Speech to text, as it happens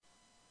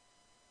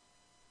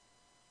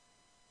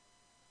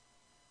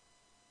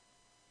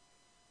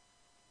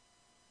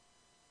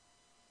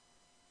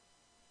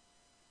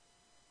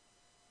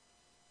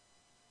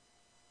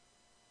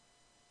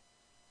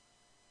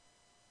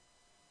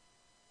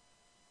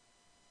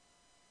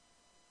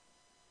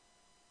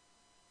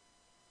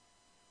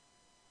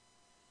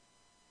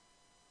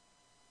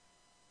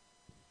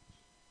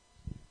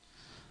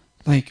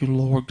Thank you,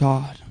 Lord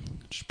God.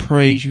 Just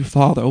praise you,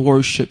 Father. I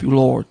worship you,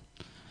 Lord.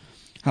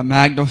 I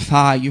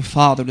magnify you,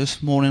 Father,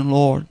 this morning,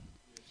 Lord.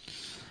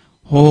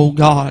 Oh,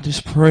 God, I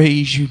just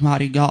praise you,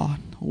 mighty God.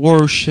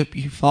 Worship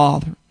you,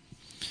 Father.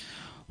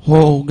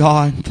 Oh,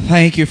 God,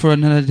 thank you for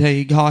another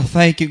day, God.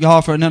 Thank you,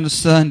 God, for another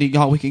Sunday,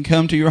 God. We can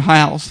come to your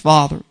house,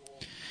 Father,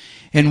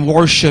 and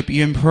worship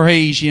you and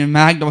praise you and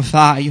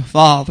magnify you,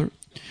 Father.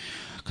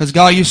 Because,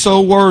 God, you're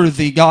so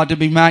worthy, God, to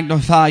be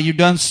magnified. You've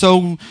done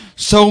so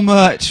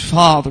much,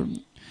 Father.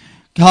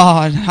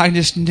 God, I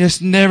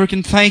just never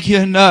can thank you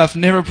enough,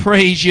 never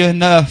praise you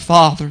enough,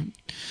 Father.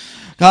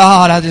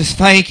 God, I just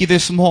thank you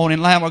this morning.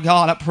 Lamb of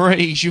God, I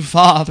praise you,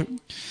 Father.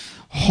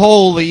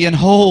 Holy and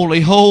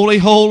holy, holy,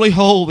 holy,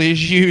 holy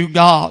is you,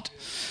 God.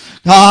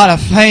 God, I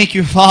thank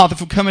you, Father,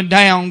 for coming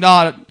down,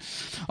 God,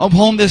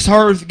 upon this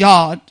earth,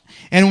 God,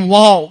 and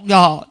walk,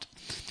 God.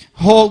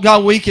 Oh,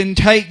 God, we can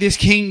take this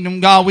kingdom,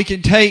 God. We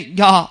can take,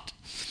 God.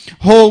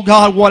 Oh,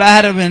 God, what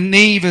Adam and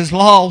Eve has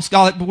lost,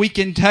 God, we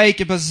can take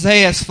and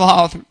possess,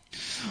 Father.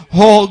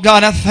 Oh,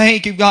 God, I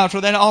thank you, God,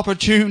 for that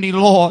opportunity,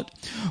 Lord.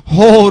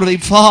 Holy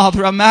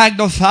Father, I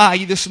magnify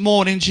you this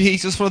morning,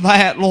 Jesus, for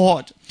that,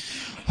 Lord.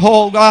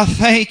 Oh, God, I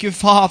thank you,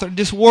 Father.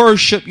 Just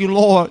worship you,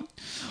 Lord.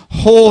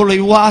 Holy,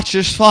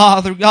 righteous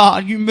Father,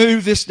 God. You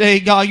move this day,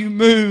 God. You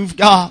move,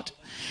 God.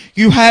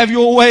 You have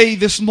your way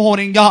this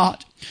morning,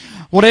 God.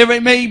 Whatever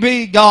it may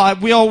be,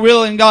 God, we are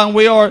willing, God, and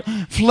we are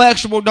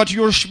flexible, God, to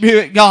your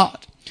Spirit, God.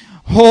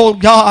 Oh,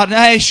 God,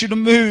 I ask you to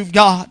move,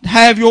 God.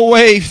 Have your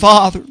way,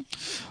 Father.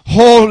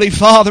 Holy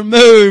Father,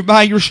 move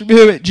by your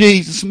Spirit,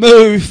 Jesus.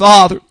 Move,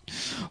 Father.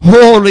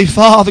 Holy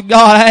Father,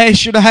 God, I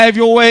ask you to have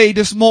your way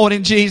this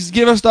morning, Jesus.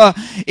 Give us the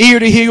ear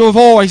to hear your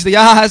voice, the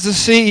eyes to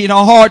see, and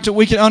our heart that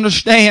we can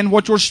understand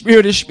what your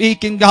Spirit is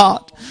speaking,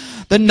 God.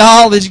 The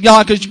knowledge,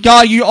 God, because,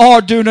 God, you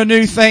are doing a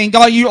new thing.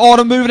 God, you are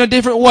to move in a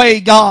different way,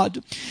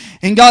 God.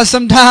 And, God,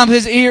 sometimes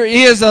his ear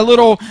is a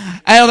little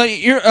out of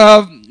the ear,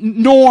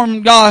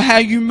 norm, God, how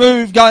you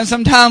move, God. And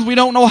sometimes we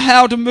don't know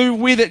how to move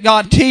with it,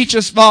 God. Teach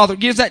us, Father.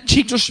 Give us that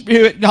teacher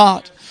spirit,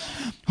 God.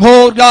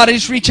 Oh, God,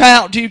 just reach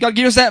out to you, God.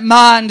 Give us that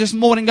mind this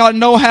morning, God.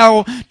 Know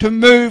how to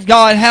move,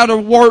 God. How to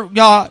work,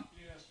 God.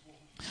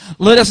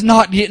 Let us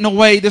not get in the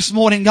way this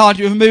morning, God.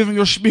 You're moving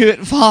your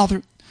Spirit,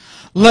 Father.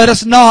 Let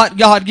us not,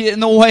 God, get in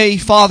the way,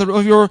 Father,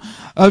 of your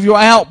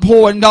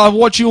outpouring, God,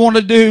 what you want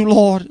to do,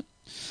 Lord.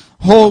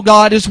 Oh,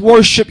 God, just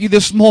worship you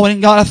this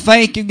morning, God. I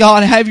thank you,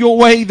 God. Have your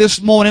way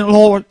this morning,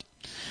 Lord.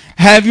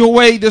 Have your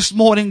way this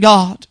morning,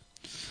 God.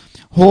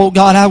 Oh,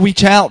 God, I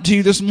reach out to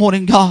you this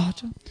morning, God.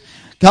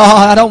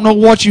 God, I don't know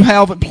what you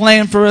have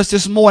planned for us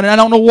this morning. I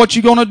don't know what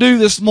you're going to do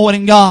this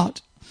morning,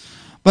 God.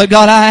 But,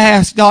 God, I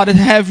ask, God, to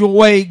have your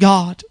way,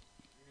 God.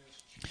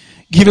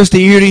 Give us the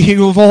ear to hear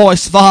your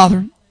voice,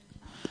 Father.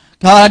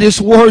 God, I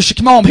just worship.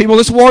 Come on, people.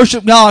 Let's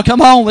worship God.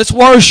 Come on, let's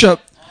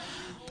worship.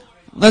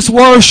 Let's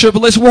worship.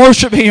 Let's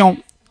worship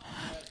Him.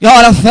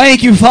 God, I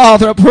thank you,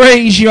 Father. I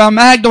praise you. I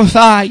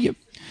magnify you.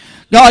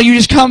 God, you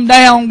just come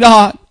down,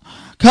 God.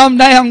 Come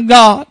down,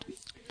 God.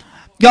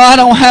 God, I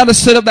don't know how to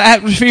set up the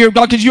atmosphere,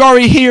 God, because you're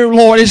already here,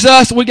 Lord. It's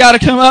us. We got to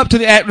come up to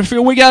the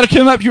atmosphere. We got to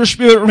come up to your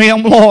spirit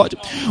realm, Lord.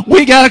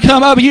 We got to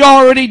come up. You're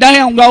already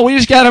down, God. We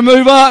just got to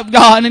move up,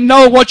 God, and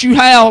know what you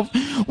have.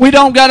 We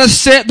don't got to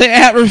set the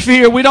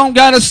atmosphere. We don't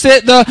got to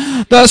set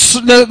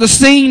the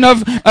scene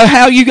of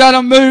how you got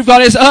to move,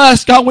 God. It's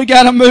us, God. We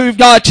got to move,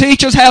 God.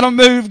 Teach us how to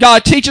move,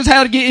 God. Teach us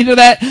how to get into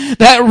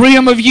that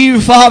realm of you,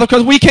 Father,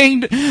 because we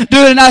can't do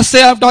it in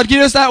ourselves, God.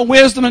 Give us that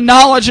wisdom and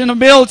knowledge and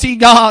ability,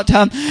 God.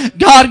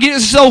 God, get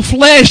us so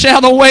flesh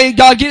out of the way,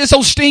 God. Get us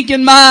so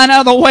stinking mind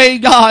out of the way,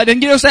 God.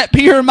 And give us that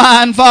pure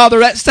mind, Father.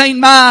 That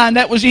same mind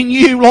that was in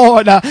you,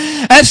 Lord.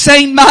 That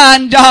same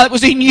mind, God, that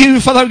was in you,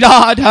 Father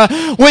God.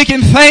 We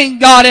can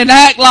thank God and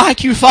act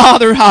like you,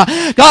 Father.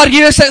 God,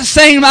 give us that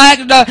same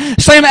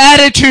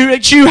attitude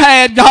that you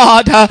had,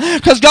 God.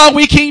 Because, God,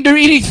 we can't do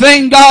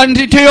anything, God,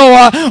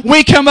 until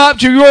we come up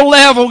to your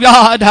level,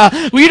 God.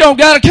 We don't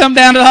got to come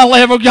down to our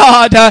level,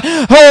 God.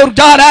 Oh,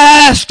 God,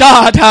 I ask,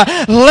 God,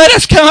 let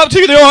us come up to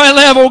your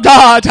level,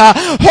 God.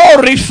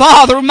 Holy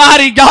Father,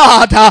 mighty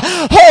God.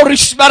 Holy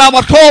Spirit,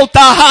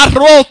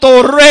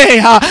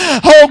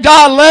 oh,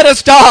 God, let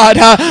us, God,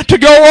 to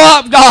go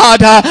up,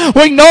 God.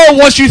 We know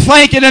what you're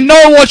thinking and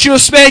know what you're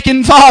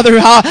speaking, Father.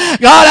 God,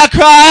 I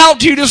cry out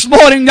to you this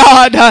morning,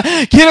 God.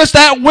 Give us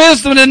that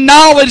wisdom and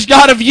knowledge,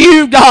 God, of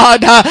you,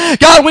 God.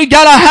 God, we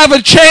got to have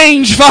a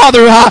change,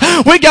 Father.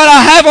 We got to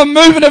have a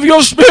movement of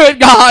your Spirit,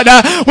 God.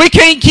 We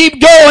can't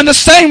keep going the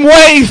same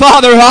way,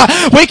 Father.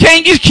 We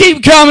can't just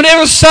keep coming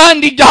every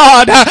Sunday,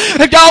 God.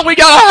 God, we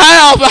got to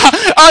have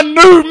a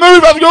new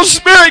move of your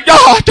Spirit,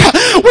 God.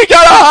 We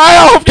got to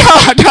have,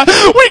 God.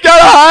 We got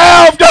to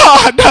have,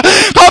 God.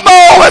 Come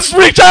on, let's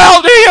reach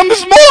out to Him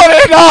this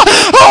morning.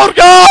 Oh,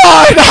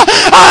 God.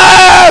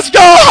 I ask,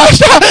 God.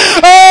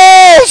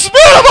 Oh,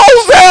 Spirit of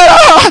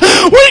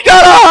Hosanna. We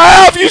got to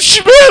have you,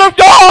 Spirit of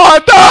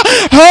God.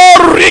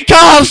 Oh,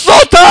 Rika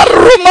Sota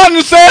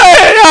Rumansea.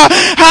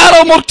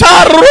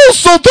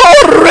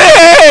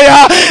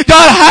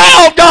 God,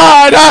 how,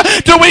 God,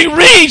 to do we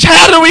reach?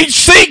 How do we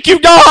seek you,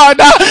 God?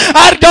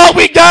 God,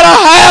 we gotta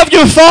have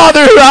you,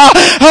 Father. God,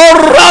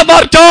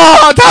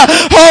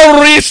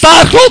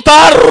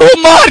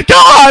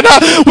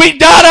 we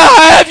gotta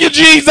have you,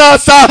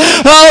 Jesus.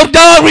 Oh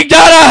God, we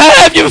gotta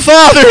have you,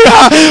 Father.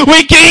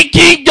 We can't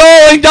keep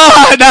going,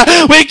 God.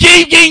 We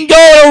keep going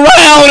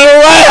around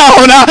and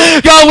around.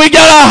 God, we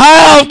gotta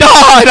have,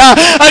 God,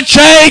 a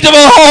change of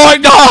a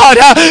heart, God.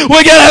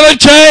 We gotta have a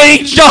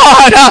change,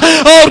 God.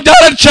 Oh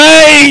God, a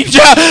change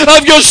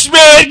of your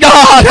spirit,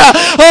 God.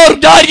 Oh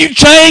God, you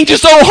change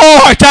his whole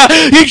heart.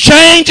 You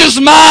change his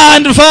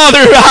mind,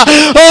 Father.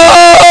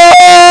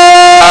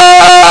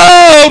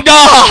 Oh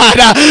God,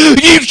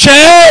 you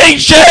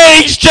change,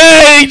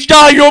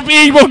 God, your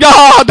people,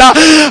 God.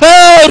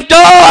 Oh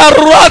God,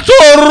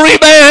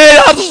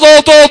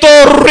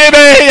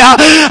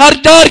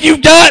 God,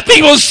 you've got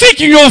people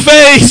seeking your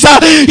face.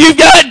 You've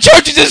got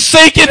churches that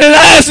seeking and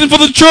asking for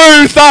the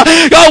truth.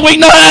 God, we're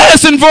not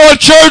asking for a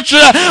church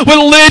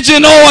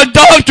religion or a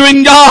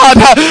doctrine, God,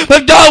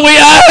 but God, we're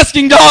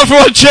asking, God,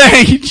 for a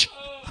change.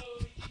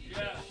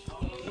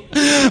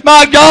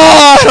 My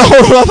God,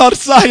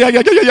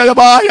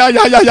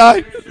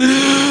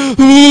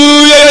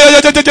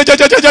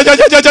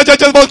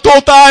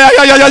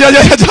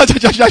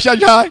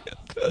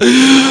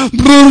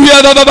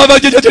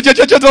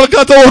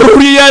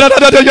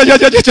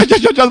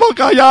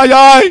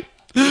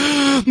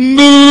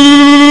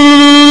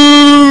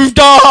 move,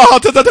 God.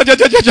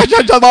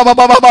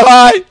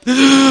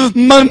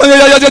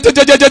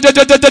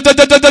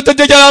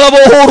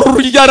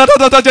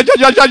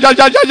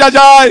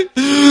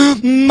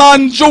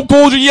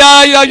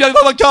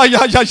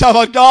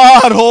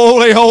 God,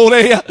 holy.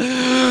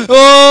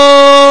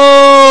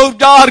 Oh,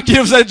 God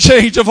gives that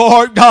change of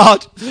heart,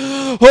 God.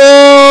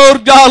 Oh,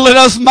 God, let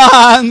us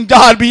mind,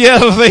 God, be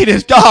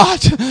elevated, God.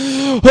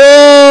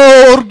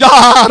 Oh,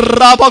 God.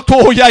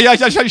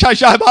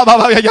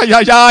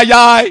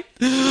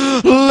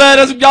 Let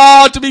us,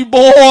 God, to be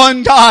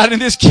born, God, in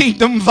this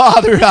kingdom,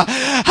 Father.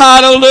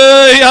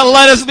 Hallelujah.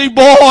 Let us be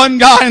born,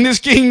 God, in this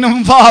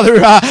kingdom, Father.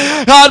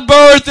 God,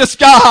 birth us,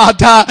 God.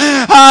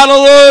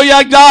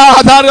 Hallelujah,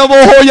 God.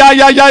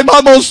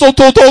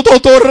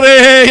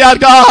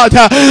 God.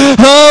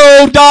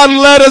 Oh, God,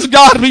 let us,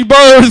 God, be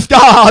birthed,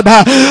 God.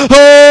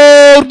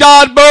 Oh,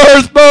 God,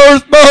 birth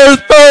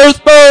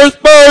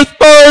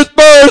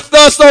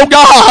us, oh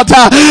God.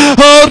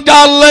 Oh,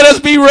 God, let us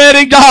be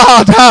ready,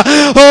 God.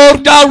 Oh,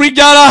 God, we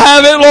gotta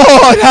have it,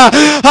 Lord.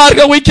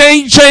 God, we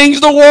can't change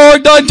the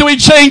world until we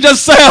change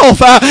ourselves.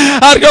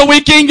 God, we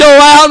can't go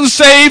out and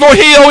save or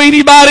heal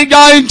anybody,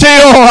 God,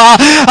 until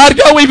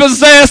God, we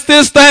possess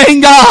this thing,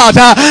 God.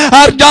 God,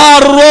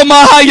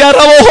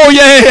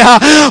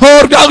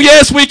 oh, God,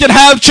 yes, we can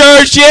have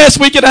church. Yes,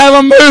 we can have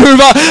a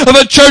move of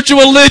a church of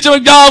religion.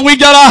 But God, we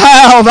gotta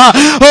have,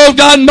 oh,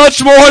 God,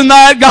 much more than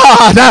that,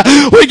 God.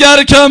 We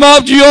gotta come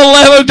up to your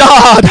level,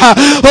 God.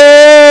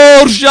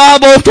 Oh,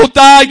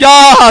 Shabbat,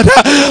 God.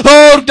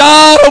 Oh,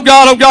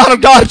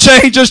 God,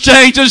 change us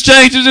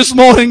this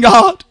morning,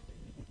 God.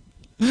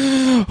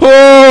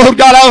 Oh,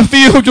 God, I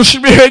feel your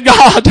spirit,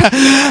 God.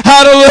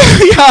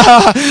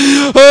 Hallelujah.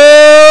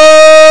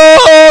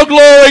 Oh,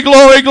 glory.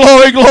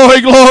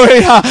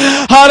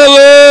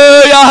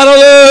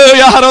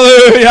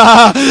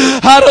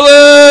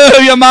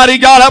 Hallelujah, mighty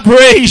God, I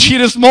praise you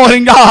this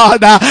morning,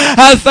 God.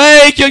 I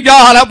thank you,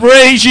 God. I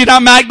praise you and I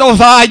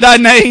magnify thy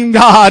name,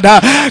 God.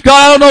 God,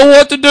 I don't know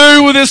what to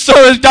do with this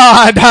service,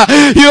 God.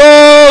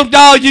 Oh,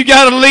 God, you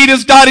got to lead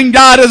us, God, and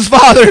guide us,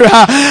 Father.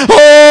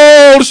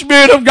 Oh,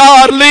 Spirit of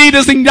God, lead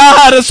us and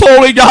guide us,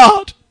 Holy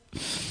God.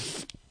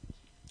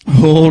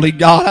 Holy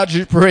God, I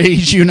just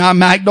praise you and I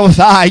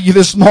magnify you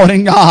this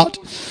morning, God.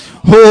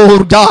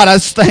 Oh, God, I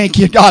thank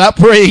you. God, I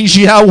praise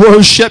you. I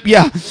worship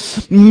you.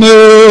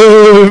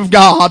 Move,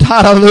 God.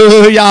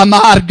 Hallelujah,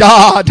 my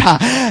God.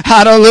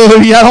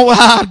 Hallelujah.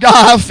 Oh, God,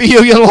 I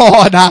feel you,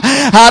 Lord. God,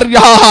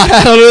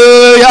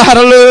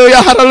 hallelujah.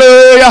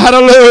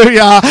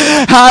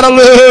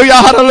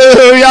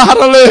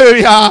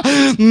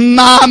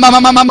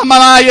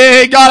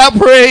 My, God, I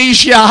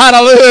praise you.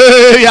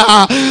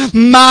 Hallelujah.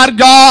 My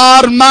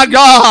God.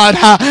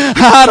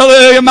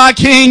 Hallelujah, my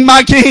King.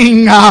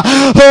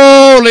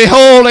 Holy.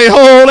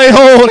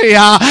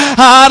 Hallelujah.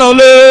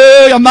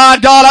 My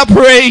God, I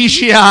praise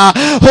you.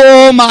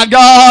 Oh, my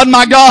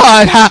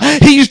God.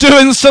 He's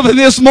doing something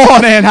this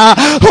morning.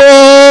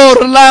 Oh,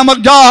 Lamb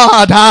of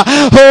God.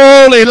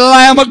 Holy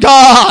Lamb of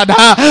God.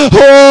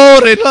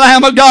 Holy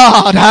Lamb of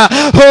God.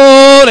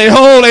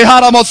 Holy.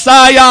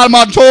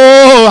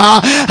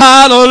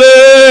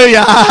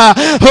 Hallelujah.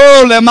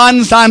 Holy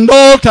man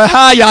sandota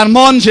hayan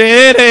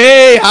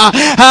monjere.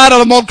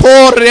 Hallelujah.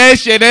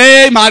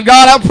 My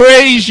God, I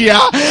praise you.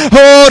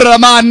 Oh,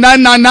 Raman,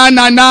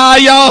 na.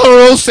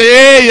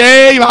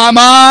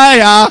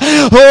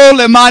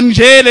 Holy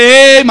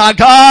manjele, my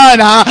God.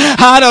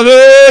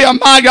 Hallelujah,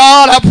 my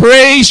God. I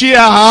praise you.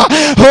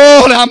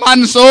 Holy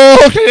manso,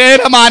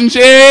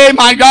 manje,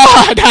 my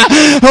God.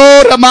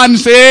 Holy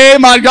manse,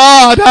 my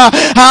God.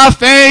 I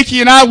thank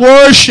you and I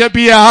worship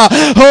you.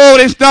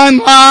 Holy, it's done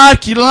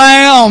like you,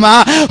 Lamb.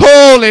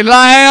 Holy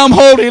Lamb,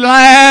 Holy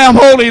Lamb,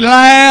 Holy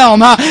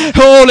Lamb,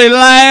 Holy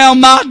Lamb,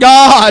 my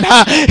God.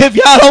 If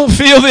y'all don't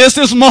feel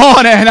this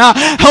morning,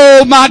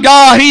 oh my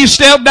God, He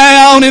stepped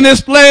down in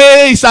this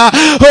place.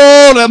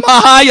 Holy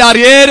my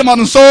yare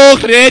manso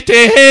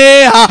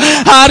krete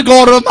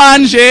argor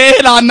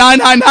manje la na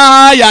na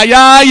na ya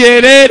ya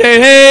ye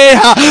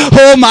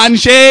oh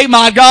manje,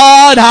 my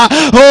God.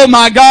 Oh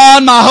my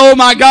God, oh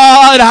my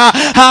God.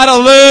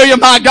 Hallelujah,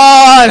 my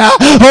God.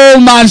 Oh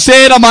man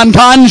said man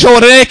kanjo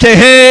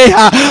reke.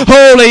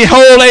 Holy,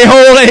 holy,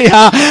 holy.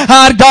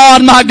 Our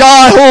God, my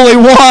God, Holy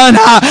One.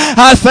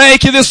 I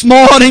thank you this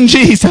morning,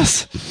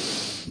 Jesus.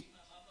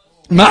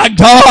 My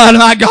God,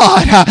 my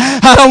God.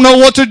 I don't know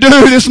what to do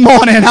this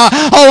morning.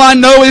 All I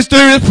know is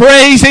to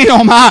praise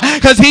Him.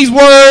 Because He's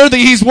worthy,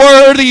 He's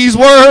worthy, He's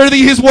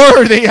worthy, He's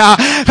worthy.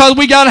 Because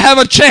we got to have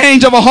a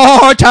change of a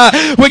heart.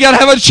 We got to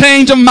have a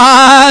change of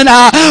mind.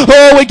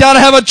 Oh, we got to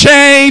have a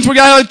change. We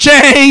got to have a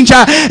change.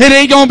 It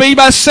ain't going to be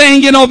by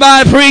singing or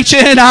by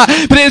preaching.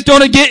 But it's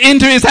going to get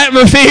into His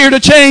atmosphere to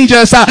change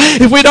us.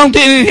 If we don't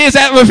get in His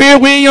atmosphere,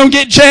 we ain't going to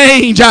get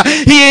change.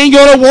 He ain't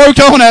going to work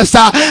on us.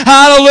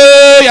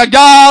 Hallelujah.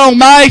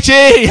 God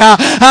Almighty,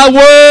 I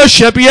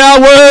worship you, I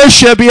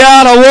worship you,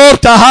 I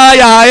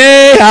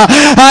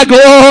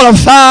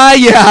glorify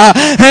you,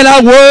 and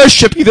I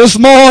worship you this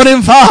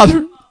morning,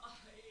 Father.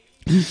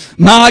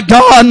 My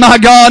God, my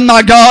God,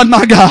 my God,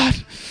 my God.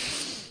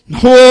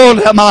 Oh,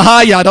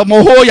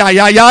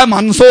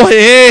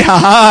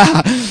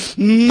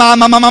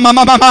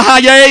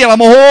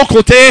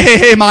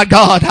 my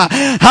God.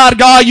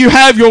 God, you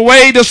have your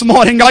way this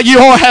morning. God, you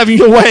are having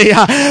your way.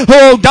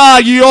 Oh,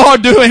 God, you are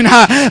doing,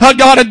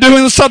 God,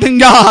 doing something,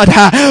 God.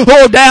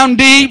 Oh, down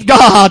deep,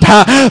 God.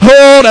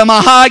 Oh,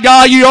 my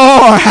God, you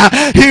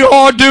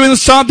are doing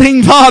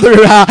something, Father.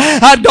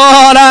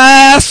 God,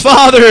 I ask,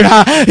 Father,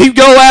 you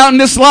go out in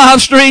this live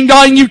stream,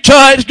 God, and you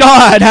touch,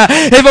 God,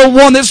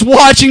 everyone that's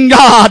watching,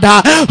 God.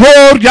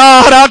 Oh,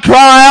 God, I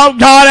cry out,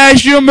 God,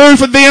 as you move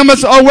for them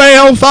as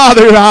well,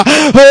 Father.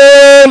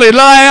 Holy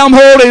Lamb,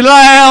 Holy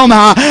Lamb.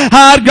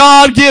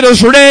 God, get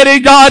us ready.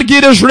 God,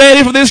 get us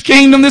ready for this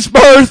kingdom, this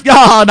birth,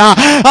 God.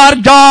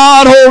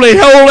 God, holy,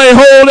 holy,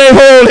 holy,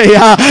 holy.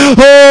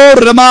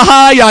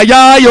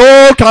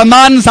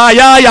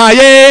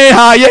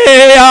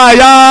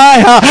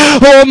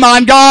 Oh,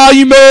 my God,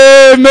 you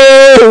move,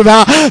 move.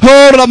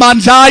 Oh,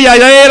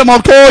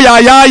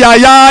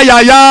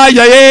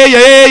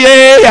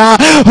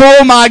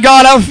 my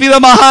God, I feel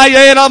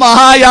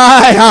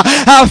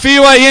I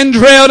feel an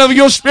indwelling of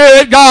your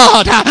Spirit,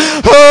 God.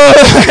 Oh,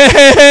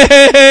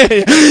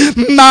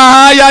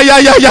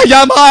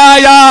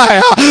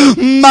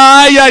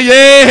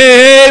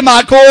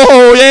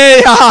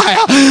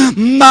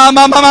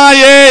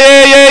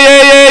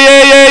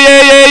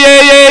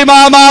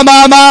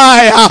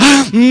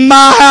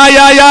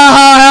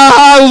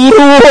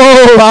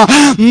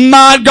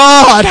 my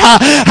God,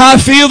 I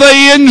feel the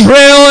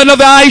indwelling of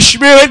thy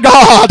Spirit,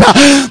 God.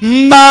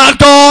 My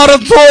God,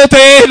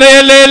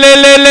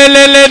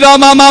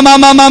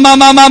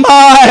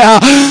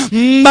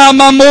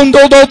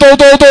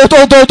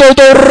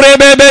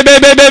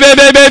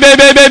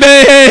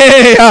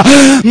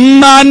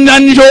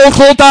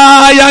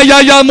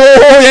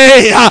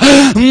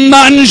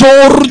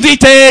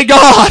 manjordite,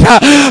 God,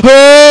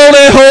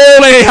 holy,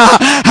 holy,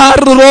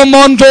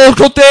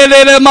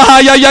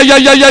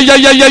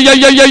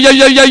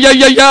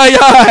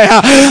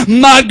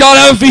 my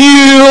God, I feel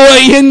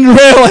the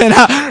indwelling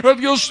of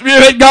your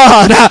Spirit,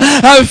 God.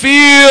 I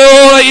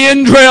feel the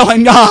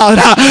indwelling, God.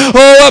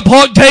 Oh,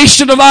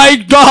 impartation of thy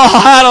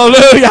God,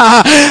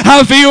 hallelujah.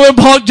 I feel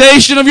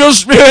impartation of your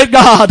Spirit,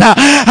 God.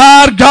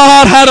 Our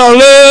God,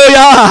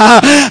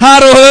 hallelujah,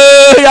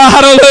 hallelujah,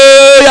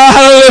 hallelujah,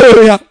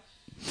 hallelujah.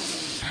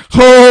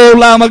 Oh,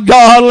 Lamb of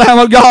God, Lamb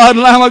of God,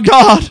 Lamb of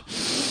God.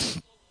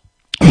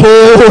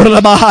 Oh,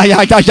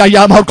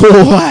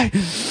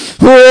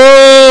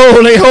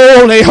 holy,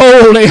 holy,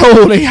 holy,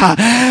 holy.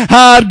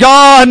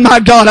 God, my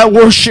God, I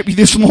worship you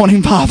this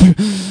morning, Father.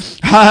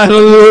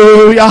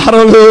 Hallelujah,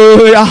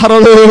 hallelujah,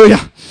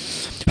 hallelujah.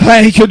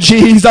 Thank you,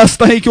 Jesus.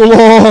 Thank you,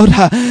 Lord.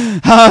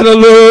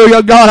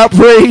 Hallelujah. God, I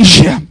praise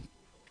you.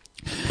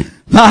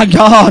 My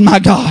God, my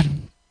God.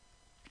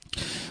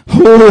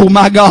 Oh,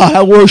 my God,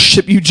 I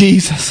worship you,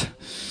 Jesus.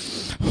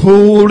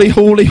 Holy,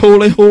 holy,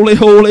 holy, holy,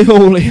 holy,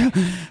 holy.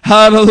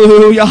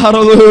 Hallelujah,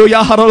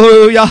 hallelujah,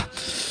 hallelujah.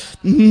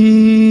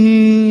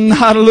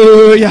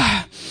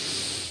 Hallelujah.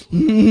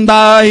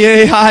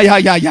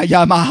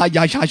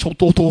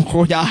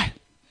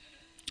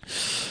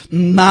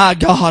 My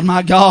God,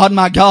 my God,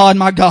 my God,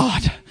 my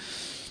God.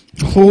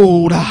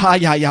 Oh,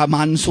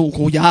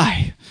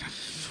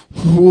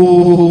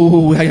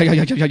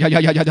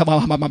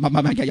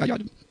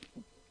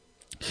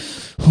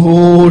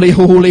 Holy,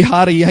 holy,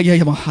 holy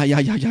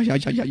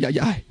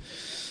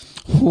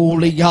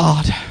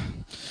God.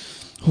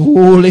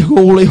 Holy,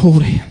 holy,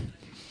 holy.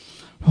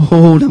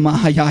 Holy,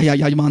 my God,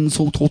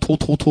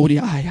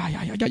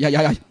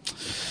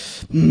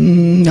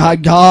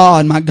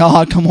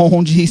 come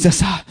on,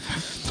 Jesus.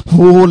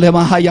 Holy, I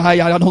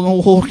don't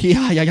know.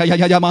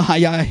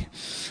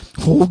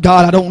 Oh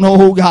God, I don't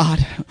know, God,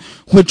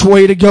 which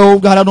way to go.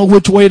 God, I don't know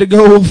which way to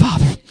go,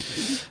 Father.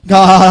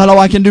 God, all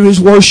I can do is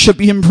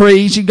worship you and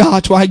praise you,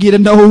 God, till I get to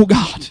know,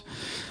 God.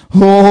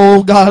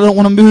 Oh God, I don't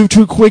want to move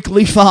too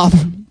quickly,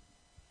 Father.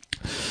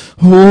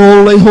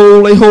 Holy,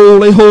 holy,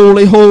 holy,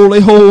 holy,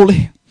 holy,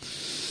 holy.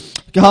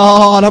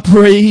 God, I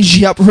praise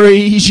you, I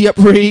praise you, I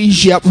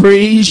praise you, I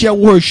praise you, I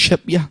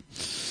worship you.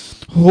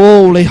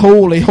 Holy,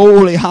 holy,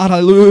 holy,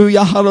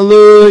 hallelujah,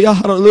 hallelujah,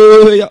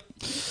 hallelujah.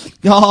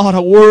 God, I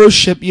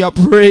worship you, I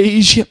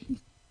praise you.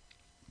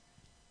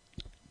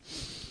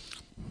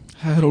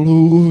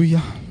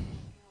 Hallelujah.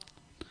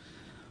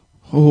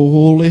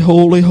 Holy,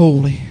 holy,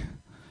 holy.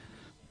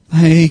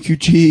 Thank you,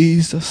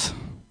 Jesus.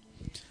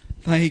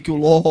 Thank you,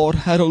 Lord.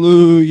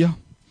 Hallelujah.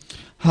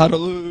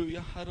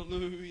 Hallelujah,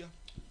 hallelujah.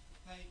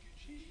 Thank you,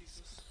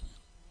 Jesus.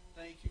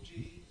 Thank you,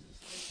 Jesus.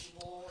 Thank you,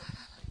 Lord.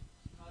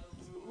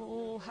 Hallelujah.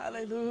 Oh,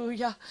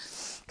 hallelujah.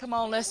 Come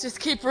on, let's just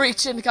keep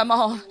reaching. Come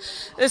on.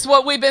 It's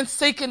what we've been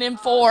seeking him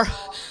for.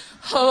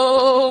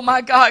 Oh, my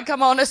God.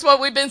 Come on. It's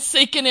what we've been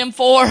seeking him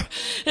for.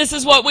 This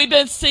is what we've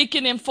been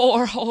seeking him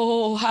for.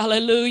 Oh,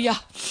 hallelujah.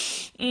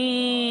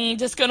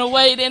 Just going to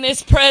wait in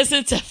his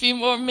presence a few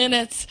more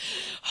minutes.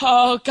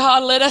 Oh,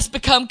 God, let us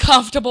become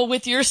comfortable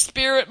with your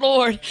spirit,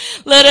 Lord.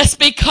 Let us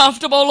be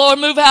comfortable, Lord.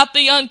 Move out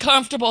the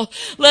uncomfortable.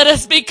 Let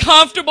us be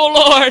comfortable,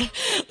 Lord.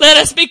 Let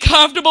us be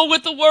comfortable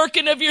with the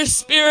working of your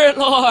spirit,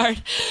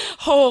 Lord.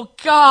 Oh,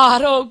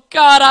 God,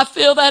 I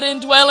feel that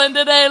indwelling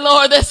today,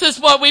 Lord. This is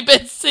what we've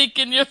been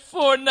seeking you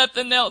for.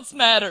 Nothing else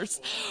matters.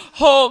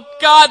 Oh,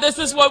 God, this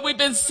is what we've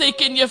been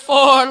seeking you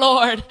for,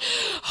 Lord.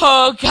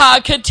 Oh,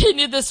 God,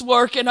 continue this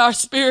work in our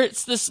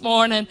spirits this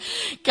morning.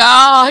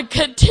 God,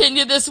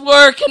 continue this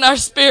work in our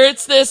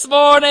spirits this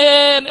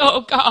morning.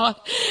 Oh, God,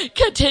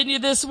 continue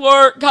this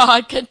work.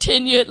 God,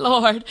 continue it,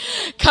 Lord.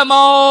 Come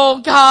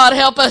on, God,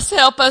 help us,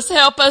 help us,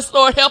 help us,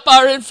 Lord. Help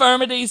our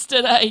infirmities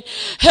today.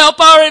 Help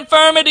our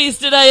infirmities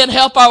today and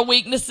help our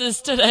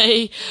weaknesses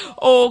today.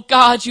 Oh,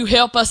 God, you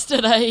help us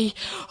today.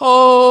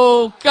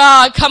 Oh,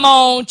 God, come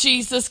on,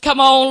 Jesus. Come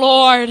on,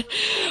 Lord.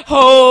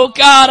 Oh,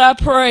 God, I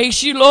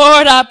praise you.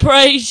 Lord, I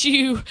praise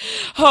you.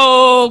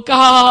 Oh,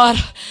 God,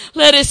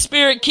 let his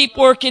spirit keep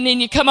working in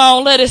you. Come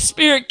on, let his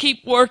spirit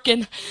keep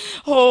working.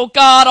 Oh,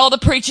 God, all the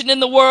preaching in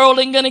the world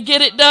ain't going to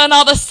get it done.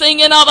 All the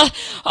singing,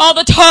 all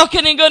the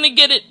talking ain't going to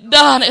get it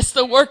done. It's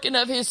the working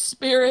of his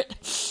spirit.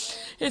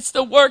 It's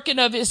the working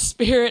of his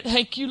spirit.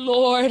 Thank you,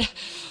 Lord.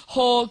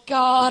 Oh,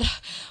 God.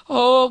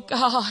 Oh,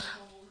 God.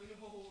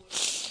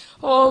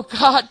 Oh,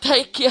 God,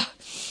 thank you.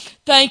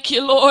 Thank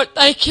you, Lord.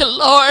 Thank you,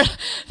 Lord.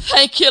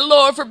 Thank you,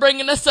 Lord, for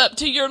bringing us up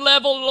to your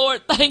level,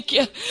 Lord. Thank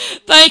you.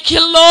 Thank you,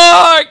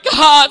 Lord,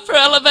 God, for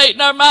elevating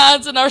our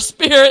minds and our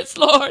spirits,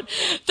 Lord.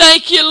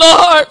 Thank you,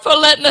 Lord, for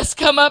letting us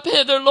come up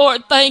hither,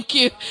 Lord. Thank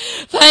you.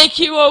 Thank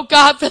you, oh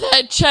God, for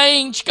that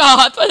change,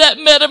 God, for that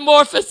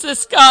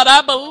metamorphosis, God.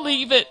 I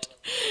believe it.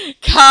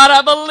 God,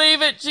 I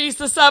believe it,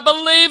 Jesus. I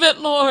believe it,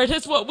 Lord.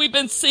 It's what we've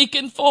been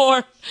seeking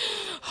for.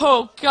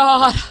 Oh,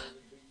 God.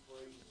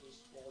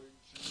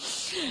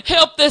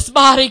 Help this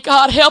body,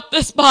 God. Help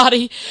this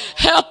body.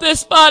 Help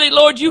this body,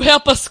 Lord. You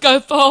help us go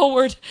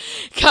forward.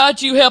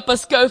 God, you help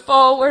us go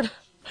forward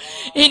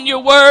in your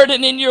word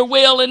and in your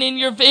will and in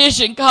your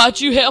vision. God,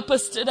 you help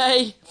us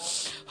today.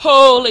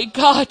 Holy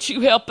God,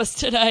 you help us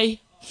today.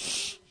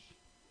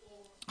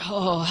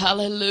 Oh,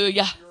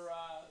 hallelujah.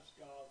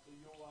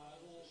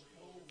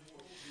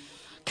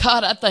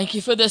 God, I thank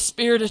you for the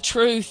spirit of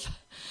truth.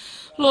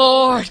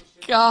 Lord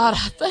God,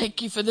 I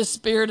thank you for the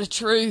spirit of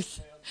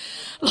truth.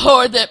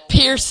 Lord, that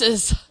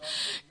pierces,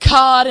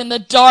 God, in the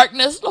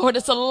darkness. Lord,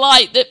 it's a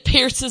light that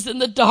pierces in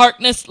the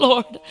darkness,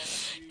 Lord.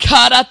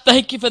 God, I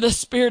thank you for the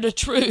spirit of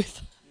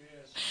truth.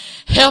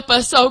 Help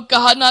us, oh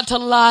God, not to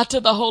lie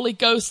to the Holy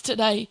Ghost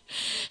today.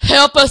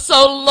 Help us,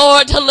 oh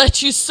Lord, to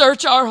let you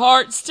search our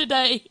hearts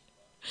today.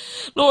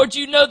 Lord,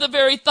 you know the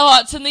very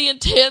thoughts and the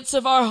intents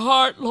of our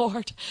heart,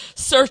 Lord.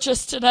 Search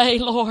us today,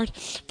 Lord.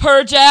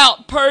 Purge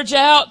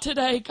out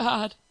today,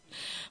 God.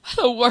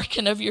 The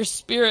working of your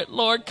spirit,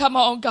 Lord. Come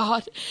on,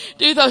 God.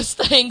 Do those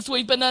things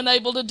we've been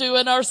unable to do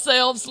in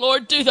ourselves,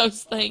 Lord. Do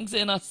those things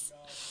in us.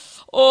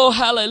 Oh,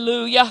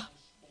 hallelujah.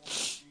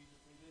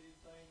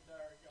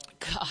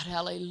 God,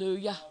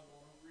 hallelujah.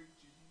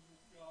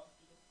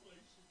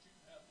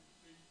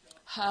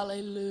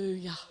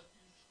 Hallelujah.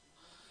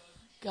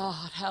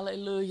 God,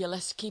 hallelujah.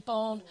 Let's keep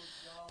on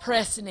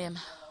pressing him.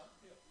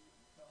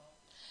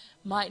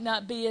 Might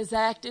not be as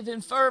active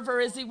and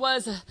fervor as he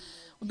was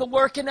the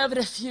working of it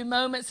a few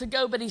moments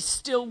ago, but he's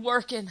still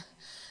working.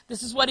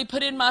 This is what he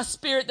put in my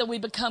spirit, that we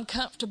become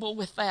comfortable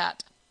with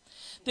that.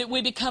 that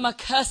we become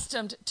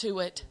accustomed to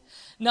it.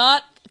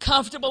 Not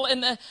comfortable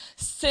in the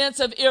sense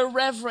of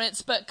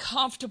irreverence, but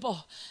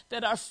comfortable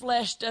that our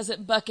flesh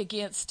doesn't buck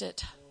against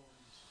it.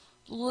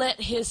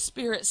 Let His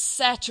Spirit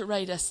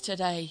saturate us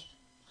today.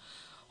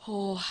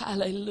 Oh,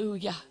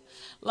 hallelujah.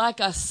 Like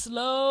a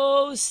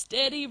slow,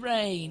 steady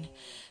rain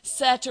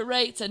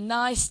saturates a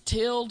nice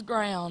tilled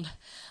ground.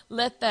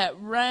 Let that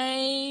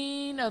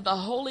rain of the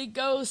Holy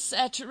Ghost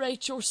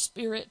saturate your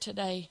spirit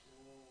today.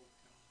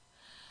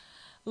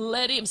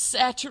 Let Him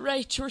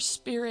saturate your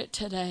spirit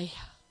today.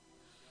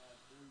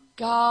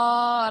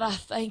 God, I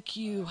thank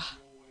You.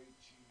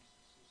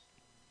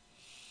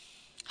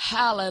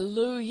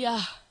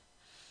 Hallelujah.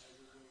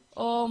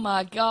 Oh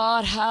my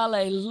God,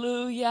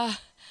 hallelujah.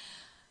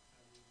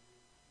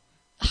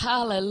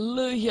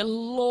 Hallelujah,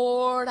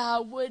 Lord. I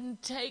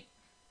wouldn't take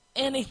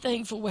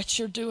anything for what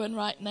You're doing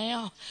right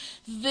now.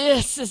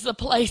 This is the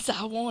place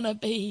I want to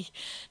be.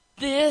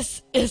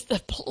 This is the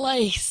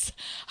place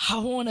I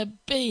want to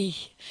be.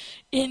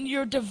 In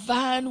Your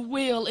divine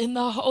will, in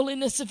the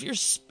holiness of Your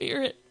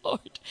Spirit,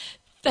 Lord.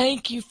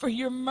 Thank You for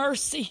Your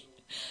mercy.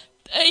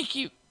 Thank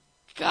You.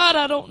 God,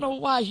 I don't know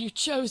why You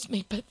chose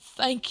me, but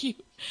thank You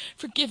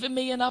for giving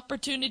me an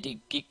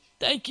opportunity.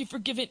 Thank You for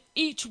giving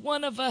each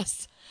one of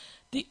us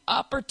the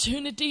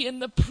opportunity and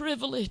the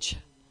privilege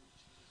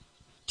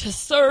to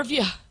serve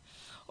You.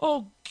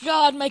 Oh,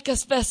 God, make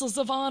us vessels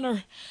of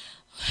honor.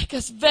 Make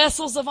us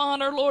vessels of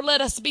honor, Lord.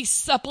 Let us be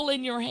supple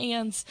in Your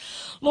hands.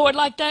 Lord,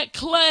 like that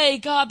clay,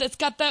 God, that's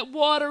got that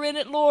water in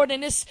it, Lord,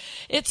 and it's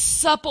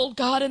supple,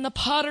 God, in the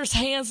potter's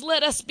hands.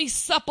 Let us be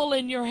supple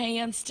in Your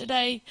hands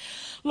today.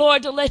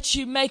 Lord, to let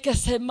You make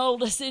us and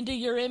mold us into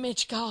Your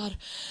image, God.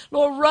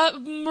 Lord,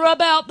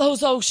 rub out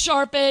those old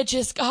sharp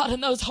edges, God,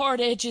 and those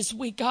hard edges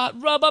we got.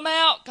 Rub them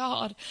out,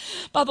 God,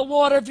 by the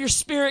water of Your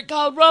Spirit,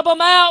 God. Rub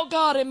them out,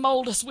 God, and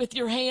mold us with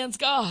Your hands,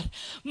 God.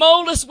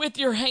 Mold us with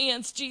Your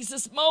hands,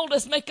 Jesus. Mold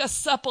us. Make us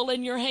supple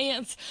in Your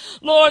hands.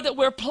 Lord, that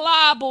we're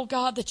pliable,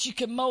 God, that You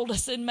can mold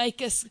us and make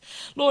us,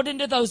 Lord,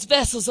 into those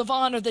vessels of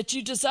honor that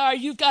You desire.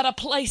 You've got a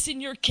place in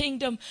Your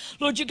kingdom.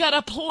 Lord, You've got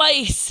a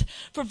place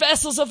for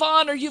vessels of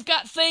honor. You've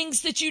got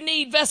things that You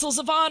need vessels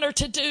of honor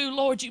to do.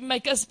 Lord, You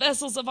make us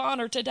vessels of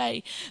honor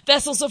today.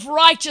 Vessels of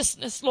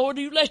righteousness, Lord.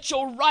 You let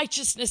Your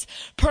righteousness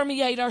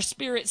permeate our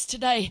spirits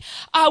today.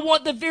 I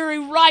want the very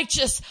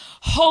righteous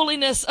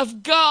holiness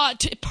of God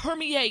to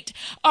permeate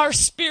our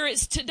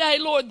spirits today,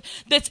 Lord,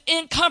 that's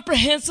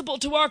incomprehensible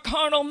to our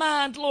carnal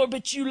mind, Lord,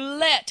 but You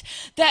let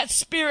that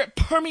Spirit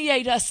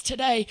permeate us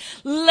today.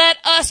 Let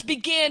us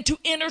begin to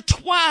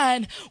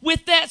intertwine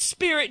with that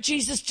Spirit,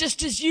 Jesus,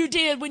 just as You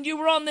did when You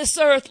were on this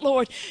earth,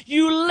 Lord.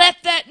 You let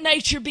that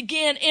nature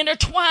begin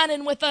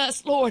intertwining with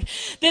us, Lord,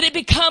 that it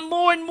become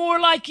more and more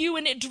like You,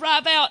 and it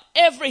drive out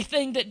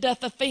everything that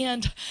doth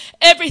offend,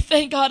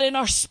 everything, God, in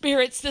our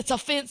spirits that's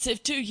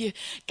offensive to You.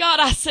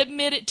 God, I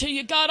submit it to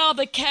You. God, all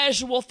the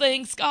casual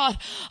things, God,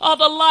 all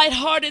the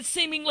lighthearted,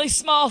 seemingly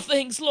small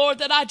things, Lord,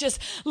 that I just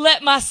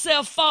let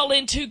myself fall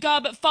into,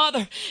 God. But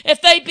Father,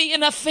 if they be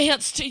an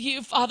offense to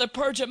You, Father,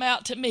 purge them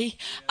out to me.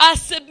 I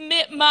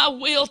submit my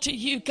will to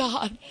You,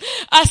 God.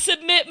 I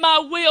submit my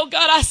will,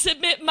 God. I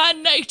submit my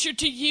nature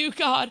to You,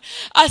 God.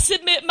 I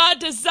submit my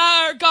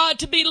desire, God,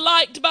 to be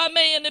liked by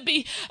man, to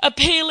be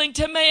appealing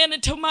to man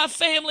and to my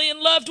family and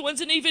loved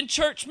ones and even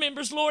church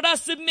members, Lord. I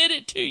submit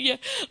it to You,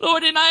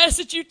 Lord, and I ask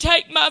that You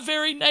take my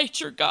very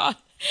nature, God,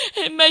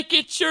 and make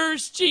it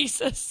Yours,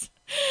 Jesus.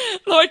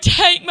 Lord,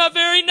 take my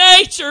very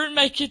nature and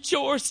make it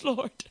Yours,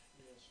 Lord.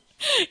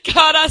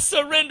 God, I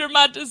surrender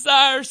my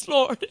desires,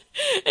 Lord,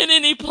 and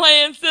any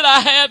plans that I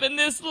have in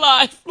this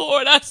life,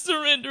 Lord, I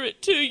surrender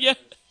it to You.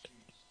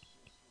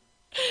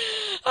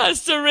 I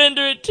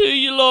surrender it to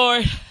You,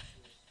 Lord.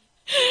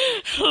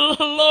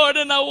 Lord,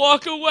 and I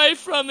walk away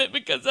from it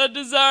because I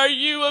desire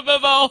You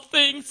above all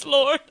things,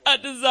 Lord. I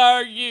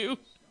desire You.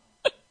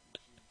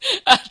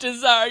 I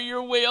desire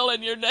Your will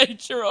and Your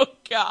nature, oh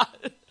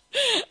God.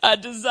 I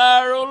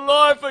desire, oh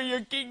Lord, for Your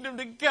kingdom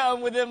to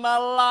come within my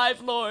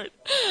life, Lord.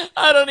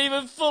 I don't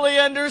even fully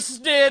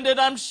understand it,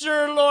 I'm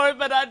sure, Lord,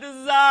 but I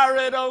desire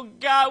it, oh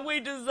God. We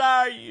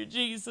desire You,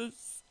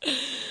 Jesus.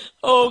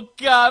 Oh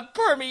God,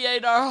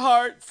 permeate our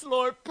hearts,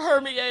 Lord.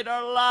 Permeate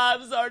our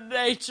lives, our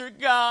nature,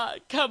 God.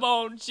 Come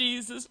on,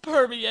 Jesus,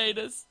 permeate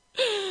us.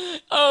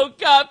 Oh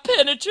God,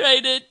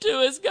 penetrate into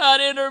us,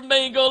 God,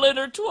 intermingle,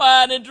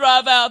 intertwine, and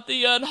drive out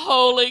the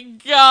unholy.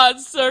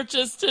 God, search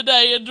us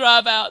today and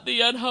drive out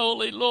the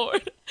unholy,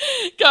 Lord.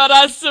 God,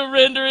 I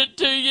surrender it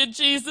to You,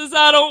 Jesus.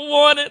 I don't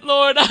want it,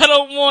 Lord. I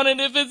don't want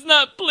it if it's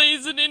not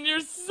pleasing in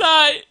Your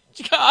sight.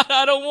 God,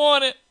 I don't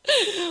want it.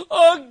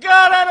 Oh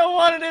God, I don't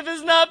want it if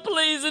it's not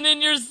pleasing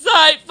in Your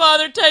sight.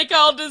 Father, take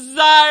all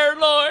desire,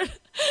 Lord,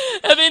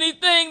 of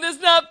anything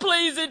that's not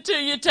pleasing to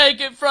You. Take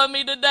it from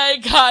me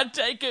today. God,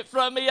 take it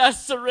from me. I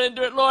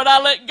surrender it, Lord.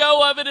 I let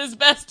go of it as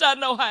best I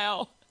know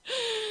how.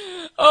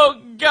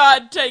 Oh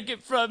God, take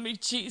it from me,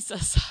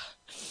 Jesus.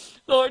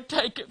 Lord,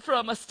 take it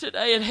from us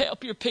today and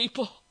help Your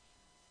people.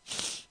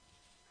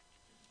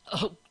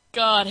 Oh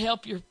God,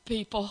 help Your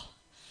people.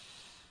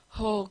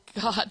 Oh,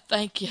 God,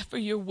 thank you for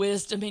your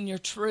wisdom and your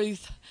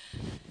truth.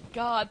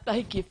 God,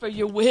 thank you for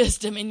your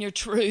wisdom and your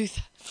truth.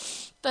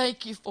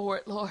 Thank you for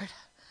it, Lord.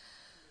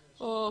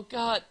 Oh,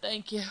 God,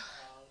 thank you.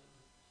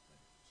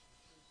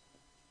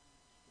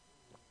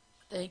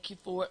 Thank you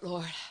for it,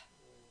 Lord.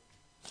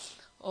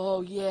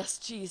 Oh, yes,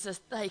 Jesus,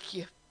 thank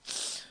you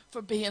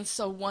for being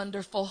so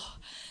wonderful.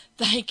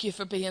 Thank you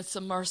for being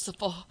so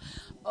merciful.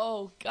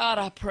 Oh, God,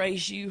 I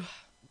praise you.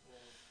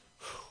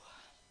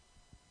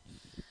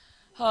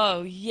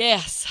 Oh,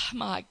 yes,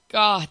 my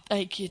God,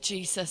 thank you,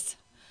 Jesus.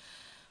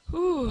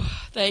 Whew,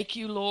 thank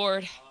you,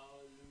 Lord.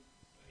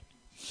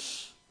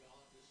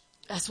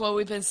 That's what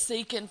we've been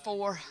seeking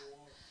for.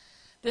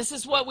 This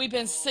is what we've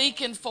been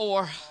seeking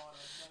for.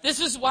 This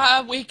is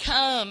why we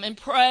come and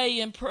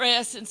pray and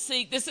press and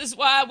seek. This is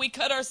why we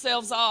cut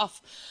ourselves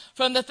off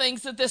from the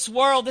things of this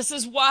world. This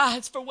is why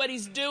it's for what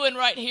he's doing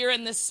right here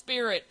in this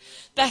spirit.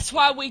 That's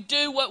why we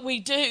do what we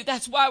do.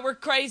 That's why we're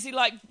crazy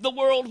like the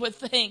world would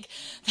think.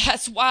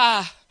 That's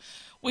why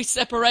we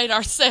separate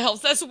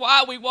ourselves. That's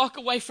why we walk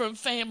away from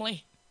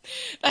family.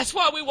 That's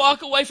why we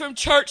walk away from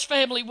church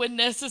family when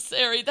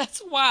necessary. That's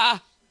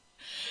why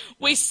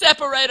we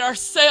separate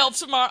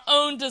ourselves from our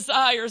own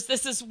desires.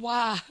 This is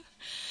why.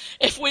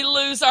 If we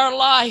lose our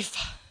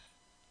life,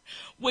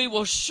 we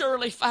will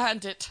surely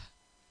find it.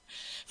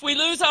 If we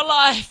lose our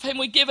life and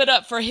we give it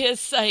up for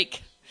his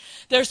sake.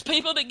 There's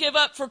people that give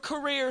up for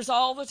careers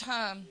all the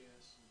time.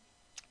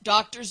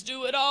 Doctors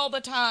do it all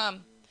the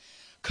time.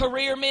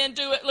 Career men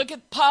do it. Look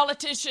at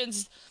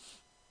politicians.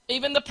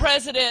 Even the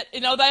president,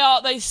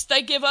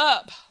 they give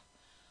up.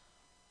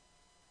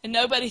 And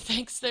nobody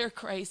thinks they're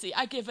crazy.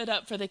 I give it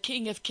up for the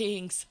King of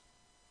Kings.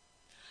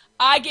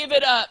 I give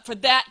it up for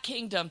that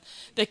kingdom,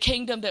 the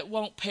kingdom that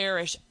won't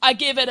perish. I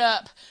give it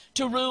up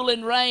to rule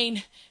and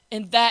reign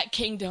in that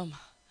kingdom.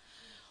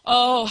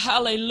 Oh,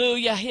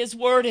 hallelujah. His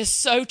word is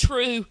so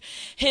true.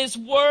 His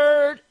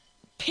word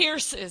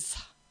pierces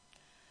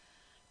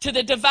to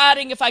the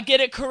dividing, if I get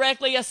it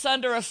correctly,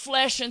 asunder of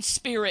flesh and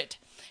spirit.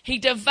 He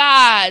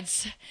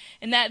divides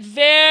in that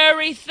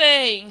very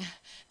thing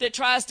that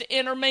tries to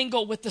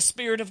intermingle with the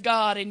Spirit of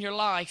God in your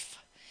life.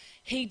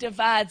 He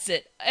divides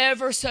it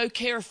ever so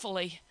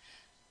carefully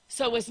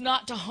so as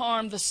not to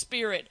harm the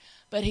spirit,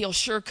 but he'll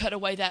sure cut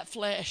away that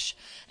flesh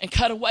and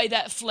cut away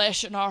that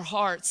flesh in our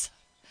hearts.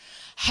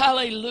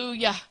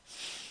 Hallelujah.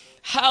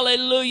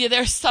 Hallelujah.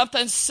 There's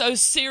something so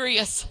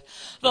serious.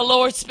 The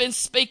Lord's been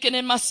speaking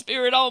in my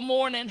spirit all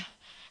morning.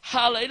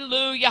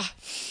 Hallelujah.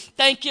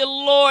 Thank you,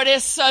 Lord.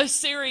 It's so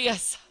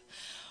serious.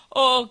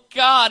 Oh,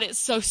 God, it's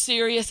so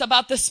serious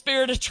about the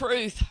spirit of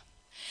truth.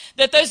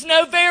 That there's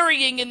no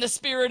varying in the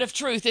spirit of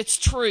truth. It's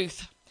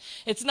truth.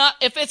 It's not,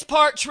 if it's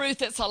part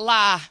truth, it's a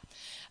lie.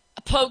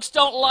 Folks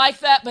don't like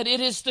that, but it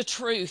is the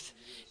truth.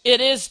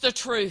 It is the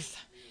truth.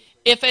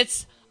 If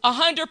it's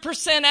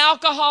 100%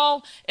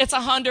 alcohol, it's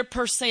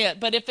 100%.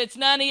 But if it's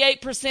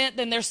 98%,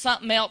 then there's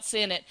something else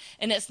in it,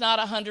 and it's not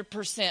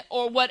 100%.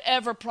 Or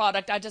whatever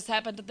product. I just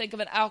happened to think of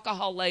an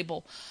alcohol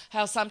label.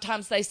 How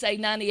sometimes they say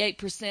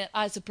 98%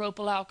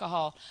 isopropyl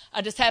alcohol.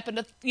 I just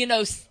happened to,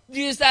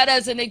 use that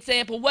as an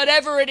example.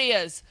 Whatever it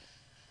is.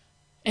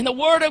 In the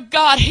Word of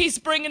God, he's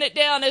bringing it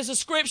down as a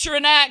scripture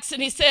in Acts,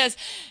 and he says,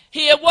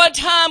 he at one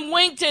time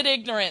winked at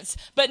ignorance,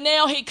 but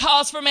now he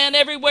calls for man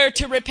everywhere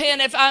to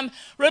repent. If I'm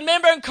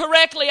remembering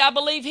correctly, I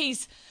believe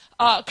he's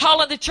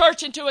calling the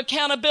church into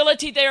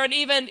accountability there, and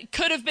even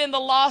could have been the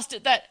lost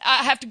at that.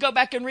 I have to go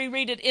back and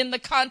reread it in the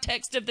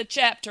context of the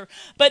chapter,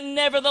 but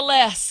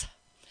nevertheless,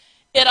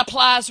 it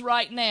applies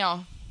right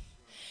now.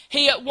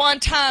 He at one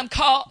time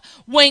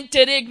winked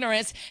at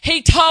ignorance.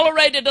 He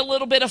tolerated a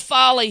little bit of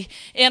folly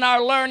in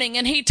our learning,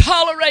 and he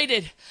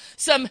tolerated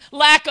some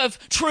lack of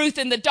truth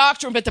in the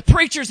doctrine, but the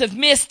preachers have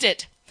missed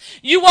it.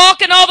 You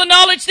walk in all the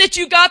knowledge that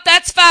you got,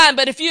 that's fine,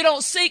 but if you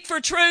don't seek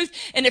for truth,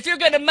 and if you're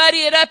going to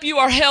muddy it up, you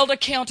are held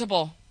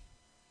accountable.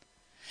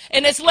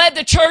 And it's led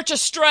the church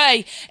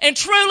astray. And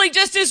truly,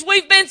 just as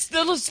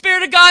the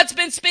Spirit of God's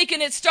been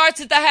speaking, it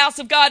starts at the house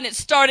of God and it's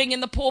starting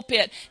in the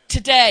pulpit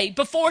today.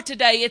 Before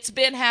today, it's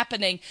been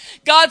happening.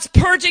 God's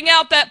purging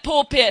out that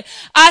pulpit.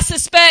 I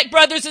suspect,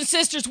 brothers and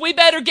sisters, we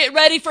better get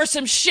ready for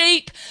some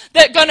sheep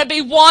that are going to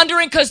be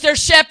wandering because they're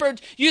shepherd.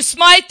 You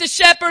smite the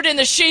shepherd and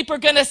the sheep are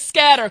going to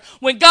scatter.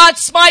 When God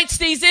smites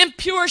these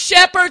impure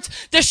shepherds,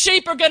 the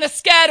sheep are going to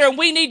scatter, and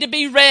we need to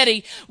be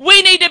ready.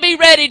 We need to be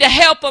ready to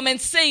help them and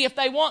see if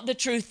they want the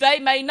truth. They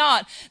may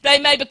not. They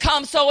may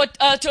become so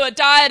to a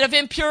diet of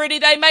impurity.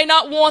 They may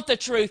not want the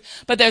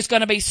truth, but there's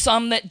going to be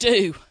some that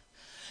do.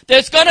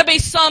 There's going to be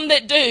some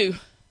that do.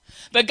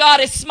 But God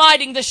is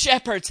smiting the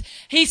shepherds.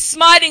 He's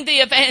smiting the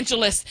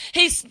evangelists.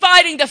 He's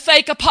smiting the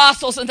fake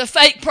apostles and the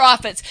fake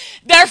prophets.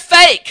 They're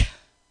fake.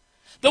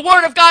 The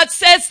Word of God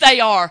says they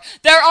are.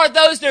 There are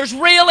those, there's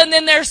real and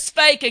then there's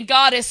fake, and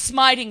God is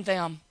smiting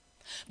them.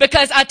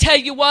 Because I tell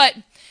you what,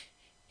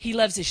 He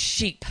loves His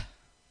sheep.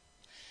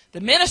 The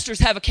ministers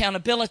have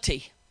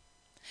accountability,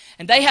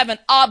 and they have an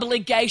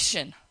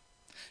obligation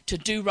to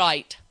do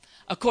right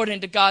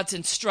according to God's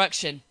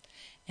instruction.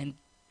 And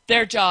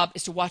their job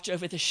is to watch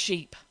over the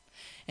sheep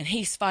and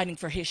he's fighting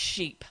for his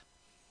sheep.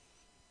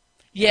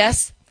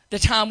 Yes, the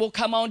time will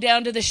come on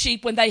down to the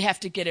sheep when they have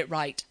to get it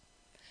right.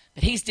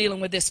 But he's dealing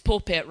with this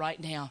pulpit right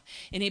now.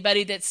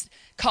 Anybody that's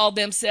called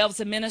themselves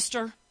a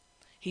minister,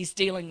 he's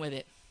dealing with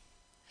it.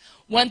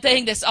 One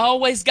thing that's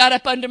always got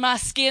up under my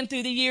skin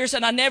through the years,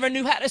 and I never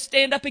knew how to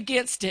stand up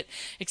against it,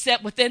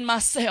 except within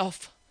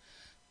myself,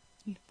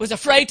 was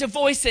afraid to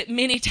voice it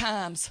many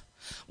times,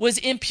 was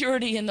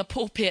impurity in the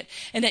pulpit.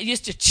 And it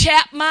used to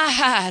chap my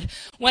hide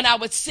when I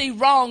would see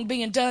wrong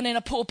being done in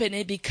a pulpit and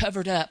it'd be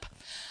covered up.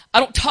 I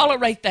don't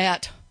tolerate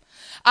that.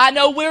 I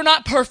know we're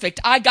not perfect.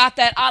 I got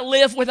that. I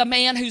live with a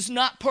man who's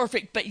not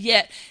perfect, but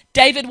yet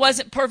David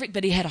wasn't perfect,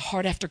 but he had a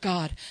heart after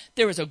God.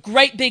 There is a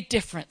great big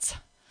difference.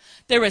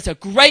 There is a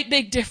great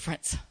big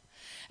difference.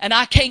 And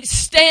I can't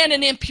stand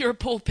an impure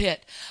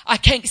pulpit. I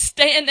can't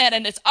stand that,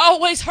 and it's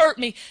always hurt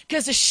me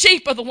because the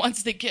sheep are the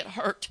ones that get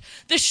hurt.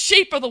 The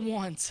sheep are the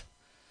ones.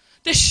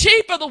 The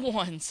sheep are the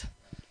ones.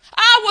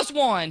 I was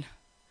one.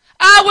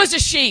 I was a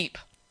sheep,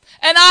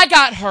 and I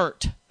got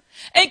hurt.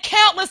 And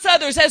countless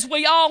others, as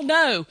we all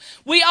know.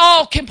 We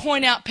all can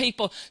point out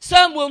people.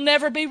 Some will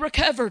never be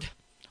recovered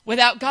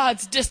without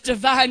God's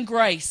divine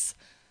grace.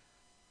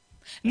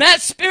 And that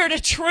spirit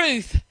of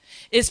truth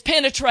is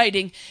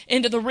penetrating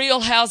into the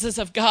real houses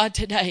of God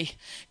today.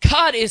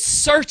 God is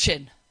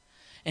searching,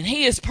 and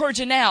he is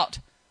purging out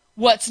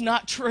what's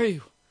not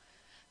true.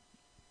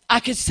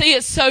 I could see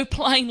it so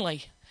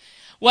plainly.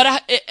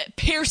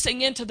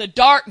 Piercing into the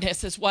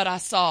darkness is what I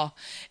saw.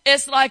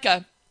 It's like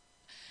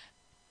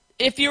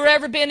if you've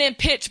ever been in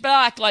pitch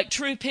black, like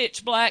true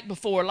pitch black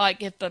before,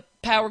 like if the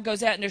power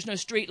goes out and there's no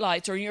street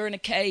lights, or you're in a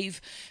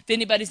cave, if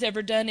anybody's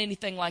ever done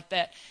anything like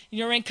that,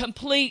 you're in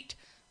complete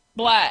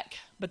black,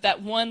 but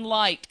that one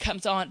light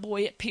comes on,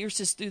 boy, it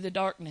pierces through the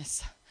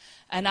darkness.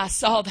 And I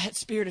saw that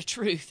spirit of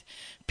truth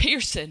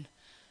piercing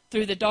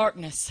through the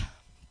darkness.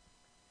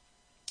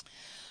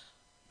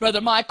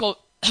 Brother Michael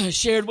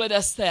shared with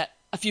us that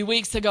a few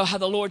weeks ago how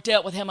the Lord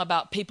dealt with him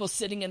about people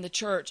sitting in the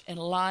church and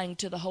lying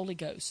to the Holy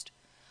Ghost.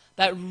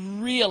 That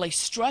really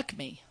struck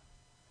me.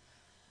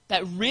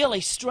 That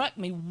really struck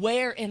me.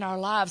 Where in our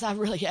lives, I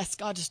really asked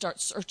God to start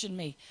searching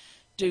me.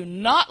 Do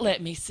not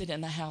let me sit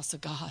in the house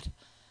of God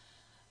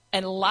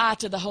and lie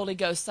to the Holy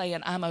Ghost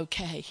saying I'm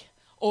okay,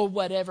 or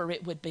whatever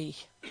it would be.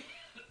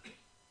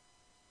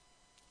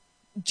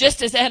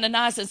 Just as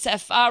Ananias and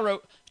Sapphira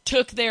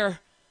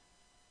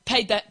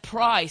paid that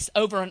price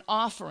over an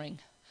offering,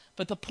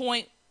 but the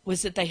point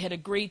was that they had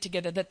agreed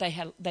together that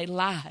they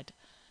lied.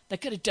 They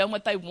could have done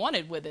what they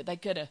wanted with it. They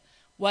could have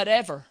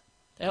whatever.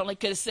 They only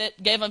could have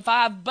gave them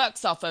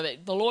 $5 off of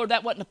it. The Lord,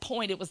 that wasn't the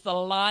point. It was the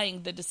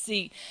lying, the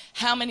deceit.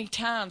 How many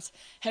times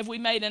have we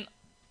made an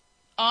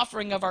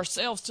offering of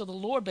ourselves to the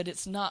Lord, but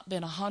it's not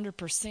been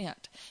 100%.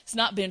 It's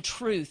not been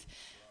truth.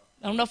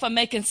 I don't know if I'm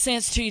making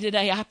sense to you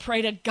today. I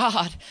pray to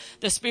God,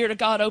 the Spirit of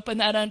God, open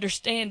that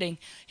understanding.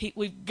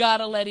 We've got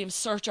to let him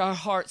search our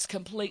hearts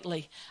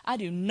completely. I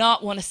do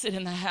not want to sit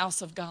in the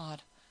house of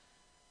God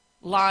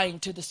lying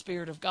to the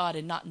Spirit of God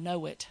and not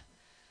know it.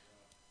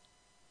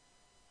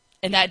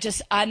 And I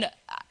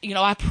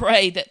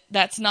pray that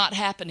that's not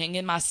happening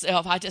in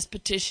myself. I just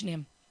petition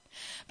him.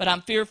 But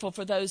I'm fearful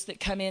for those that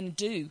come in and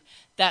do.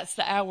 That's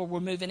the hour we're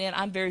moving in.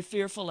 I'm very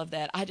fearful of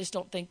that. I just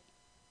don't think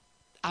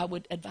I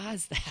would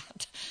advise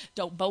that.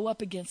 Don't bow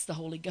up against the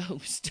Holy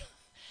Ghost.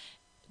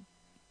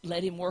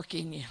 Let him work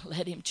in you.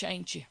 Let him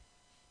change you.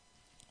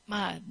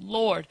 My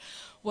Lord,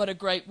 what a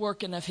great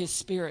working of his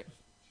Spirit.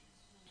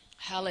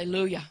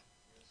 Hallelujah.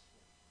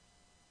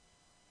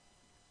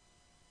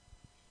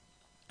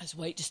 Let's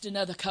wait just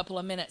another couple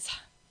of minutes.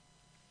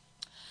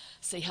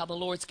 See how the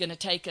Lord's going to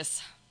take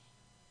us.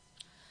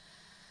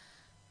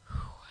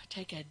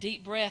 Take a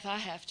deep breath. I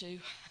have to.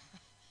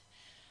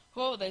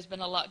 Oh, there's been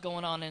a lot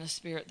going on in the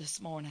Spirit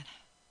this morning.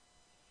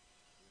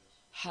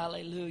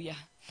 Hallelujah.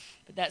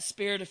 But that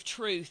Spirit of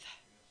truth.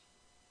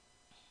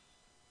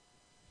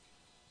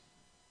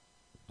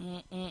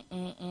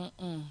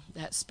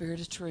 That Spirit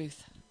of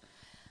truth.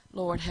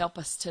 Lord, help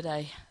us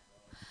today.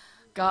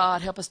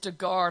 God, help us to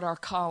guard our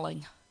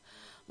calling.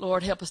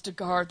 Lord, help us to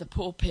guard the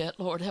pulpit.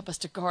 Lord, help us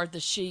to guard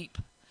the sheep.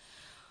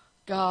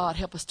 God,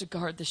 help us to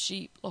guard the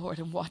sheep, Lord,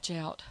 and watch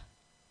out.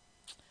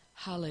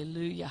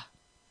 Hallelujah.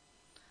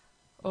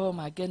 Oh,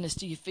 my goodness,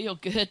 do you feel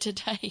good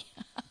today?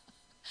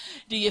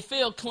 Do you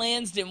feel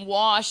cleansed and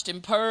washed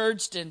and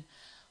purged? And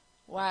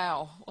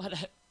wow,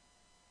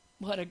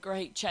 what a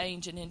great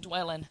change and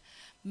indwelling.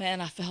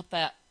 Man, I felt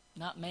that.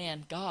 Not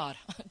man, God.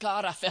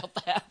 God, I felt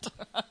that.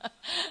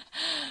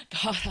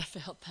 God, I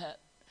felt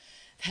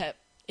that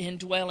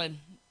indwelling.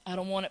 I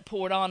don't want it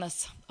poured on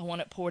us. I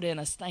want it poured in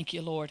us. Thank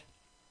you, Lord.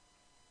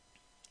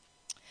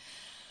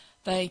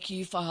 Thank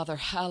you, Father.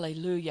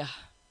 Hallelujah.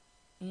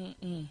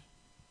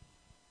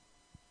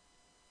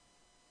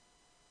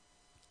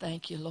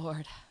 Thank you,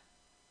 Lord.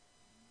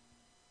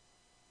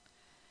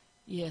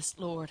 Yes,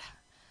 Lord.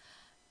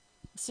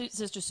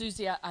 Sister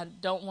Susie, I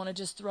don't want to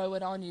just throw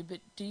it on you, but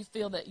do you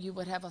feel that you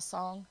would have a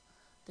song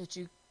that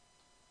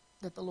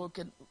the Lord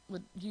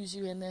would use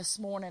you in this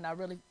morning? I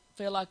really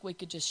feel like we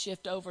could just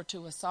shift over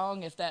to a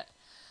song, if that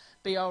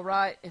be all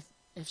right,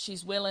 if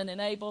she's willing and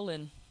able.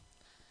 And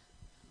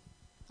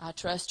I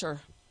trust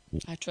her.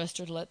 I trust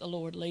her to let the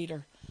Lord lead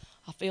her.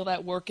 I feel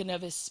that working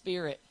of His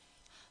Spirit.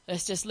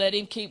 Let's just let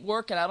Him keep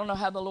working. I don't know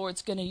how the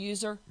Lord's going to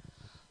use her,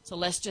 so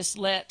let's just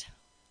let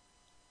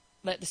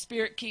the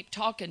Spirit keep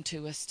talking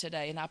to us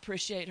today. And I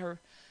appreciate her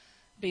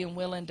being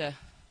willing to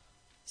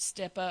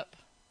step up.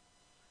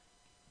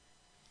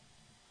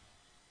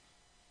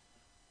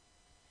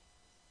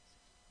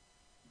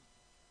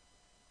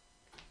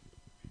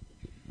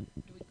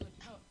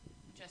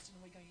 Justin,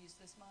 are we going to use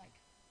this mic?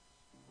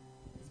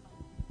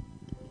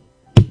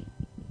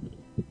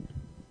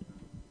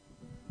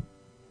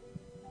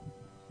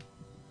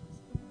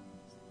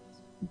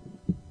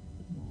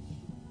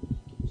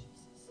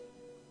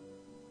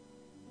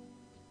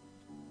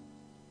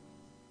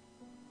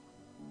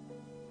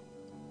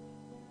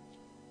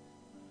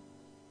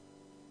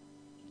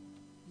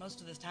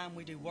 Most of the time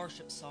we do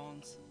worship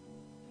songs,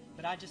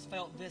 but I just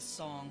felt this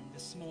song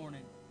this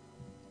morning.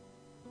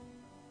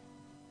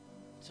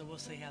 So we'll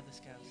see how this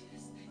goes.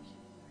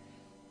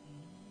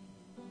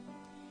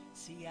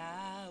 See,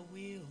 I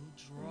will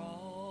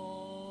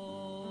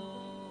draw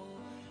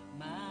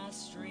my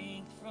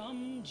strength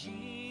from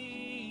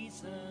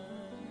Jesus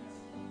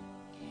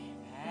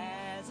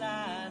as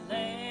I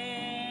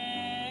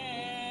lay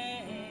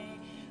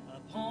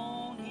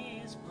upon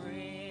His breast,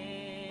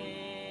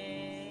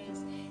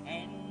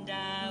 and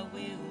I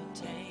will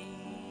take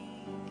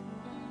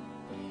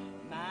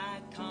my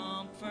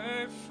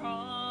comfort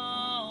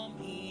from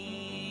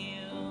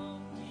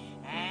Him,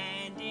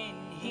 and in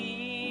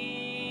Him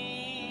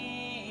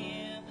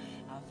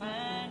I'll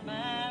find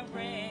my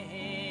rest.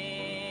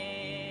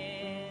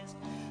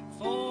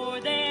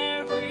 For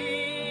there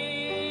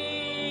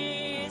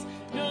is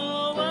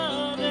no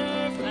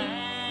other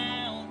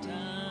fountain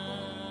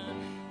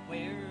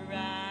where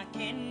I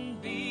can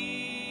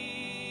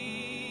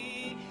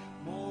be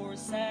more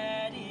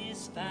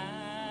satisfied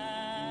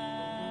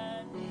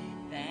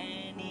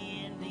than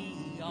in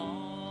the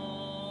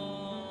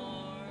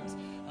arms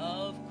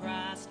of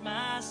Christ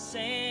my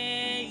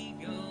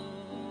Savior.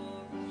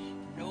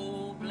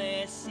 No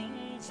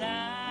blessings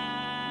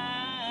I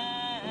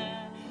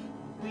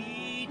will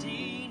be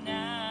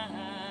denied.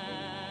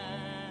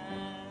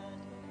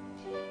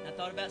 I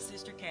thought about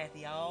Sister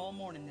Kathy all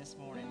morning this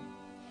morning,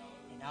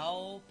 and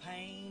all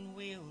pain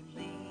will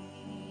leave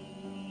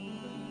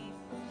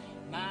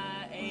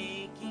my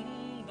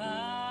aching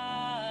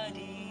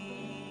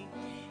body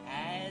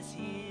as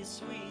His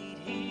sweet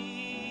healing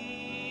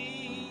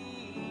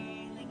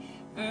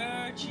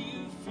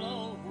virtue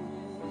flows,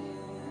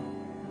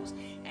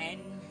 and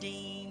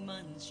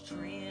demons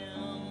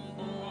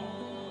tremble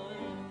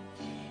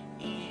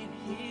in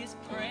His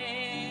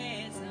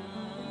presence.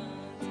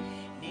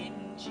 In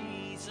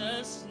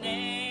Jesus'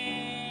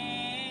 name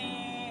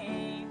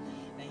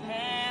they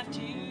have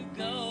to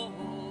go,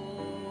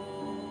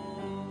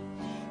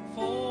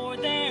 for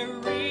there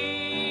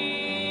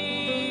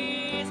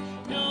is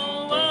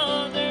no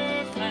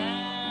other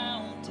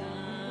fountain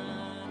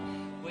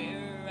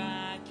where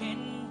I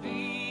can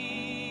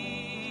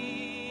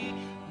be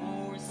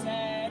more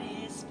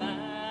satisfied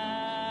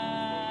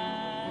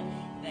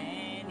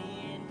than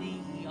in the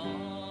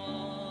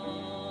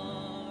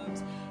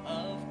arms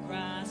of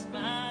Christ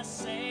my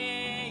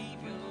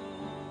Savior.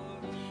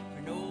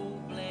 For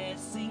no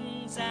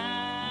blessings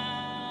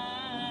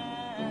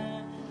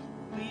I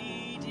will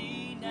be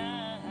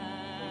denied.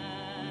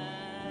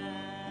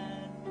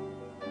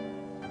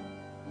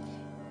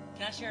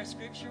 Can I share a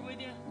scripture with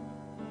you?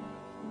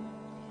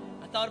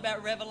 I thought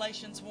about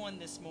Revelations 1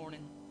 this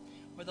morning,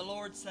 where the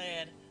Lord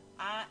said,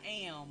 I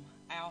am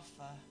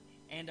Alpha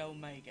and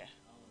Omega,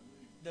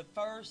 the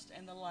first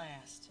and the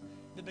last,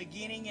 the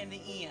beginning and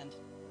the end.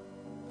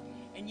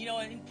 And you know,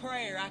 in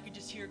prayer, I could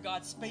just hear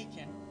God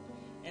speaking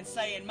and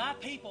saying, my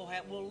people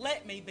will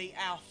let me be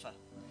Alpha.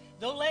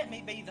 They'll let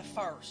me be the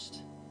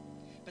first.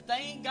 But they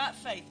ain't got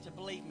faith to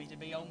believe me to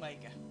be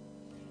Omega,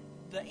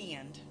 the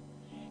end.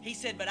 He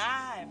said, but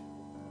I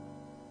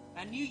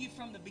knew you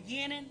from the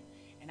beginning,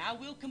 and I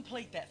will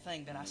complete that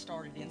thing that I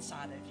started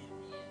inside of you.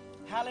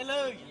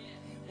 Hallelujah.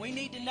 We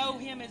need to know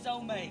Him as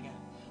Omega.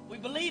 We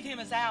believe Him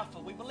as Alpha.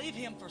 We believe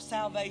Him for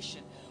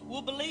salvation.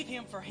 We'll believe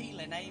Him for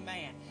healing.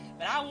 Amen.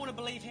 But I want to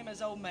believe Him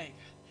as Omega.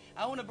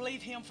 I want to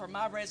believe Him for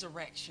my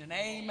resurrection.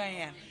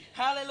 Amen.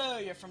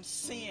 Hallelujah. From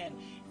sin.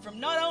 From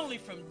not only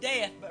from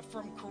death, but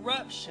from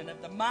corruption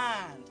of the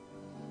mind.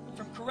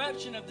 From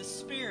corruption of the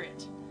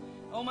spirit.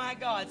 Oh my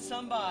God,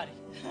 somebody.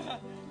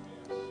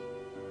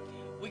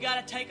 We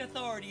got to take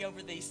authority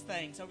over these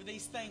things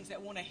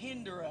that want to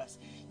hinder us.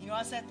 You know,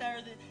 I sat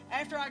there,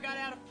 after I got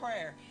out of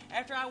prayer,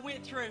 after I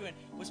went through and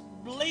was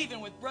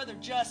believing with Brother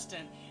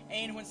Justin,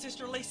 and when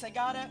Sister Lisa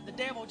got up, the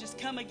devil just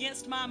come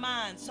against my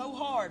mind so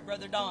hard,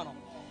 Brother Donald.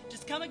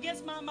 Just come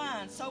against my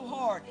mind so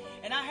hard.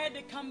 And I had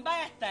to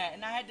combat that,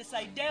 and I had to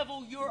say,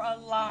 devil, you're a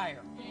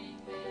liar.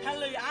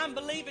 Hallelujah. I'm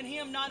believing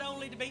him not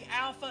only to be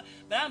Alpha,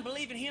 but I'm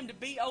believing him to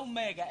be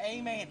Omega.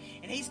 Amen.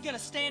 And he's going to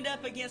stand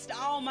up against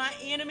all my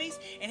enemies,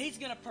 and he's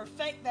going to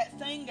perfect that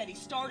thing that he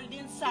started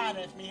inside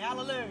of me.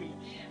 Hallelujah.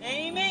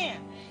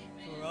 Amen.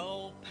 For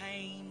all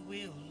pain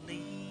will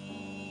leave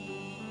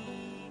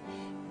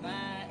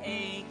my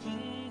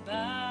aching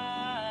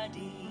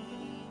body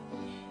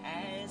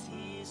as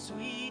his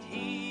sweet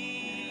healing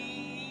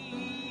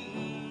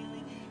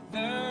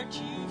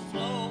virtue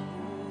flows.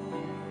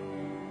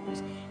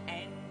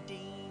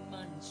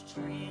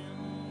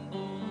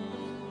 Tremble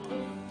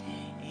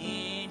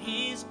in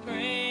his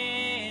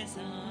presence,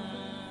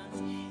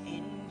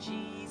 in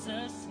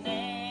Jesus'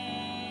 name.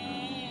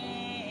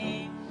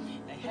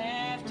 They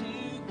have to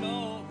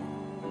go,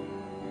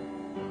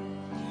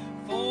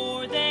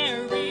 for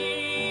there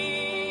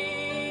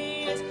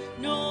is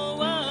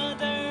no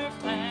other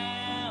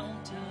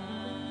fountain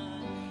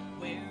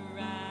where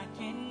I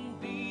can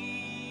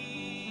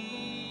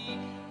be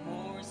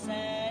more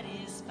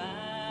satisfied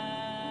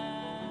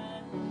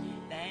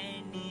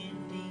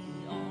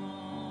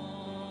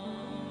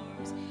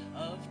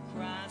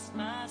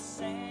my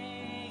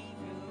Savior.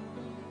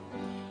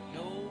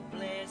 No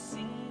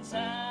blessings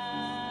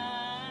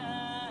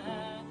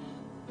I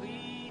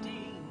we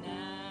denied.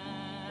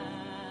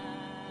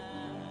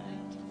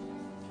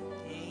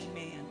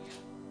 Amen.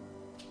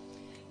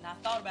 And I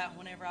thought about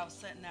whenever I was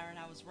sitting there and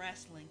I was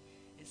wrestling,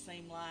 it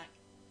seemed like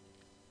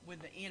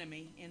with the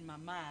enemy in my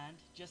mind,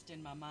 just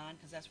in my mind,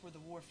 because that's where the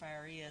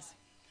warfare is.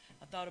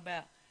 I thought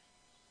about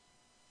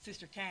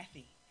Sister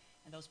Kathy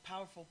and those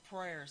powerful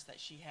prayers that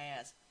she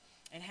has,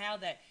 and how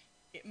that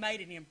it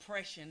made an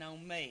impression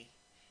on me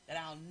that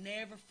I'll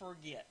never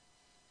forget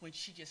when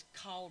she just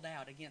called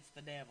out against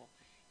the devil.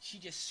 She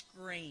just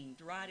screamed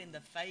right in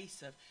the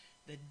face of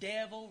the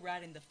devil,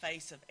 right in the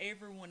face of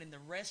everyone in the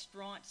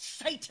restaurant,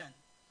 Satan,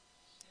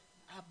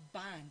 I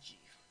bind you.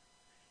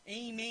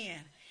 Amen.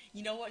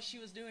 You know what she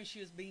was doing? She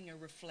was being a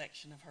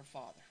reflection of her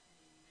Father.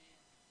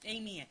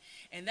 Amen.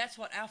 And that's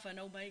what Alpha and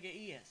Omega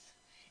is.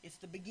 It's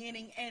the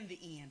beginning and the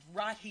end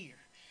right here.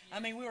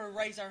 I mean, we were to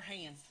raise our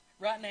hands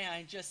right now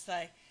and just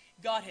say,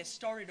 God has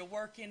started a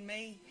work in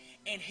me,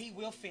 and he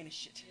will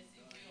finish it.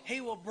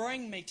 He will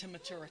bring me to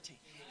maturity.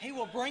 He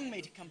will bring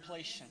me to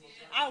completion.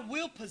 I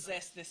will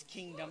possess this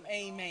kingdom.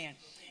 Amen.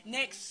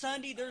 Next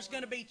Sunday, there's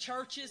going to be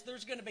churches.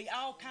 There's going to be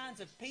all kinds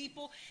of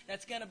people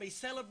that's going to be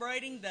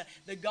celebrating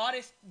the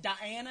goddess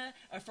Diana,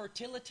 a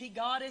fertility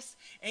goddess.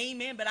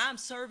 Amen. But I'm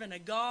serving a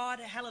God,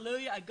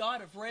 hallelujah, a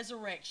God of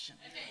resurrection.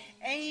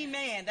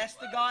 Amen. That's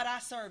the God I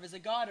serve, is a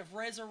God of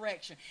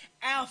resurrection.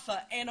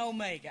 Alpha and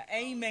Omega.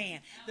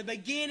 Amen. The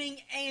beginning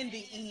and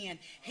the end.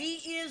 He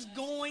is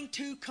going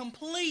to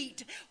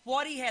complete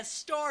what he has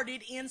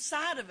started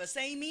inside of us.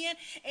 Amen.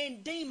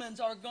 And demons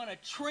are going to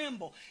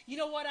tremble. You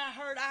know what I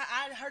heard?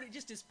 I heard it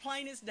just as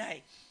plain as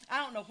day.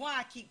 I don't know why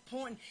I keep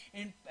pointing,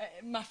 and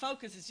my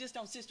focus is just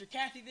on Sister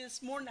Kathy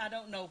this morning. I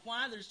don't know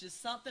why. There's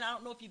just something. I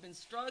don't know if you've been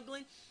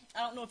struggling. I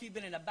don't know if you've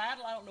been in a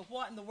battle. I don't know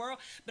what in the world.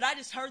 But I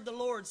just heard the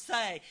Lord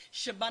say,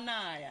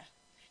 Shebaniah.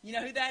 You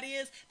know who that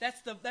is?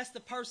 That's the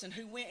person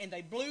who went and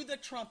they blew the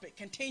trumpet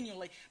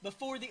continually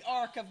before the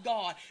ark of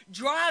God,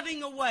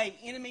 driving away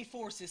enemy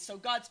forces so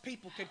God's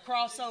people could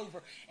cross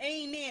over.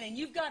 Amen. And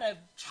you've got a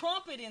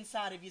trumpet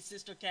inside of you,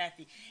 Sister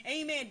Kathy.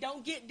 Amen.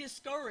 Don't get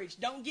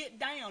discouraged. Don't get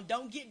down.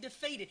 Don't get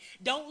defeated.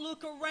 Don't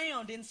look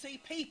around and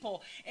see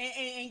people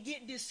and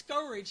get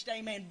discouraged.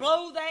 Amen.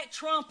 Blow that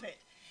trumpet.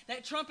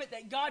 That trumpet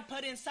that God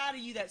put inside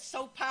of you that's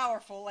so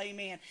powerful.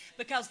 Amen.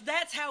 Because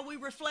that's how we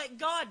reflect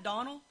God,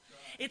 Donald.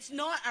 It's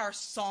not our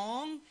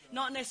song,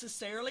 not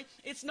necessarily.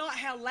 It's not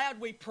how loud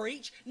we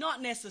preach,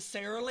 not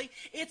necessarily.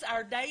 It's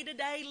our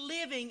day-to-day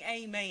living,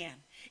 amen.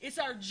 It's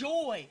our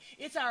joy.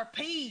 It's our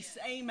peace,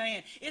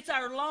 amen. It's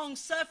our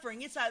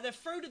long-suffering. It's the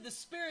fruit of the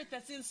Spirit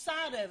that's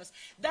inside of us.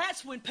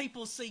 That's when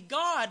people see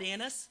God in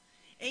us,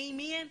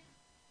 amen.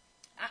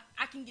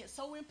 I can get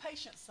so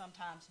impatient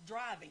sometimes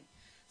driving,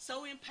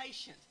 so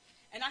impatient.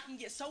 And I can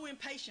get so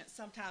impatient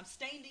sometimes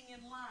standing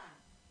in line,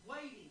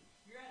 waiting.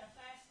 You're at a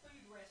fast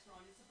food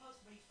restaurant. It's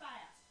supposed to be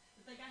fast.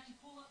 But they got you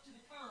pull up to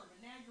the curb,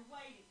 and now you're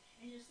waiting.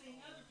 And you're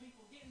seeing other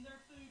people getting their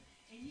food,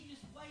 and you're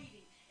just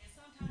waiting. And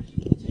sometimes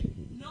you want to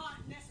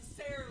not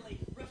necessarily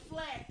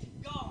reflect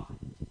God.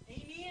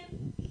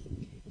 Amen?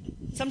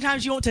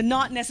 Sometimes you want to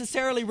not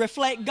necessarily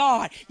reflect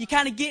God. You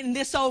kind of get in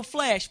this old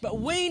flesh. But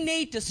we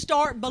need to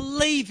start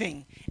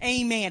believing,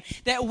 amen,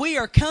 that we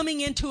are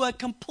coming into a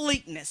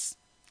completeness.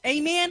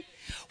 Amen?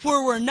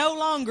 Where we're no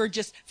longer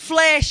just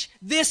flesh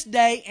this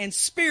day and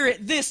spirit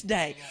this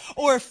day.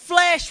 Or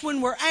flesh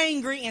when we're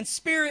angry and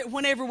spirit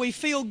whenever we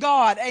feel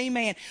God.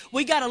 Amen.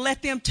 We got to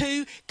let them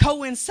two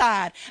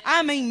coincide.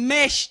 I mean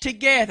mesh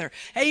together.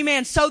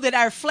 Amen. So that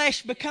our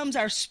flesh becomes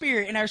our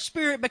spirit and our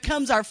spirit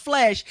becomes our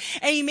flesh.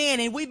 Amen.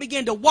 And we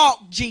begin to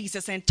walk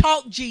Jesus and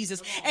talk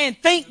Jesus and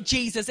think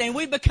Jesus. And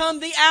we become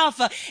the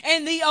Alpha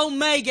and the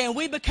Omega. And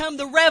we become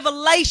the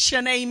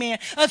revelation, amen,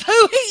 of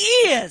who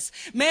He is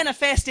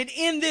manifested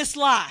in this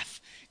life.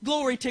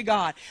 Glory to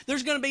God.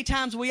 There's going to be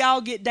times we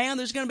all get down.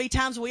 There's going to be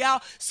times we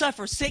all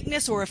suffer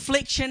sickness or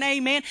affliction,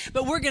 amen.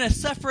 But we're going to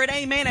suffer it,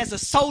 amen, as a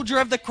soldier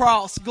of the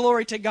cross.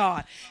 Glory to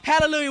God.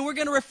 Hallelujah. We're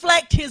going to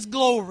reflect His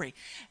glory.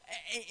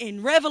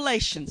 In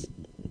Revelations,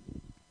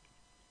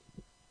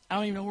 I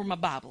don't even know where my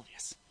Bible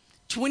is.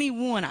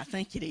 21, I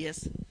think it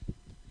is.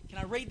 Can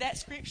I read that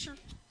scripture?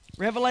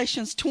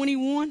 Revelations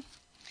 21.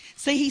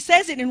 See, he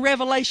says it in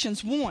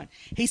Revelations 1.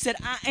 He said,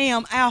 I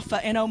am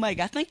Alpha and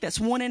Omega. I think that's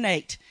 1 and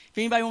 8. If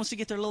anybody wants to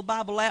get their little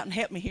Bible out and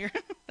help me here,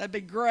 that'd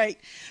be great.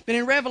 But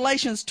in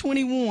Revelations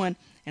 21,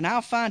 and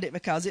I'll find it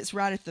because it's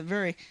right at the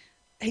very,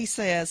 he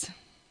says,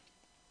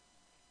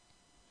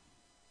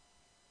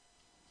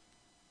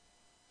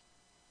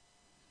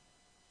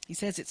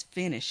 it's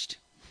finished.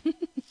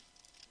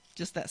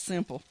 Just that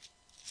simple.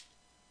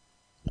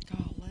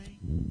 Golly.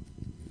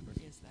 Where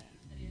is that?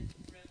 It is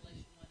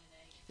Revelation 1 and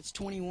 8. It's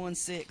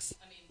 21:6.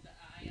 I mean,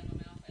 I am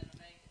Alpha and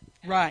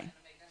Omega. Right.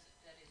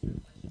 That is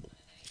Revelation 1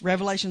 and 8.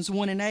 Revelations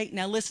 1 and 8.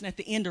 Now listen at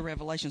the end of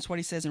Revelations, what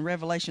he says in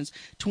Revelations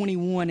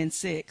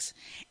 21:6.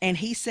 And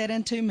he said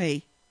unto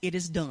me, it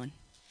is done.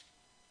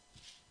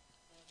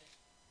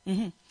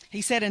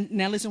 He said, and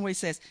now listen what he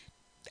says.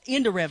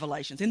 End of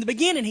Revelations. In the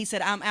beginning, he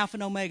said, I'm Alpha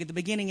and Omega, the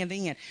beginning and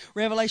the end.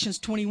 Revelations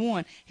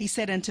 21, he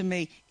said unto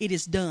me, it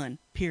is done,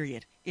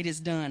 period. It is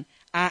done.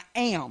 I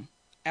am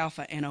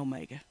Alpha and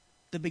Omega,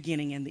 the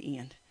beginning and the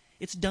end.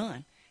 It's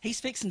done. He's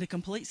fixing to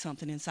complete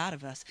something inside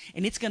of us,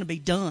 and it's going to be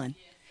done.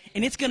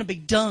 And it's going to be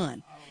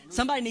done.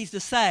 Somebody needs to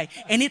say,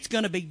 and it's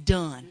going to be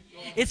done.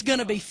 It's going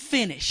to be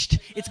finished.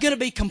 It's going to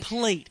be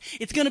complete.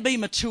 It's going to be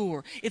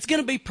mature. It's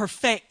going to be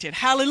perfected.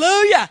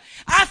 Hallelujah.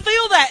 I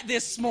feel that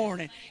this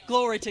morning.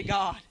 Glory to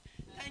God.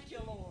 Thank you,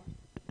 Lord.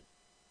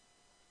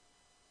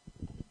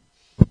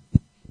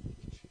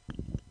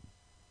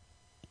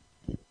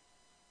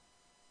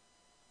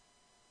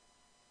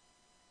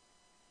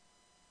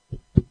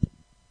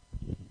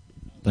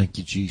 Thank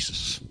you,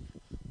 Jesus.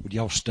 Would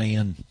y'all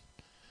stand?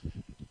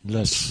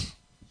 Let's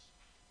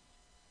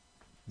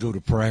go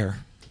to prayer.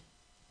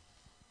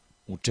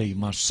 I'll tell you,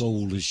 my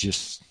soul is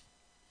just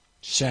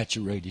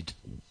saturated.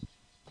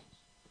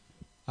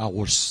 I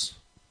was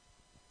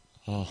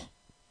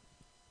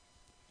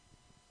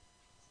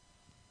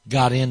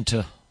got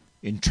into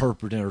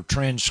interpreting or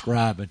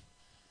transcribing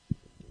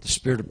the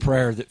spirit of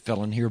prayer that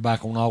fell in here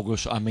back on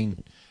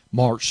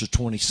March the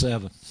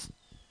 27th.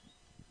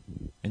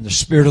 And the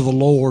Spirit of the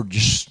Lord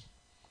just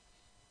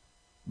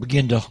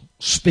began to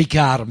speak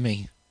out of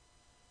me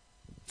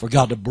for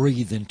God to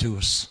breathe into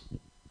us.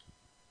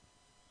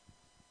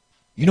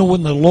 You know,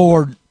 when the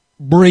Lord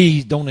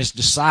breathed on His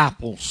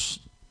disciples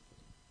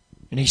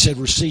and He said,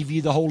 receive ye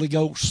the Holy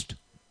Ghost,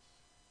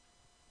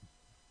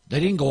 they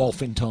didn't go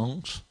off in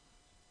tongues,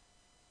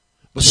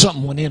 but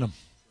something went in them.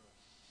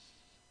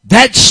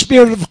 That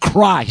Spirit of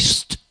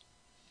Christ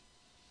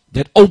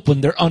that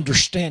opened their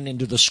understanding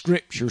to the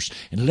Scriptures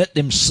and let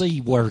them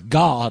see where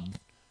God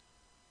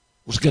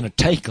was going to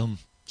take them,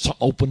 something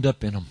opened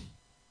up in them.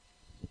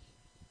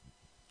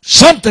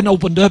 Something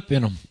opened up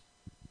in them.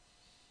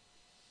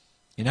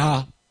 And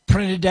I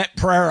printed that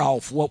prayer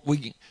off,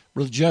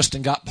 Brother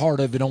Justin got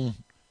part of it on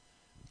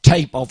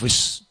tape off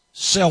his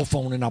cell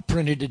phone, and I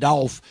printed it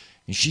off,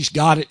 and she's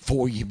got it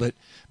for you. But,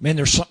 man,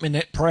 there's something in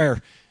that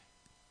prayer.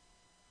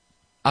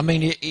 I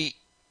mean, it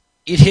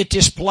hit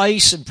this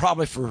place, and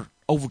probably for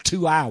over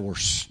 2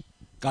 hours,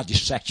 God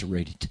just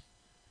saturated.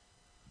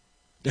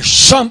 There's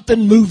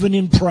something moving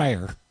in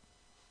prayer,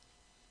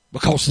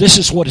 because this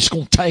is what it's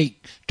going to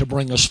take to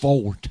bring us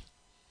forward.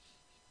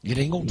 It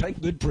ain't going to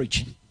take good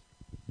preaching.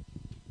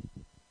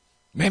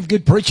 Man, if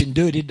good preaching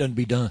do it, it doesn't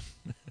be done.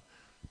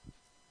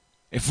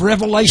 If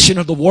revelation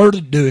of the Word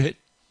would do it,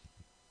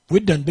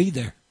 we'd done be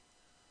there.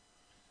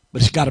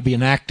 But it's got to be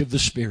an act of the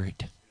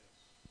Spirit.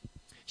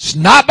 It's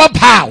not by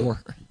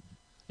power,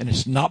 and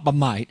it's not by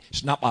might.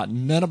 It's not by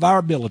none of our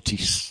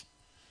abilities,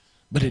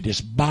 but it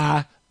is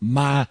by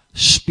my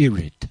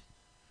Spirit,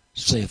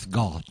 saith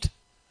God.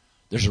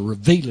 There's a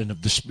revealing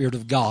of the Spirit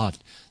of God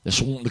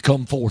that's wanting to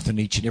come forth in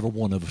each and every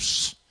one of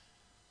us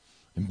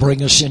and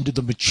bring us into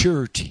the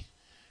maturity.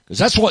 Because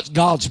that's what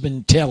God's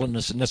been telling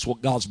us, and that's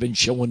what God's been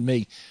showing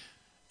me,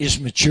 is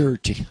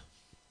maturity.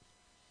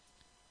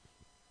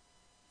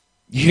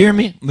 You hear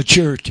me?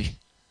 Maturity.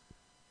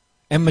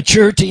 And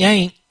maturity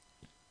ain't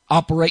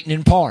operating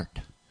in part.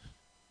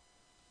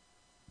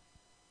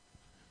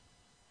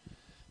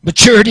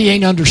 Maturity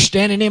ain't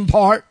understanding in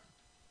part.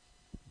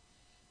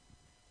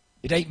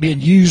 It ain't being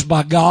used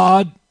by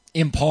God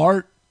in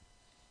part.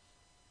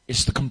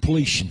 It's the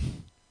completion.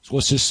 That's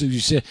what Sister Susie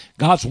said.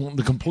 God's wanting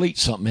to complete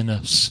something in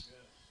us.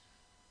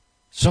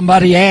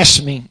 Somebody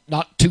asked me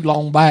not too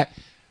long back,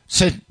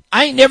 said,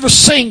 I ain't never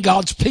seen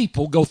God's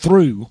people go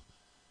through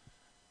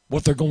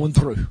what they're going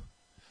through.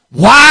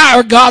 Why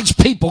are God's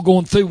people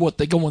going through what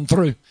they're going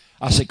through?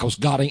 I said, because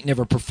God ain't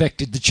never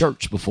perfected the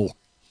church before.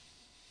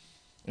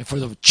 And for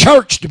the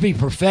church to be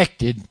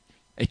perfected,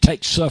 it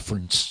takes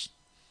sufferings.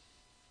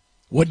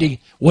 What did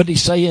he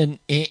say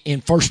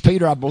in 1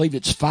 Peter, I believe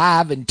it's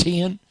 5 and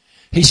 10?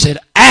 He said,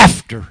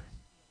 after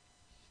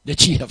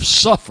that ye have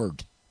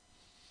suffered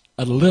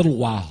a little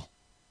while,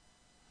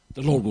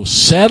 the Lord will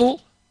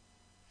settle,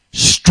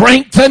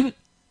 strengthen,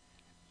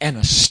 and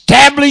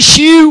establish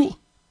you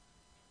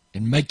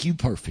and make you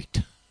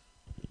perfect,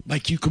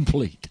 make you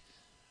complete,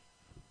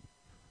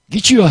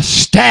 get you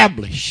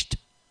established.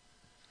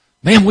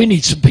 Man, we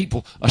need some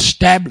people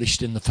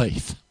established in the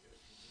faith.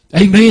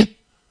 Amen.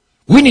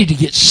 We need to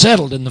get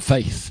settled in the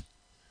faith.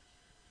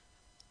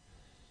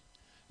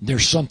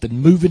 There's something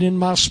moving in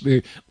my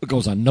spirit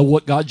because I know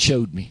what God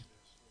showed me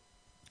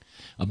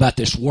about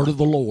this word of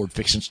the Lord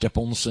fixing to step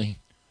on the scene.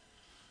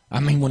 I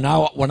mean, when I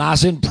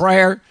was in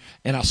prayer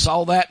and I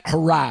saw that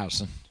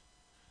horizon,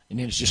 and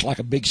then it's just like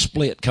a big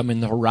split come in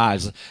the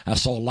horizon, I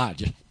saw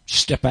Elijah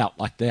step out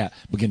like that,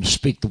 begin to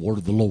speak the word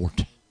of the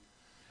Lord.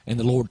 And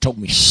the Lord told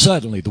me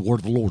suddenly the word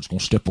of the Lord's going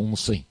to step on the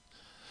scene.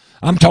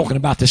 I'm talking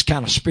about this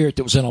kind of spirit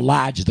that was in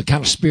Elijah, the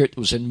kind of spirit that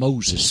was in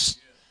Moses,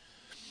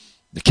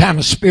 the kind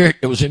of spirit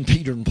that was in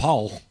Peter and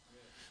Paul.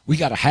 We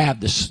got to have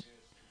this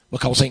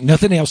because ain't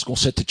nothing else going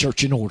to set the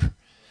church in order.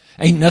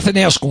 Ain't nothing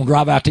else going to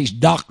drive out these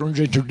doctrines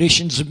and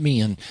traditions of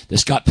men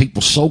that's got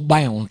people so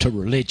bound to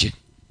religion.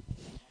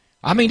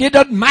 I mean, it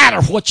doesn't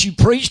matter what you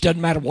preach, doesn't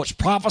matter what's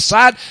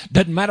prophesied,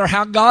 doesn't matter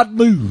how God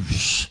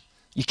moves.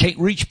 You can't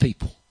reach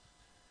people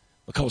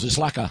because it's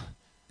like a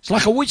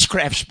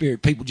witchcraft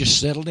spirit. People just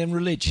settled in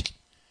religion.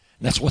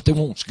 And that's what they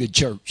want, is good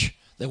church.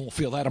 They won't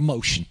feel that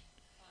emotion.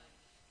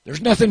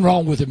 There's nothing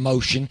wrong with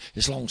emotion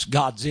as long as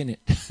God's in it.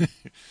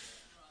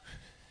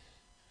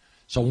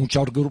 So I want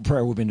y'all to go to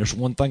prayer with me. There's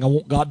one thing I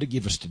want God to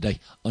give us today,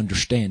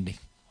 understanding.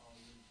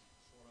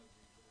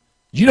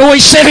 You know, he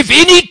said, if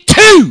any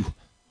two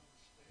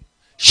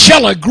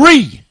shall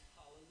agree,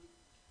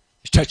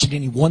 he's touching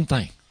any one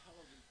thing,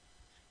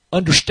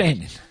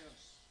 understanding.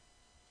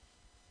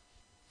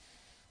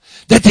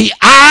 That the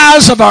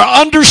eyes of our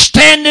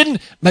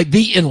understanding may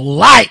be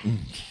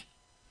enlightened.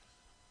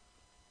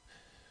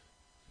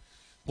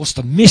 What's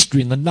the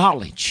mystery and the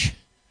knowledge?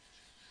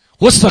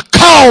 What's the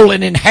call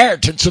and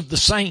inheritance of the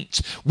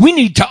saints? We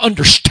need to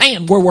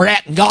understand where we're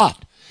at in God.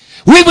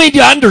 We need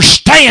to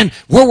understand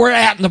where we're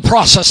at in the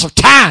process of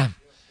time.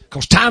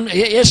 Because time,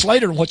 it's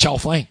later than what y'all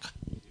think.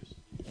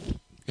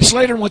 It's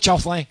later than what y'all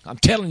think. I'm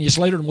telling you, it's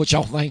later than what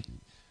y'all think.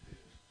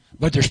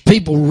 But there's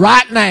people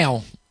right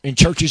now in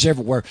churches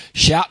everywhere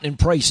shouting and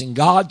praising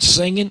God,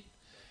 singing.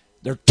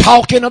 They're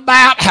talking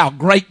about how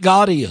great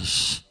God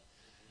is.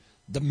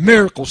 The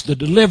miracles, the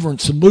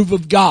deliverance, the move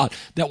of God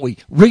that we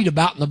read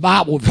about in the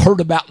Bible, we've heard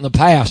about in the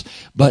past.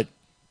 But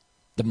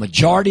the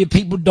majority of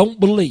people don't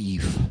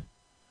believe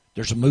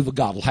there's a move of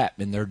God will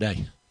happen in their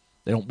day.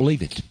 They don't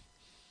believe it.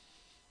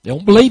 They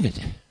don't believe it.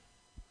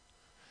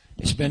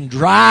 It's been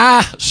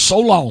dry so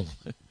long.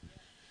 The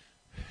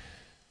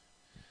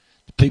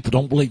people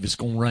don't believe it's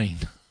going to rain.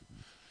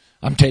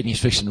 I'm telling you, it's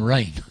fixing to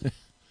rain.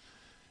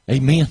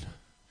 Amen.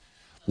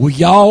 Will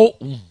y'all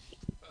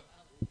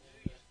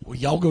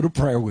go to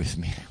prayer with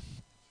me?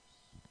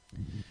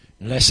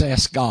 And let's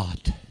ask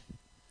God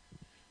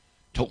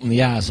to open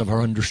the eyes of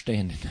our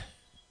understanding,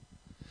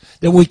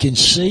 that we can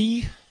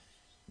see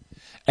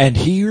and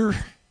hear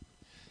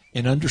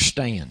and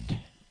understand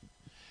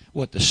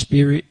what the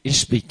Spirit is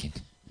speaking.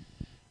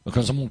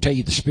 Because I'm going to tell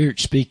you, the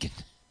Spirit's speaking.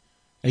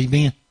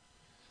 Amen.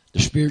 The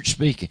Spirit's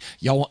speaking.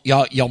 Y'all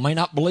may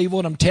not believe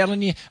what I'm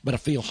telling you, but I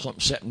feel something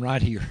sitting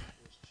right here,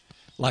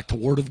 like the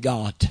Word of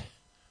God.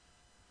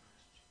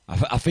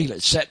 I feel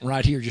it sitting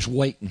right here just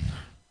waiting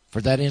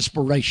for that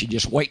inspiration,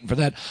 just waiting for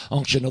that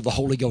unction of the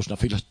Holy Ghost. And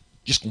I feel it's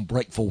just going to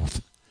break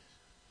forth.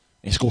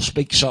 It's going to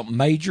speak something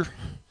major.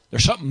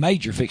 There's something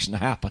major fixing to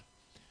happen.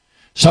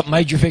 Something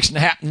major fixing to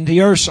happen in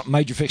the earth, something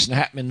major fixing to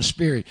happen in the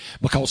spirit.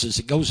 Because as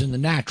it goes in the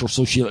natural,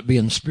 so shall it be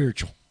in the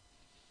spiritual.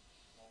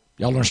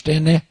 Y'all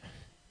understand that?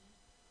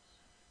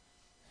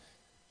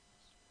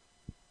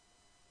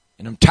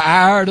 And I'm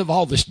tired of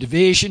all this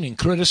division and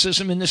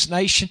criticism in this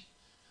nation.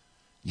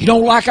 You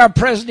don't like our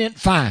president?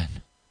 Fine.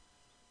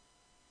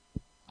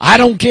 I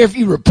don't care if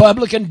you're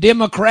Republican,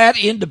 Democrat,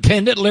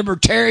 Independent,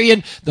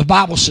 Libertarian. The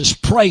Bible says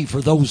pray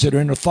for those that are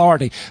in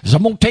authority. Because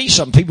I'm going to tell you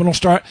something.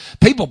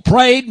 People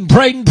prayed and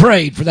prayed and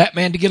prayed for that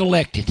man to get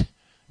elected.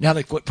 Now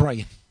they quit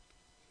praying.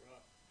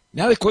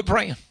 Now they quit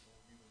praying.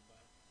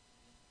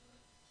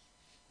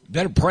 You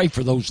better pray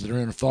for those that are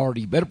in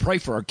authority. You better pray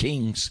for our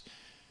kings.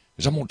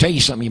 Because I'm going to tell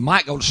you something. You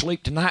might go to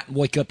sleep tonight and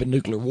wake up in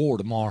nuclear war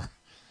tomorrow.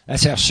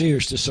 That's how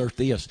serious this earth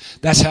is.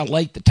 That's how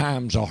late the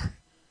times are.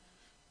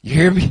 You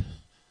hear me?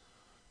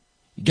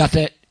 You got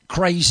that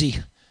crazy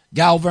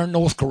guy over in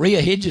North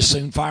Korea. He'd just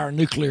soon fire a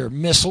nuclear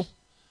missile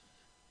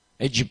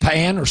at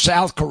Japan or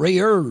South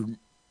Korea, or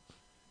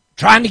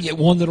trying to get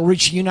one that'll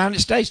reach the United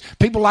States.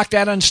 People like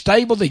that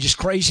unstable. They're just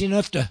crazy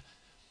enough to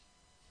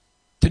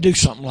do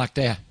something like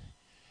that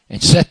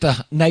and set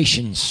the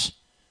nations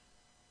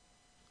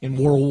in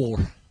world war.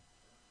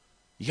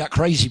 You got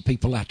crazy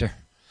people out there.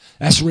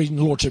 That's the reason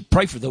the Lord said,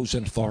 pray for those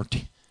in authority.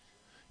 You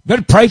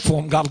better pray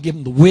for them. God will give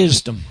them the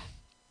wisdom.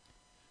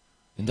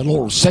 And the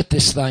Lord will set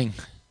this thing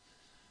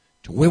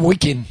to where we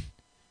can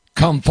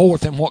come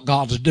forth in what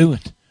God's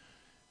doing.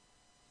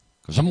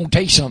 Because I'm going to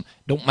tell you something.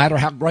 Don't matter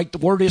how great the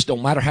Word is.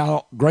 Don't matter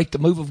how great the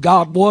move of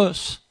God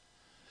was.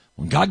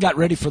 When God got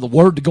ready for the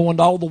Word to go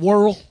into all the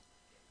world,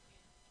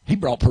 He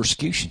brought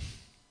persecution.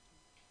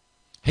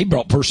 He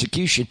brought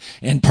persecution,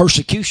 and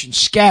persecution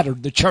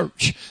scattered the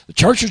church. The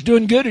church was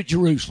doing good at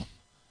Jerusalem.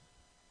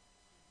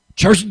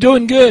 Church was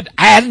doing good,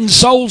 adding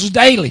souls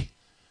daily.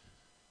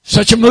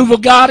 Such a move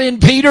of God in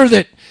Peter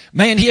that,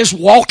 man, he is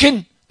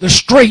walking the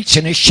streets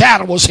and his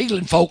shadow was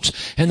healing folks.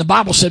 And the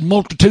Bible said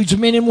multitudes of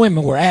men and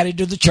women were added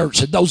to the church.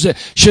 Said those that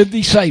should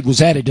be saved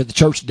was added to the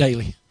church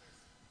daily.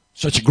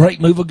 Such a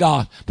great move of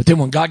God. But then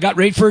when God got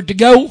ready for it to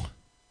go,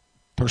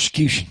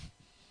 persecution.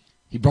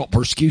 He brought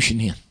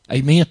persecution in.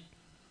 Amen.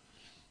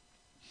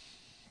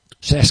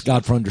 Let's ask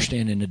God for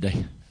understanding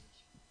today.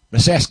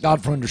 Let's ask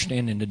God for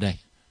understanding today.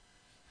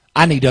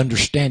 I need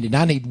understanding.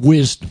 I need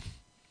wisdom.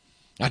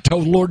 I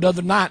told the Lord the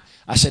other night,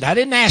 I said, I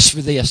didn't ask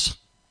for this.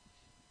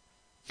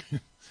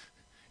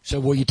 He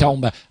said, what are you talking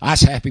about? I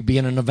was happy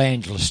being an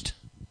evangelist.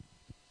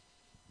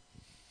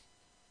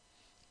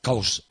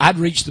 Because I'd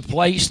reached the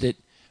place that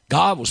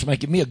God was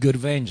making me a good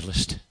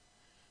evangelist.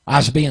 I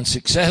was being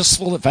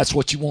successful, if that's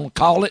what you want to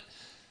call it.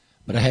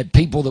 But I had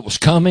people that was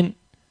coming,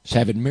 was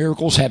having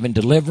miracles, having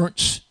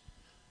deliverance.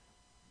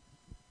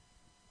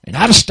 And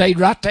I'd have stayed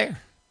right there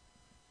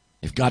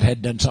if God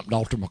had done something to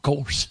alter my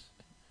course.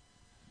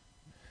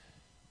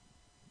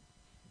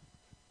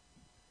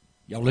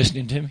 Y'all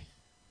listening to me?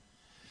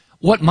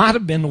 What might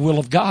have been the will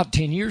of God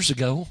 10 years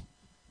ago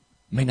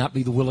may not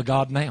be the will of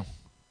God now.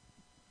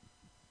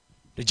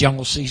 The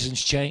jungle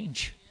seasons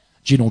change.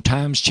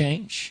 Times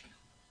change.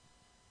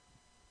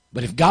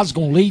 But if God's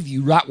going to leave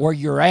you right where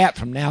you're at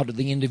from now to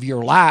the end of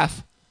your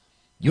life,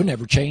 you'll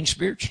never change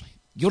spiritually.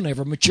 You'll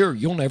never mature.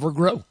 You'll never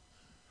grow.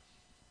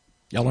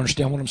 Y'all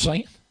understand what I'm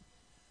saying?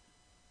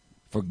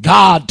 For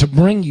God to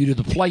bring you to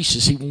the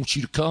places He wants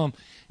you to come,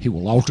 He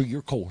will alter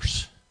your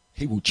course.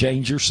 He will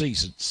change your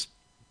seasons.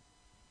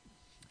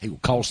 He will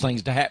cause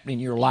things to happen in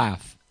your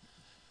life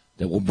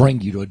that will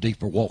bring you to a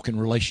deeper walk in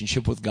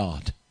relationship with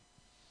God.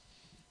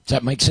 Does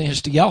that make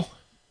sense to y'all?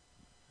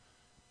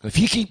 If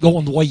you keep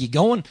going the way you're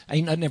going,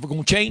 ain't nothing ever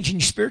going to change in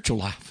your spiritual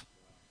life.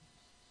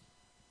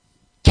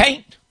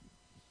 Can't.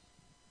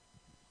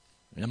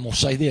 And I'm going to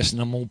say this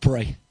and I'm going to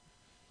pray.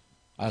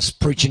 I was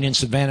preaching in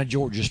Savannah,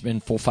 Georgia. It's been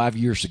 4 or 5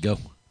 years ago.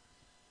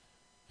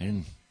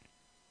 And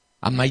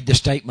I made the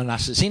statement. I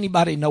said, does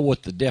anybody know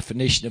what the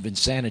definition of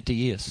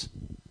insanity is?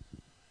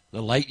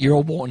 The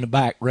 8-year-old boy in the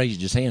back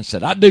raised his hand and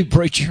said, I do,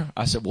 preacher.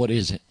 I said, what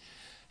is it?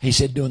 He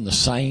said, doing the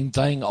same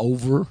thing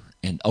over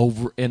and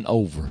over and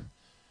over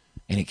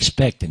and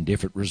expecting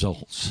different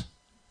results.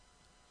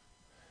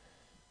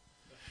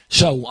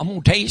 So I'm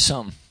going to tell you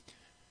something.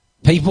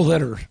 People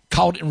that are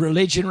caught in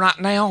religion right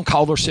now and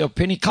call themselves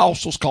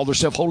Pentecostals, call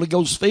themselves Holy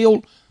Ghost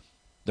filled,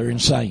 they're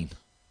insane.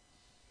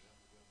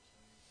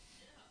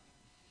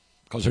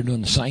 Because they're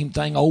doing the same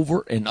thing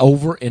over and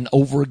over and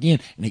over again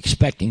and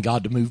expecting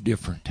God to move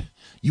different.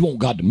 You want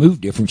God to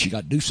move different, you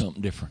got to do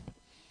something different.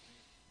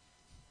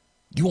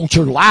 You want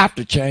your life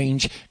to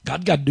change,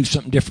 God got to do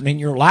something different in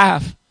your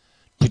life.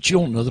 Put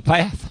you on another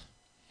path.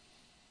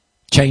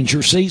 Change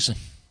your season.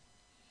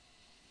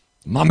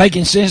 Am I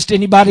making sense to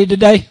anybody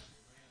today?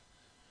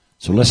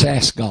 So let's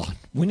ask God.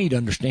 We need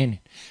understanding.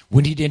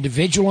 We need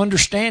individual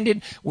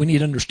understanding. We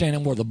need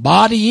understanding where the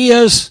body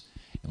is.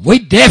 We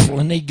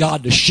definitely need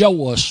God to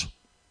show us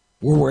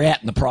where we're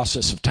at in the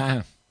process of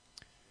time.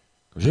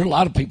 Because there's a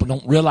lot of people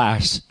don't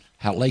realize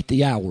how late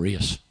the hour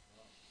is.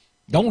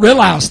 Don't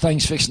realize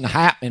things fixing to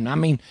happen. I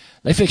mean,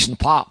 they fixing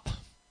to pop.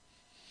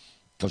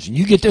 Because when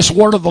you get this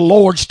word of the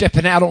Lord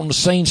stepping out on the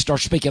scene,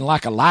 start speaking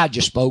like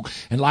Elijah spoke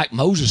and like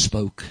Moses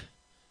spoke,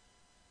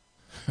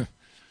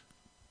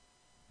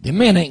 them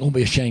men ain't going to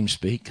be ashamed to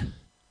speak.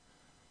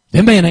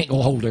 Them men ain't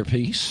going to hold their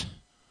peace.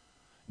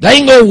 They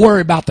ain't going to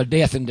worry about the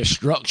death and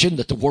destruction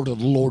that the word of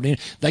the Lord is.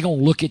 They're going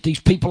to look at these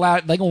people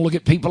out. They're going to look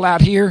at people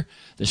out here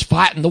that's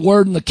fighting the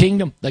word in the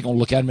kingdom. They're going to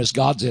look at them as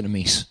God's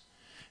enemies.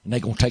 And they're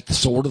going to take the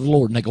sword of the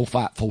Lord and they're going to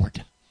fight for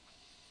it.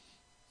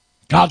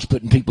 God's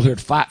putting people here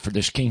to fight for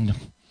this kingdom.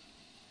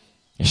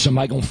 Is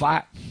somebody going to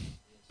fight?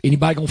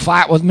 Anybody going to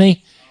fight with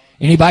me?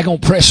 Anybody going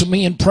to press with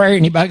me in prayer?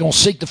 Anybody going to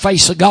seek the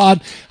face of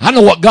God? I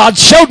know what God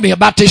showed me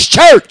about this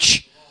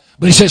church.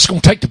 But He said it's going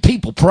to take the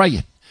people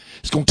praying.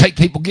 It's going to take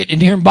people getting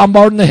in here and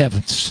bombarding the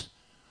heavens.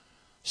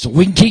 So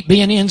we can keep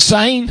being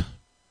insane,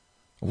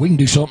 or we can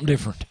do something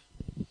different.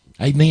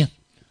 Amen.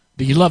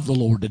 Do you love the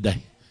Lord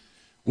today?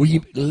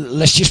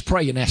 Let's just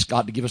pray and ask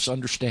God to give us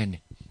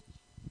understanding.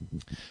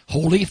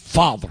 Holy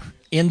Father,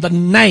 in the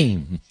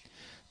name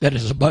that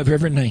is above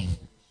every name,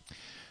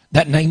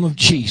 that name of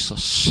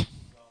Jesus.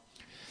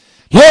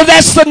 Lord,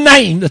 that's the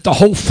name that the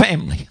whole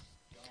family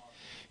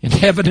in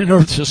heaven and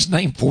earth is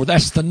named for.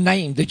 That's the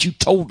name that you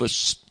told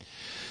us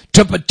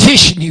to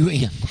petition you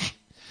in.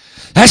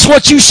 That's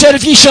what you said.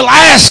 If you shall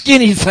ask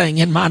anything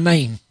in my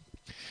name,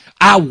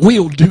 I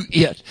will do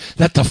it,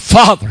 that the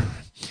Father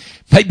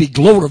may be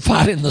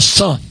glorified in the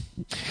Son.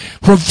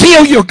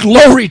 Reveal your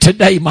glory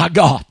today, my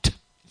God.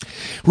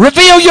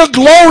 Reveal your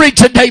glory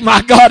today,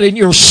 my God, in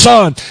your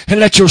Son, and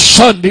let your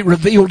Son be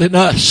revealed in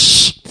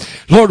us.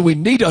 Lord, we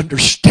need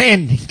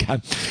understanding.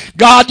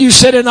 God, you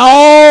said in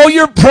all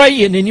your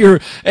praying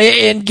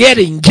and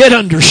get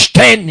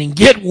understanding,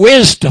 get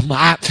wisdom.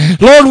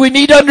 Lord, we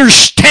need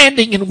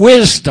understanding and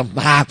wisdom.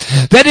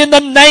 That in the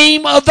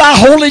name of thy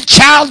holy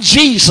child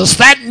Jesus,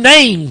 that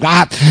name,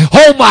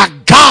 oh my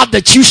God,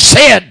 that you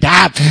said,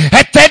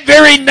 at that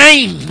very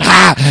name,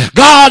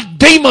 God,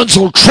 demons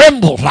will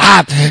tremble.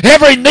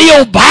 Every knee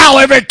will bow,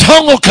 every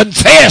tongue will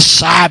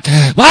confess.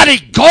 Mighty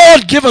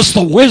God, give us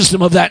the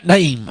wisdom of that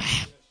name.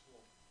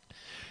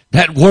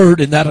 That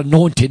word and that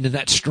anointing and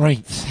that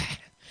strength.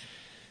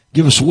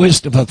 Give us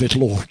wisdom of it,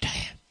 Lord.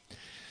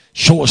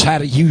 Show us how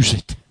to use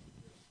it.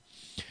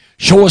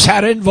 Show us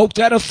how to invoke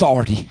that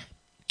authority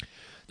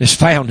that's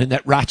found in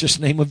that righteous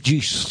name of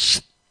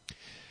Jesus.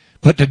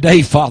 But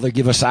today, Father,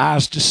 give us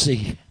eyes to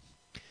see,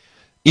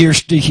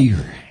 ears to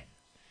hear,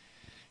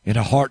 and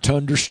a heart to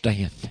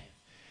understand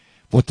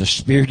what the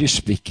Spirit is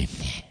speaking.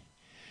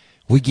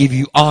 We give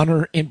you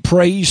honor and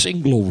praise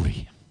and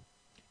glory.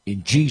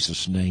 In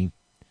Jesus' name,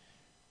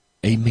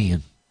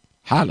 amen.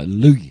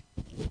 Hallelujah.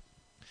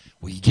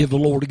 Will you give the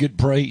Lord a good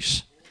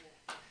praise?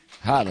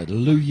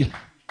 Hallelujah.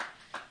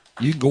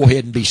 You can go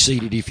ahead and be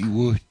seated if you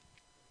would.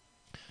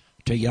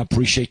 I tell you, I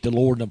appreciate the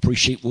Lord and I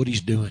appreciate what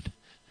He's doing.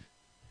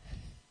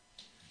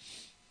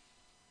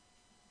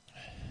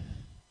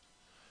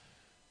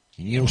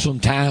 And you know,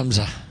 sometimes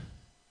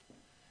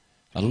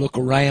I look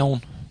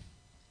around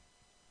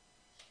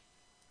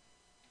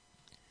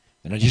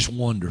and I just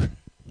wonder.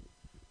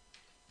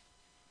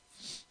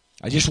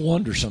 I just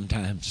wonder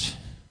sometimes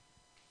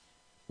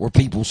where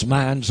people's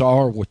minds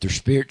are, what their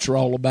spirits are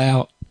all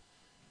about.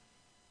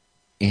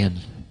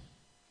 And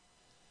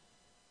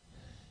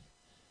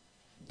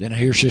then I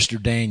hear Sister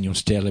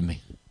Daniels telling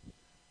me,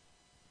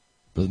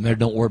 Brother Mary,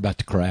 don't worry about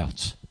the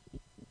crowds.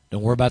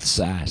 Don't worry about the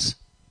size.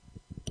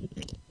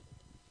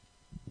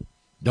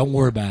 Don't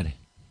worry about it.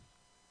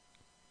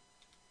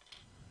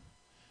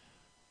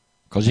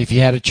 Because if you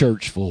had a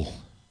church full,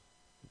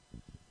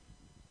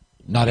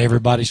 not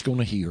everybody's going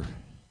to hear.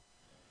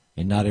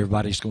 And not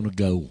everybody's going to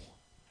go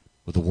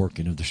with the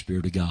working of the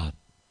Spirit of God.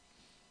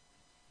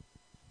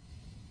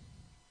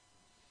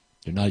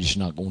 They're just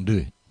not going to do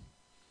it.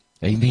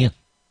 Amen.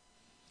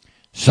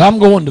 So I'm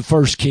going to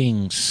 1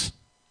 Kings.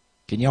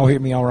 Can y'all hear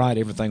me all right?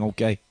 Everything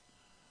okay?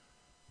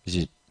 Is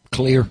it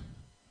clear?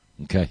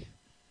 Okay.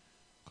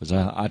 Because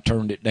I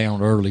turned it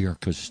down earlier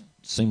because it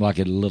seemed like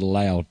it a little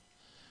loud.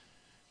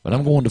 But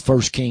I'm going to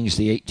 1 Kings,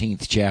 the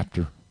 18th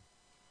chapter.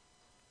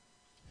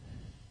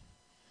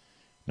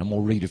 And I'm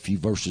going to read a few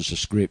verses of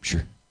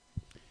Scripture.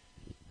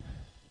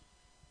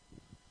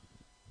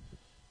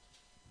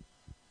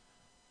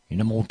 And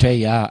I'm going to tell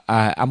you,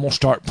 I'm going to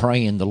start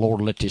praying the Lord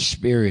let this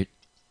Spirit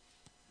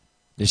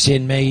that's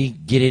in me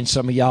get in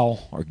some of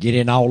y'all or get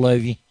in all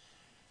of you.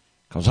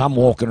 Because I'm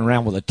walking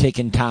around with a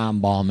ticking time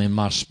bomb in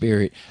my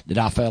spirit that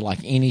I felt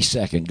like any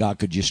second God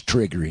could just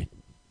trigger it.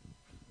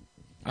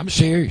 I'm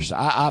serious.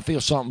 I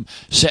feel something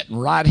sitting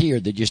right here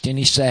that just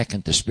any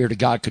second the Spirit of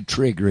God could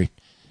trigger it.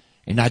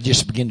 And I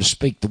just begin to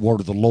speak the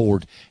word of the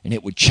Lord, and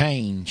it would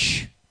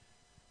change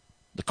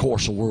the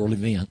course of world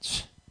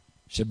events.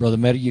 I said, Brother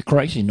Mehta, you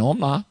crazy? No, I'm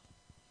not.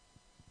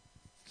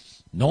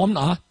 No, I'm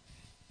not.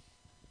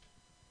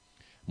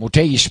 I'm going to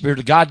tell you, Spirit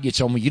of God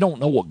gets on me. You don't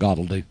know what God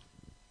will do.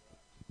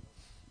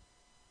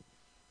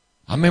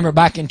 I remember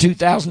back in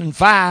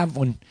 2005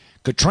 when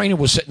Katrina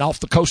was sitting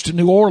off the coast of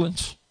New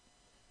Orleans.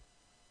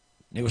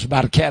 It was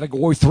about a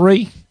Category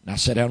 3. And I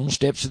sat out on the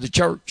steps of the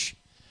church.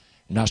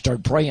 And I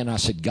started praying. I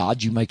said,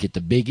 God, you make it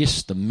the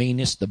biggest, the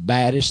meanest, the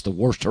baddest, the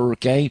worst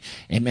hurricane.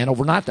 And man,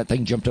 overnight that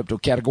thing jumped up to a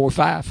Category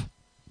 5.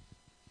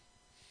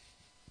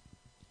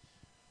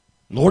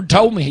 Lord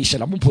told me, He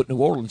said, I'm going to put New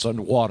Orleans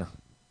underwater.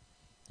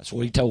 That's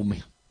what He told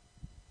me.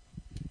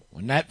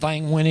 When that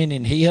thing went in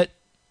and hit,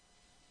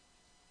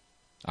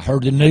 I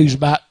heard the news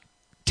about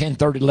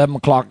 10:30, 11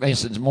 o'clock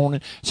this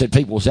morning. Said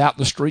people was out in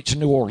the streets of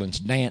New Orleans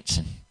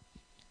dancing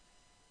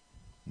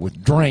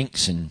with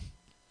drinks and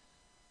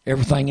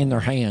everything in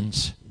their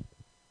hands.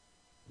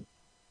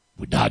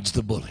 We dodged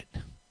the bullet.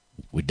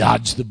 We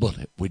dodged the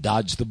bullet. We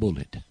dodged the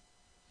bullet.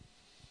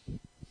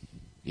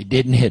 It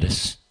didn't hit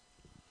us.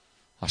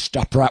 I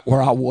stopped right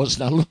where I was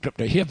and I looked up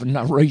to heaven and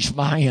I raised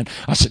my hand.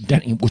 I said,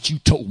 that ain't what you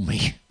told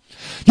me.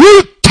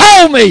 You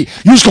told me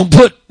you was going to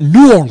put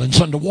New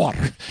Orleans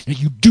underwater. Now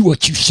you do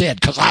what you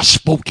said because I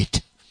spoke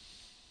it.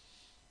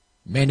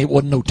 Man, it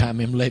wasn't no time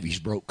them levees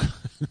broke.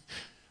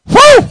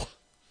 Whoo!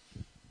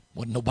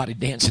 Wasn't nobody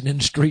dancing in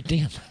the street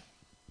then.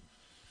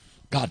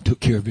 God took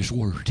care of His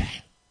word.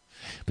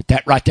 But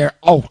that right there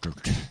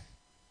altered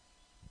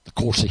the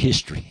course of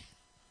history.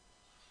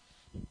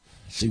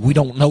 See, we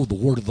don't know the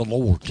word of the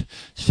Lord.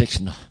 It's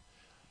fixing to,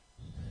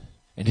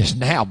 and it's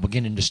now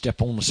beginning to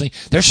step on the scene.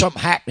 There's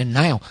something happening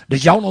now.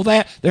 Did y'all know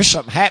that? There's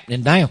something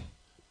happening now.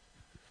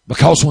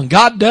 Because when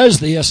God does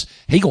this,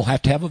 He's going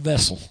to have a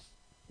vessel.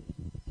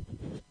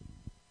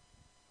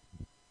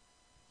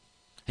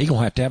 He's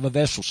going to have a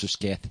vessel,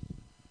 Sister Kathy.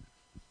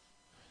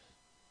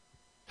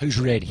 Who's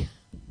ready?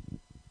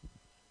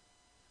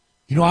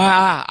 You know,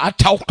 I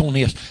talked on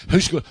this.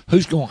 Who's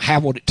going to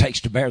have what it takes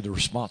to bear the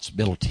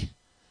responsibility?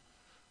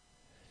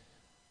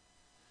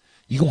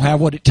 You going to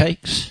have what it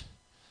takes?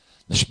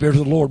 The Spirit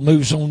of the Lord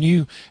moves on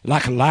you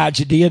like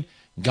Elijah did.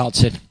 And God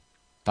said,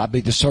 if I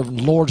be the servant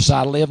of the Lord as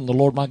I live, and the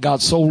Lord my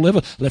God's soul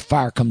liveth, let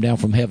fire come down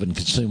from heaven and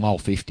consume all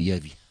 50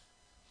 of you.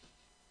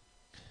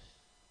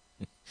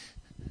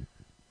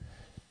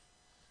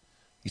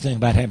 You think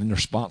about having the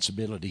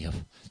responsibility of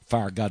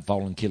fire of God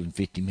falling and killing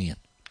 50 men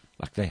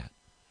like that.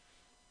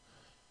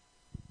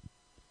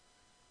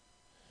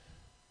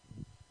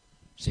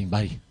 Is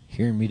anybody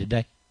hearing me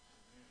today?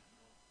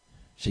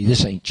 See,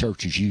 this ain't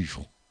church as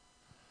usual.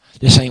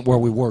 This ain't where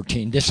we were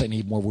 10. This ain't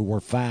even where we were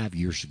 5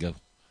 years ago.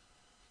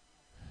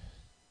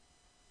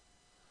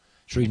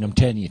 It's reading, I'm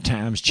telling you,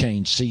 times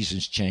change,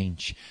 seasons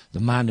change. The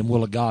mind and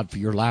will of God for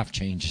your life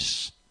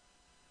changes.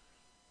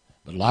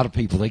 But a lot of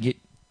people, they get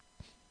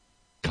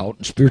caught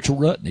in spiritual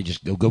rut and they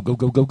just go, go, go,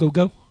 go, go, go,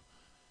 go.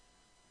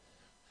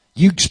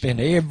 You can spend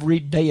every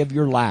day of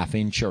your life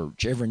in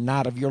church, every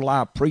night of your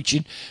life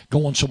preaching,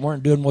 going somewhere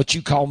and doing what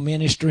you call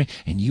ministry,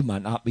 and you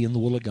might not be in the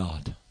will of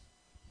God.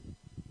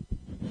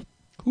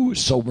 Ooh,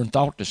 it's sobering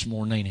thought this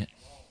morning, ain't it?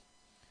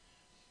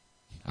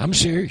 I'm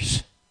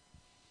serious.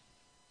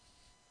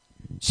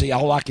 See,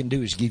 all I can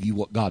do is give you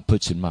what God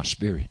puts in my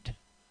spirit.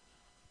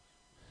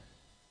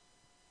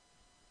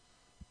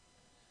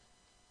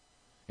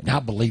 And I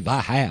believe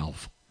I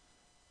have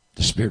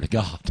the Spirit of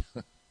God.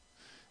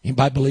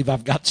 Anybody believe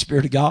I've got the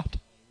Spirit of God?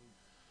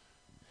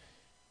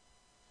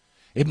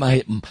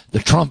 The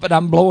trumpet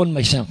I'm blowing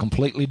may sound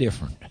completely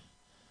different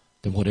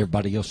than what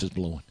everybody else is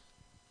blowing.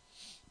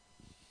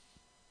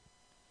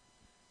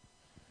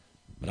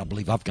 But I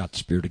believe I've got the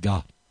Spirit of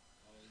God.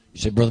 You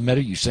say, Brother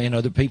Meadow, you saying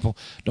other people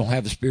don't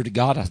have the Spirit of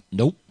God?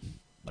 Nope.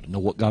 But I know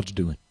what God's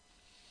doing.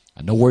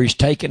 I know where He's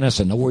taking us.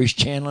 I know where He's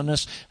channeling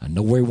us. I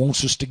know where He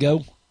wants us to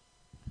go.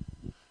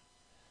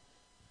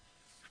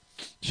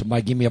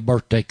 Somebody gave me a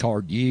birthday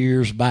card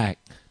years back.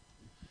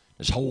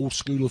 This whole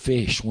school of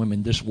fish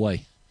swimming this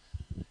way.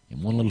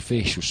 And one little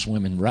fish was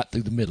swimming right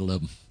through the middle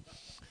of them.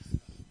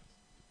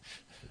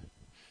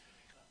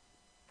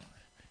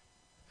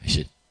 He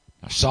said,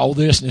 I saw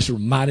this and this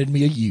reminded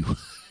me of you.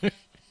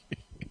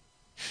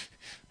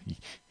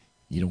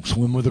 You don't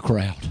swim with a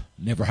crowd.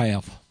 Never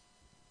have.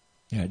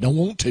 Yeah, I don't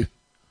want to.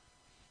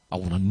 I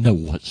want to know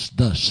what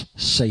thus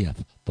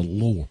saith the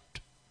Lord.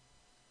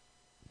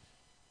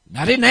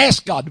 I didn't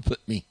ask God to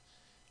put me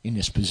in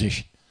this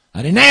position.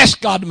 I didn't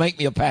ask God to make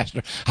me a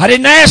pastor. I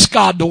didn't ask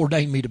God to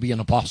ordain me to be an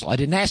apostle. I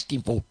didn't ask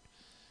Him for it.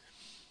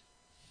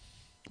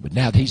 But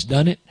now that He's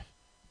done it,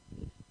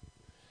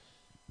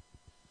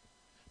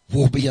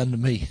 woe be unto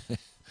me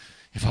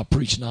if I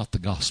preach not the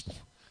gospel.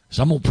 Because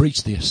I'm going to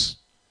preach this.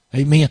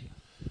 Amen.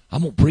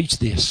 I'm going to preach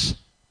this.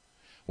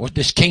 What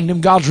this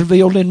kingdom God's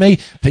revealed in me,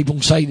 people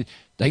can say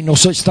there ain't no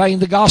such thing in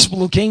the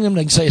gospel of the kingdom.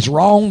 They can say it's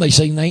wrong. They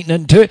say there ain't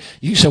nothing to it.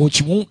 You can say what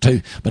you want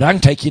to. But I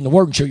can take you in the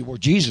Word and show you where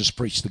Jesus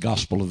preached the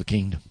gospel of the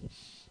kingdom.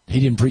 He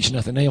didn't preach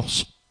nothing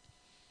else.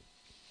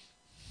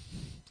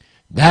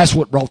 That's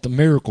what brought the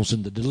miracles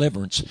and the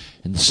deliverance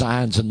and the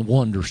signs and the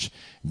wonders.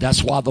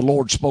 That's why the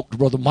Lord spoke to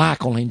Brother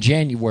Michael in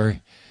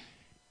January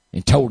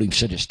and told him,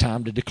 said, it's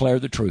time to declare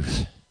the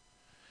truth.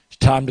 It's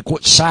time to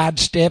quit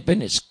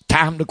sidestepping. It's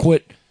time to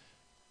quit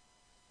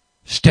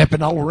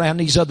stepping all around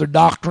these other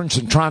doctrines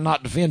and trying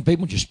not to offend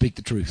people. Just speak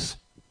the truth.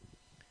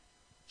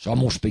 So I'm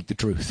going to speak the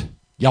truth.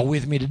 Y'all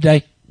with me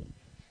today?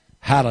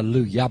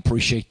 Hallelujah. I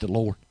appreciate the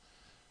Lord.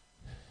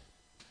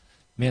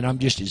 Man, I'm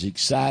just as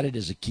excited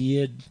as a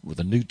kid with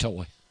a new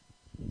toy.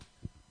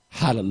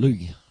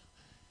 Hallelujah.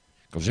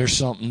 Because there's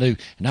something new.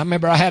 And I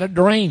remember I had a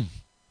dream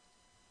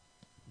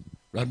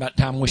right about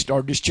the time we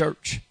started this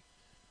church.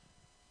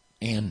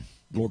 And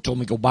the Lord told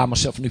me to go buy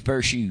myself a new pair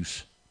of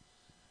shoes.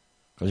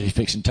 Because He's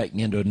fixing to take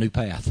me into a new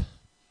path.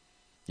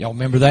 Y'all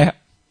remember that?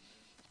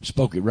 I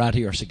spoke it right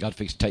here. I said, God's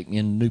fixing to take me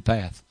into a new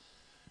path.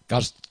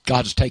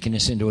 God's taking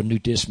us into a new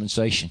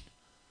dispensation.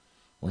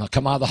 When I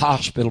come out of the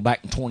hospital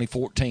back in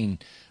 2014,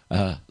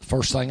 the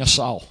first thing I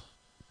saw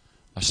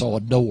a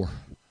door.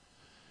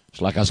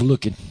 It's like I was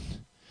looking,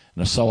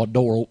 and I saw a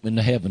door open in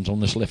the heavens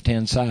on this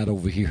left-hand side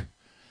over here.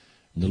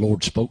 And the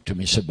Lord spoke to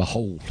me and said,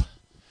 behold,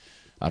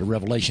 out of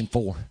Revelation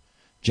 4,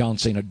 John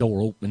seen a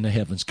door open in the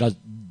heavens.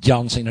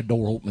 John seen a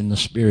door open in the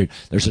Spirit.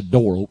 There's a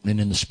door opening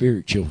in the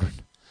Spirit, children.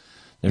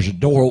 There's a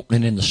door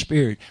opening in the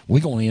Spirit.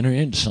 We're going to enter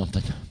into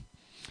something.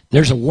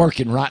 There's a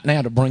working right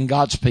now to bring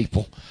God's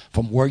people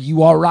from where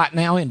you are right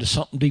now into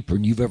something deeper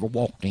than you've ever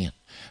walked in.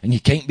 And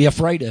you can't be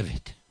afraid of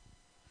it.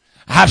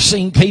 I've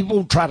seen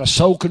people try to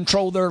so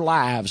control their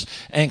lives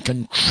and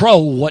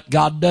control what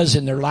God does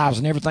in their lives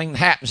and everything that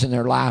happens in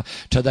their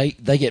life till they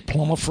get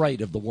plumb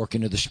afraid of the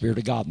working of the Spirit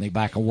of God and they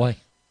back away.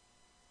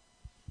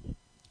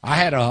 I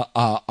had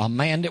a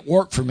man that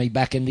worked for me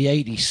back in the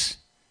 80s.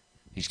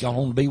 He's gone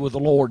on to be with the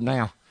Lord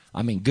now.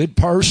 I mean, good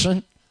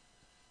person.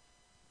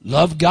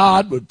 Loved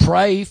God, would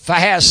pray,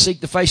 fast, seek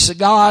the face of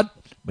God,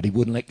 but he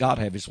wouldn't let God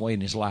have His way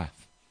in his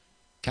life.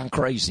 Kind of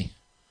crazy.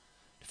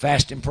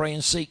 Fast and pray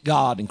and seek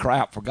God and cry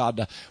out for God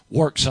to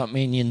work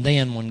something in you. And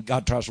then when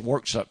God tries to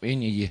work something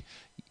in you,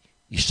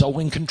 you're so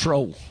in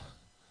control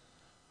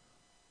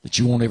that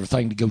you want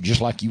everything to go just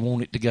like you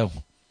want it to go.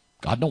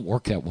 God don't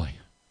work that way.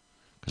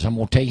 Because I'm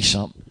going to tell you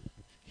something.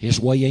 His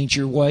way ain't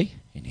your way,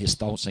 and His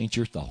thoughts ain't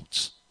your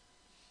thoughts.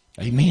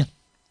 Amen.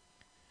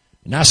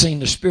 And I seen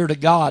the Spirit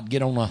of God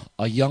get on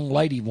a young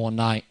lady one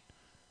night.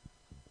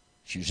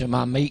 She was in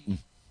my meeting.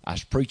 I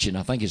was preaching.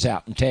 I think it's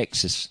out in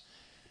Texas.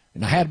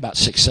 And I had about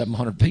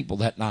 600-700 people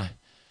that night.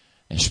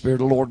 And the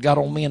Spirit of the Lord got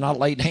on me, and I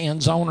laid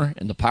hands on her,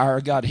 and the power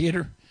of God hit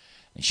her.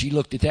 And she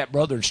looked at that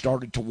brother and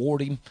started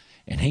toward him.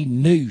 And he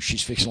knew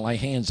she's fixing to lay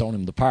hands on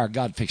him. The power of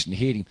God fixing to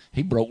hit him.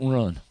 He broke and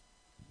run.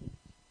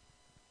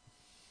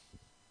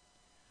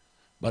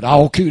 But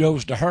all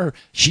kudos to her,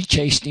 she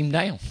chased him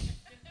down.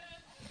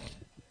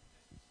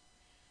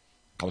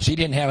 Because he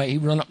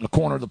run up in the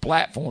corner of the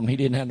platform. He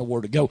didn't have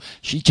nowhere to go.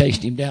 She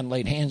chased him down and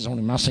laid hands on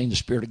him. I seen the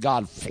Spirit of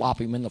God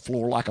flop him in the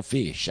floor like a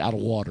fish out of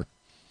water.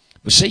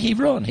 But see, he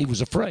run. He was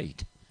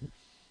afraid.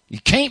 You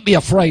can't be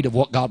afraid of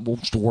what God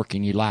wants to work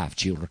in your life,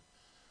 children.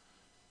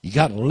 You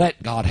got to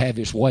let God have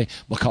His way,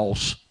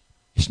 because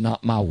it's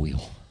not my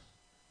will.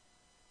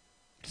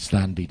 It's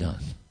thine to be done.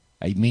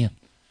 Amen.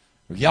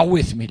 Are y'all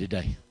with me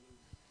today?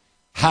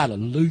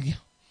 Hallelujah.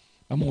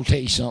 I'm going to tell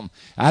you something.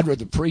 I'd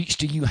rather preach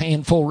to you a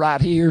handful right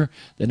here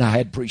than I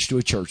had preached to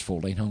a church full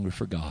that ain't hungry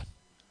for God.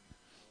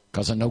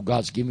 Because I know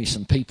God's given me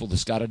some people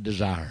that's got a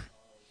desire.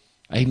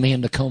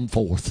 Amen, to come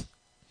forth.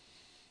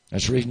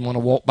 That's the reason when I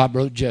walked by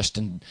Brother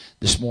Justin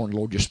this morning, the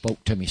Lord just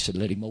spoke to me. He said,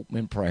 let him open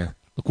in prayer.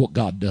 Look what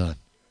God done.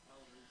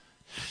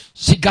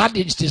 See, God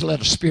didn't just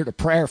let a spirit of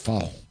prayer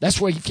fall. That's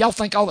where, if y'all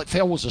think all that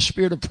fell was a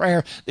spirit of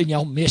prayer, then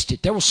y'all missed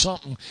it. There was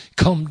something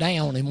come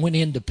down and went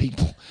into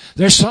people.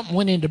 There's something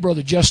went into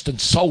Brother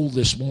Justin's soul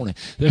this morning.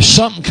 There's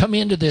something come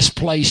into this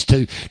place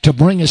to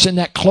bring us in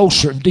that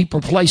closer and deeper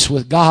place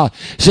with God.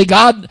 See,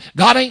 God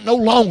ain't no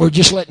longer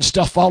just letting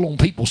stuff fall on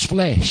people's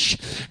flesh.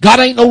 God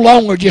ain't no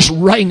longer just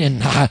raining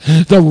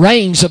the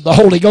rains of the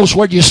Holy Ghost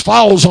where it just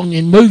falls on you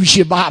and moves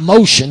you by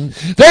emotion.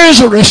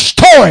 There's a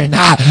restoring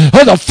of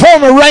the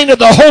former rain of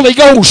the Holy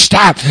Ghost.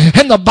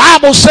 And the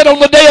Bible said on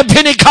the day of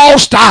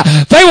Pentecost,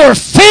 they were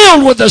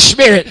filled with the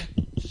Spirit.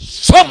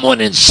 Someone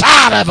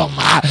inside of them.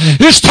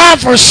 It's time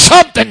for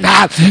something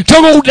to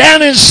go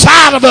down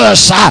inside of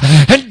us.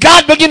 And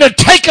God began to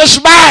take us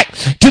back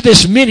to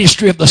this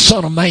ministry of the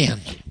Son of Man.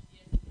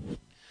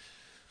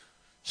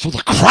 So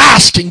the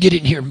Christ can get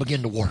in here and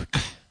begin to work.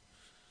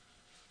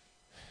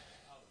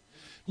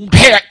 Don't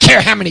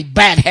care how many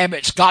bad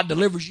habits God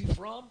delivers you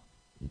from.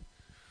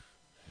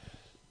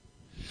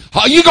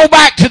 You go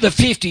back to the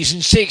 50s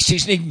and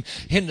 60s and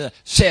even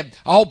said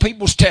all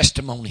people's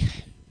testimony.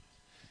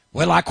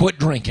 Well, I quit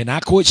drinking.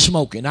 I quit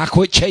smoking. I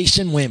quit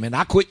chasing women.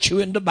 I quit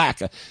chewing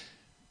tobacco.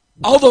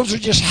 All those are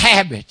just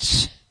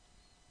habits.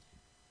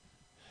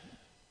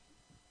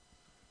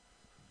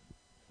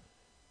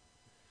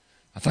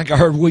 I think I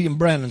heard William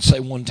Branham say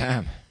one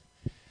time,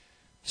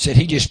 said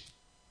he just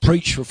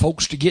preached for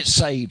folks to get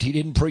saved. He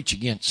didn't preach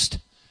against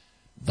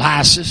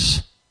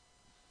vices.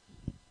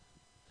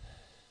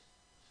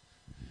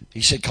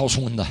 He said, because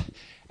when the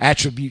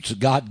attributes of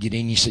God get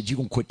in you, he said, you're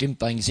going to quit them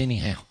things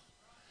anyhow.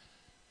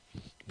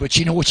 But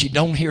you know what you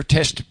don't hear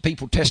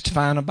people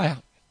testifying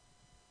about?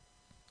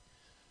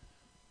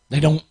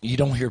 You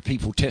don't hear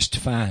people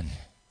testifying.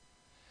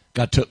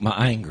 God took my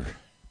anger.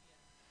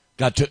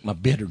 God took my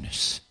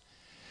bitterness.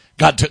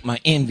 God took my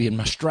envy and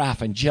my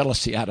strife and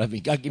jealousy out of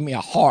me. God gave me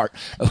a heart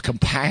of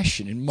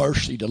compassion and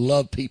mercy to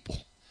love people.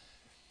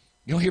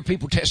 You don't hear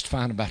people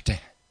testifying about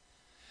that.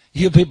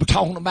 You hear people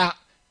talking about,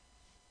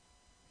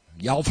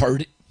 y'all have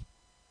heard it.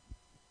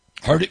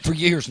 Heard it for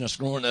years and us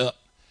growing up.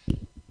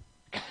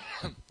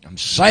 I'm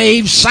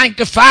saved,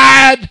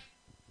 sanctified,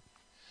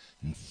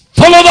 and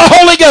full of the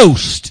Holy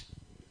Ghost.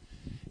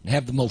 And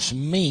have the most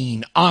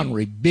mean,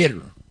 ornery,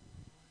 bitter,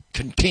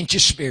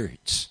 contentious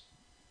spirits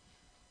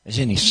as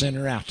any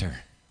sinner out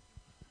there.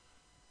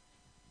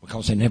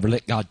 Because they never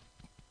let God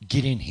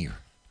get in here.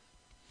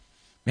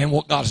 Man,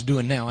 what God's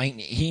doing now,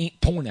 He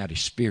ain't pouring out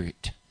His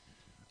Spirit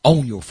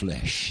on your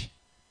flesh.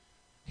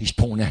 He's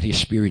pouring out His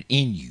Spirit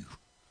in you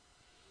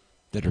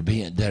that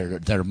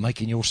are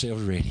making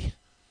yourselves ready.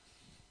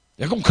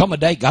 There's going to come a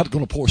day God's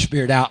going to pour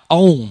Spirit out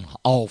on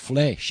all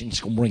flesh, and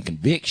it's going to bring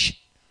conviction.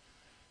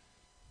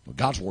 But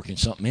God's working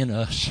something in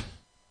us.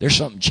 There's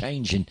something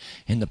changing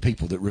in the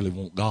people that really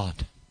want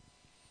God.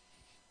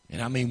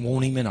 And I mean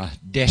want Him in a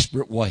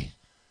desperate way.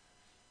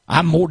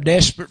 I'm more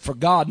desperate for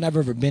God than I've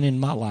ever been in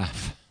my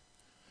life.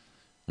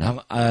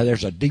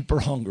 There's a deeper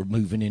hunger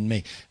moving in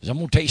me. Because I'm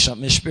going to tell you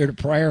something, this spirit of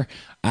prayer,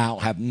 I'll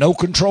have no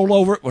control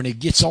over it. When it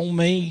gets on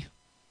me,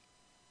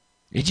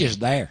 it's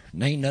just there.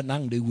 There ain't nothing I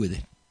can do with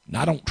it. And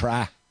I don't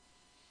try. A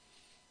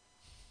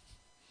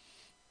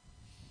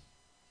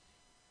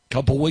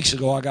couple of weeks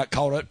ago, I got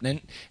caught up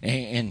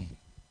and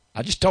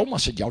I just told them, I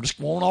said, y'all just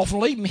go on off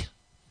and leave me.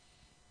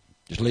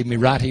 Just leave me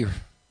right here.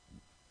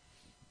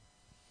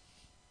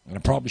 And I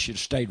probably should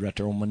have stayed right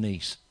there on my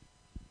knees.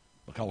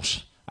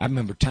 Because I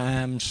remember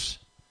times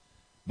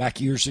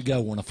Back years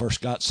ago when I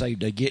first got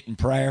saved, I'd get in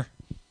prayer,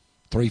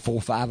 3,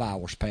 4, 5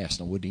 hours passed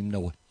and I wouldn't even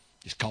know it.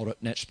 Just caught up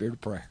in that spirit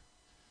of prayer.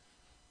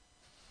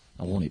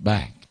 I want it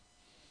back.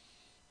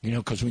 You know,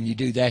 because when you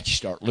do that, you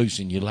start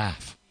losing your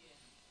life.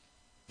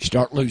 You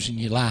start losing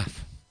your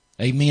life.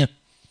 Amen.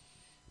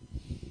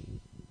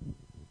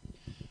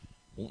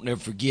 Won't never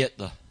forget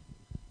the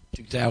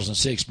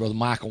 2006, Brother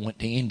Michael went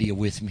to India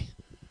with me,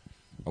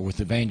 or with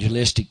the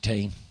evangelistic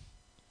team.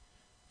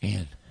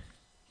 And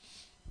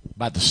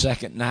by the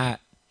second night,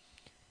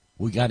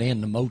 we got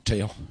in the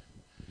motel.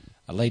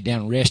 I laid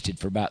down and rested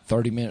for about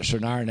 30 minutes or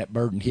an hour, and that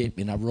burden hit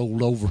me, and I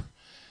rolled over,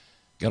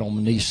 got on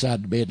my knees side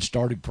of the bed, and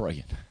started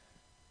praying.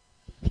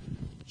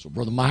 So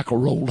Brother Michael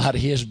rolled out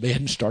of his bed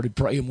and started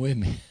praying with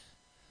me.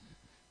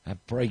 I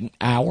prayed an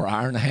hour,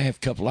 hour and a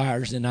half, couple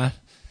hours, then I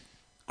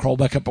crawl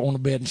back up on the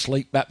bed and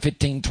sleep about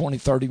 15, 20,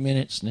 30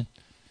 minutes, and then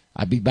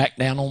I'd be back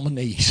down on my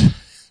knees.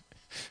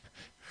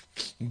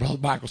 And Brother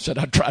Michael said,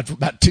 I tried for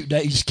about 2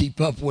 days to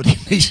keep up with him.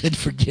 He said,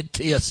 forget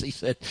this. He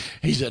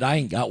said, I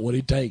ain't got what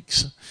it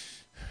takes.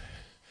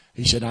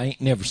 He said, I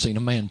ain't never seen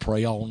a man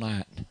pray all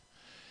night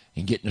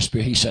and get in the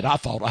spirit. He said, I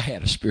thought I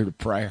had a spirit of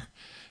prayer.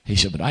 He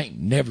said, but I ain't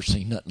never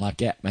seen nothing like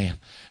that, man.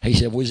 He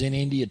said, we was in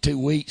India 2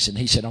 weeks, and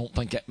he said, I don't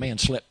think that man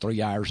slept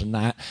 3 hours a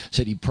night.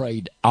 Said he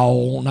prayed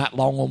all night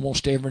long,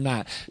 almost every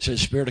night. Said the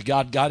Spirit of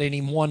God got in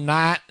him one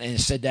night, and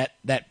said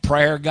that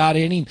prayer got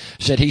in him.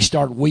 Said he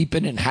started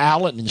weeping and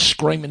howling and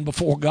screaming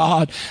before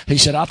God. He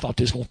said, I thought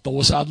this was going to throw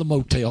us out of the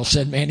motel.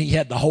 Said, man, he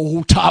had the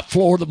whole top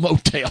floor of the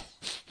motel.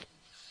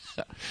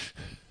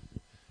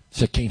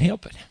 Said, can't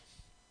help it.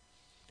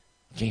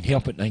 Can't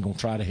help it, and ain't going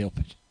to try to help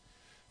it.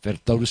 If it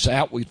had thrown us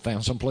out, we'd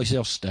found someplace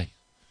else to stay.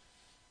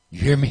 You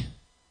hear me?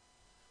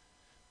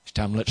 It's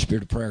time to let the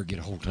Spirit of prayer get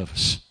a hold of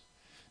us.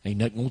 Ain't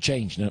nothing going to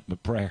change nothing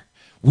but prayer.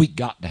 We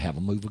got to have a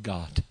move of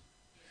God.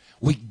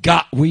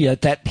 We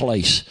at that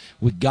place,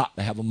 we got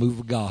to have a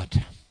move of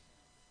God.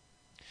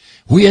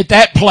 We at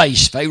that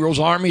place, Pharaoh's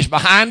army is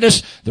behind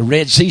us, the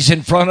Red Sea's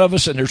in front of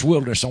us, and there's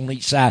wilderness on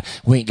each side.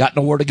 We ain't got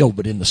nowhere to go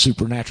but in the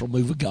supernatural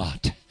move of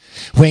God.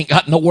 We ain't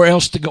got nowhere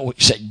else to go.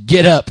 He said,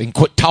 get up and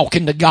quit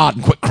talking to God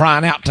and quit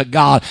crying out to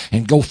God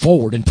and go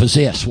forward and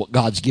possess what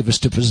God's given us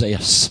to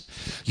possess.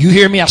 You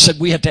hear me? I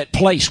said, we at that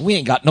place. We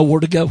ain't got nowhere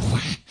to go.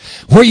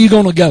 Where are you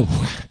going to go?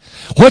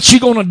 What you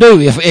going to do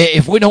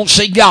if we don't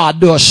see God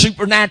do a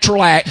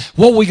supernatural act?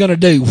 What are we going to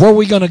do? Where are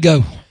we going to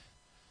go?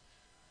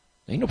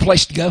 Ain't no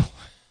place to go.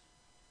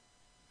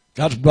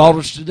 God's brought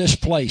us to this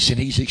place, and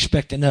He's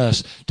expecting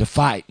us to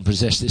fight and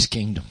possess this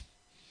kingdom.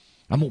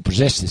 I'm going to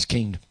possess this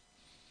kingdom.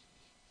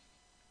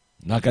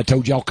 Like I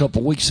told y'all a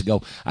couple of weeks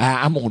ago,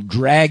 I'm going to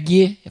drag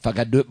you, if I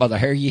got to do it by the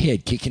hair of your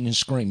head, kicking and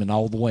screaming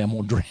all the way. I'm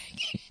going to drag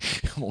you.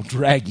 I'm going to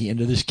drag you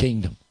into this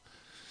kingdom.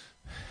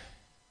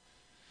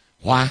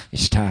 Why?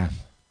 It's time.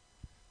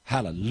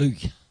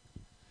 Hallelujah.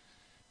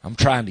 I'm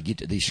trying to get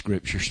to these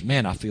scriptures.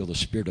 Man, I feel the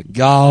Spirit of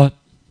God.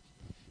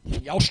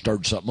 Y'all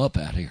stirred something up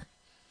out here.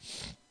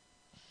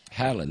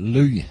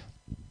 Hallelujah.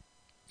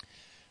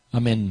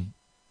 I'm in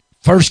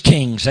 1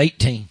 Kings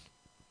 18.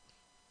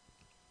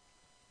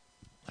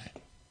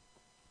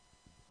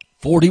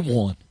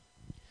 41.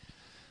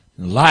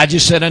 Elijah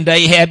said unto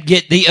Ahab,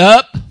 get thee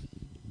up,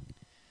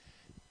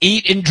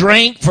 eat and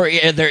drink, for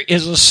there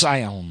is a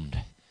sound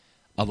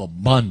of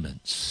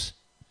abundance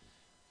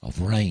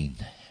of rain.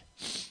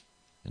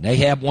 And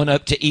Ahab went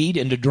up to eat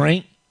and to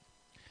drink,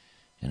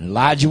 and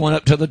Elijah went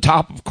up to the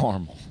top of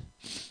Carmel.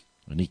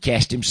 And he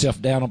cast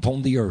himself down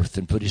upon the earth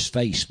and put his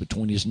face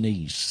between his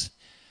knees.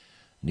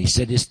 And he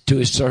said to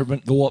his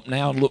servant, go up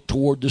now and look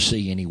toward the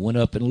sea. And he went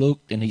up and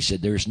looked, and he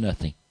said, there's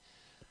nothing.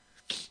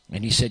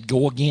 And he said,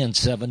 go again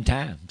 7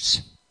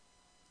 times.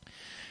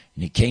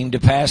 And it came to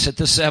pass at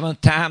the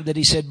 7th time that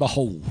he said,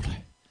 behold,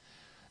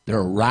 there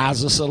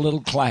arises a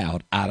little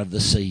cloud out of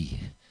the sea,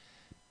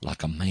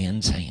 like a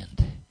man's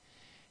hand.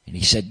 And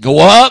he said, go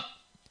up,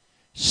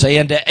 say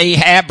unto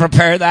Ahab,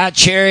 prepare thy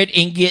chariot,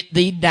 and get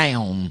thee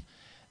down,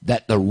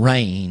 that the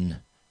rain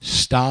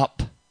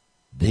stop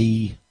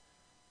thee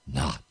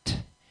not.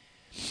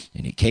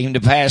 And it came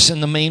to pass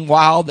in the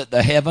meanwhile that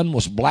the heaven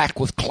was black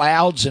with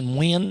clouds and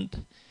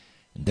wind,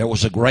 and there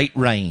was a great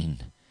rain.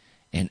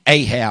 And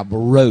Ahab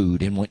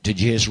rode and went to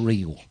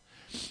Jezreel.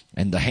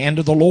 And the hand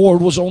of the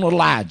Lord was on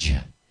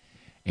Elijah.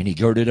 And he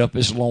girded up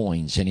his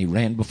loins, and he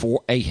ran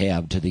before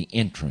Ahab to the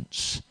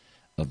entrance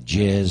of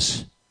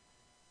Jezreel.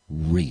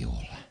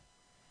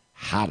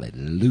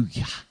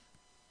 Hallelujah.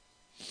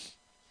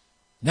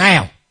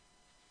 Now, it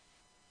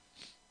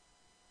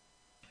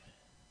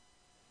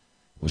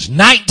was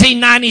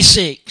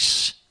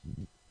 1996.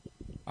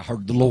 I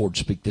heard the Lord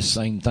speak the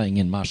same thing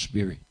in my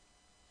spirit.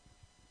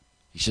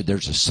 He said,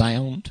 there's a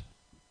sound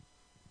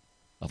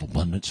of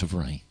abundance of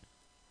rain.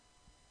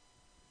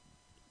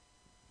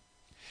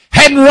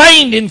 Hadn't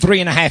rained in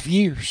 3.5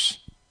 years.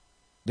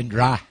 Been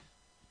dry.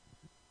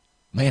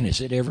 Man,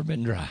 has it ever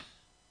been dry?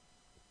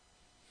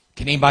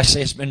 Can anybody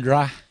say it's been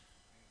dry?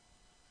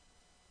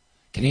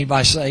 Can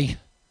anybody say,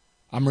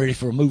 I'm ready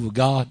for a move of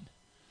God?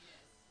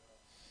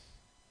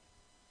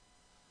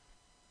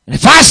 And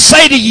if I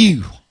say to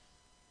you,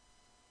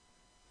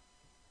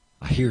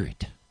 hear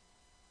it.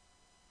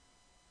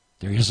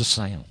 There is a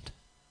sound.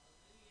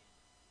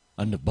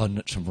 An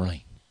abundance of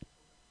rain.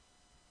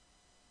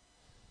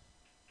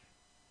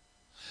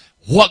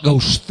 What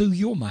goes through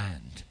your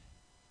mind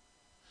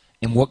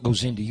and what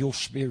goes into your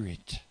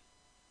spirit.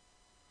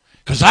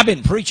 Because I've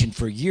been preaching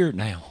for a year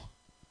now.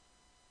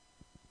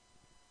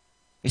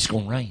 It's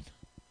going to rain.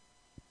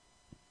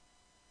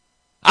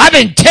 I've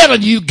been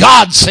telling you,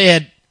 God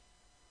said,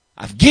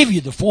 I've given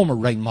you the former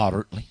rain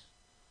moderately.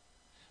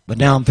 But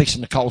now I'm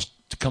fixing to cause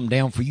to come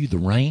down for you the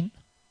rain,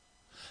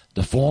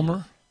 the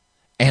former,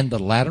 and the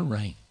latter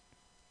rain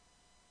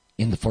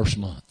in the first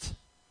month.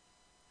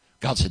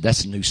 God said,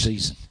 that's a new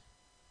season.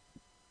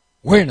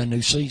 We're in a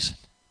new season.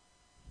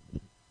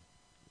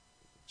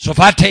 So if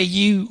I tell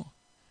you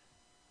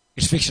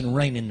it's fixing to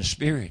rain in the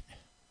Spirit,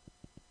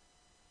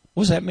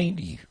 what does that mean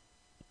to you?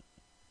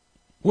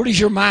 Where does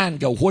your mind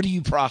go? What do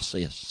you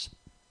process?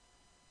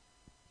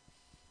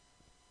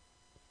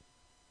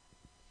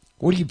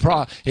 What do you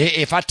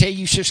if I tell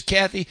you, Sister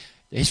Kathy,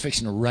 it's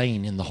fixing to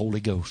rain in the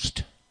Holy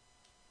Ghost.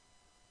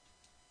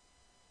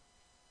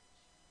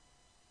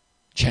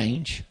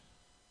 Change.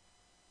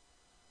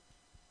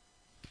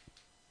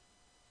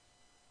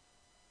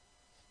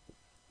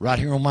 Right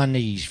here on my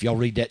knees, if y'all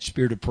read that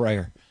spirit of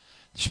prayer,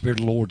 the Spirit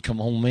of the Lord come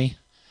on me.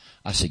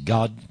 I said,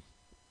 God,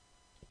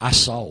 I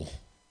saw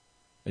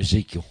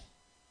Ezekiel.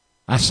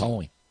 I saw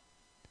him.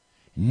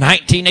 In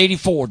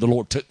 1984, the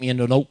Lord took me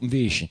into an open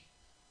vision.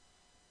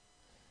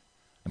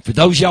 And for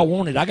those y'all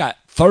wanted, I got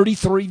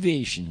 33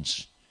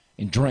 visions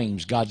and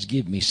dreams God's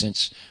given me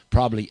since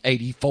probably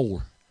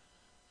 84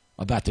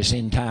 about this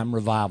end time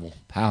revival.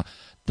 How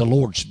the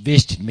Lord's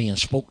visited me and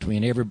spoke to me,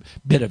 and every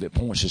bit of it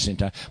points to this end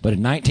time. But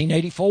in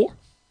 1984,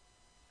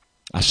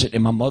 I sit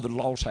in my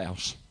mother-in-law's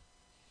house.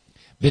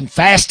 Been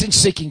fasting,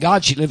 seeking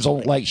God. She lives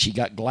on a lake. She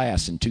got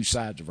glass in two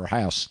sides of her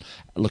house.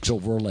 It looks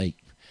over a lake.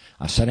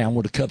 I sat down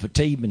with a cup of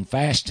tea, been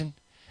fasting.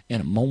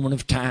 In a moment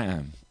of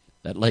time,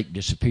 that lake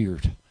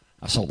disappeared.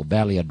 I saw the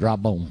valley of dry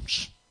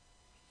bones.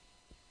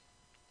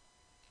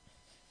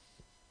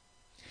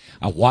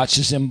 I watched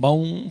as them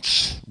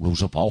bones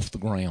rose up off the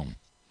ground.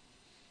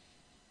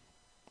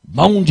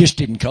 Bone just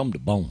didn't come to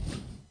bone.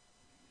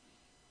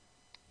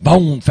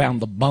 Bone found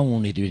the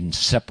bone it had been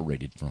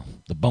separated from,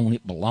 the bone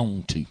it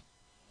belonged to.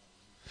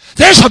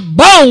 There's a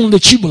bone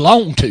that you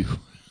belong to.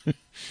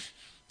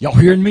 Y'all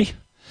hearing me?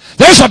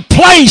 There's a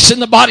place in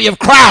the body of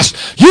Christ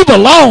you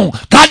belong.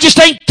 God just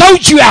ain't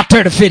throwed you out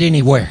there to fit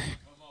anywhere.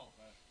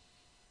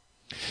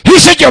 He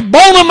said, you're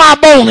bone of my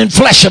bone and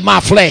flesh of my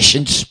flesh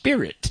and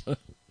spirit.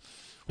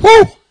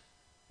 Woo!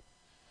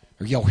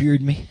 Are y'all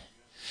hearing me?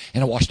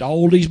 And I watched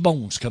all these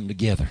bones come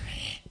together.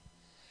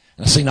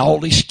 And I seen all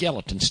these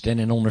skeletons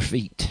standing on their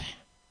feet.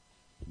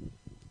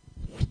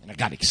 And I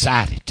got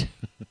excited.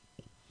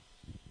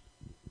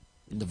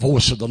 And the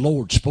voice of the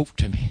Lord spoke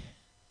to me.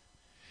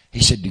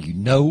 He said, do you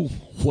know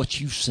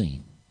what you've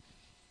seen?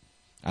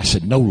 I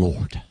said, no,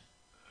 Lord.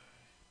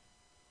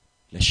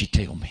 Unless you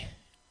tell me.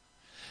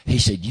 He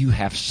said, you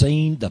have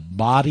seen the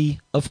body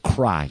of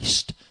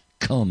Christ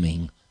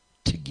coming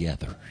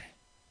together.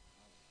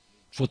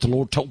 That's what the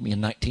Lord told me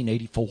in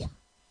 1984.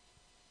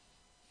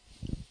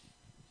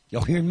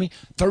 Y'all hearing me?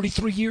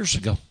 33 years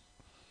ago.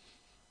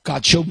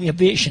 God showed me a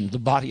vision of the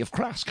body of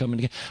Christ coming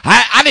together.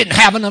 I didn't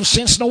have enough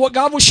sense to know what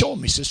God was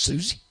showing me, says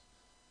Susie.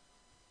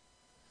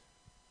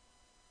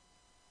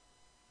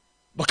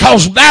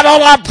 Because that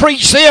all I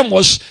preached then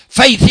was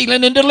faith,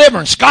 healing, and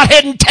deliverance. God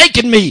hadn't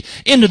taken me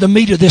into the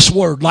meat of this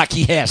word like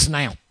he has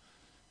now.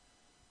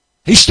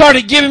 He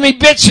started giving me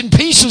bits and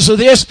pieces of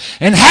this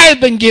and had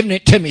been giving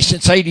it to me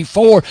since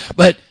 84.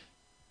 But,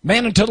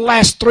 man, until the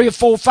last 3 or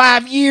 4 or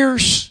 5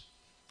 years,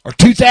 or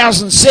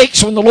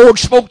 2006 when the Lord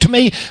spoke to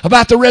me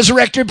about the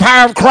resurrected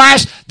power of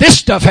Christ, this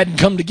stuff hadn't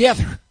come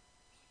together.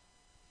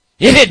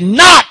 It had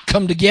not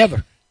come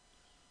together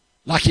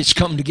like it's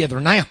come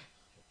together now.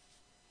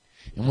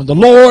 And when the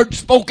Lord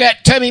spoke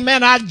that to me,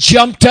 man, I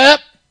jumped up.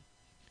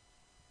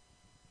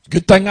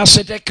 Good thing I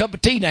set that cup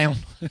of tea down.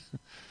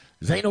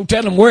 There ain't no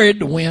telling where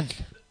it'd went.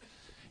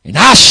 And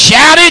I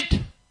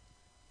shouted.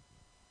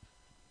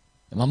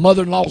 And my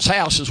mother-in-law's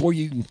house is where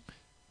you can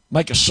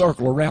make a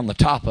circle around the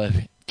top of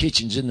it.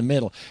 Kitchen's in the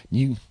middle.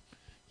 You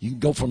can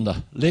go from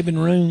the living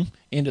room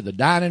into the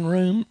dining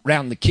room,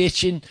 around the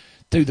kitchen,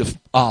 through the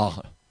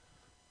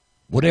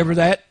whatever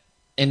that,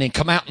 and then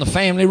come out in the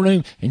family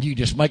room, and you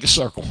just make a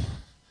circle.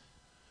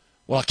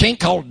 Well, I can't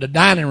call it the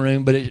dining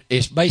room, but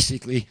it's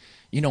basically,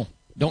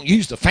 don't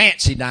use the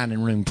fancy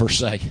dining room per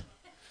se.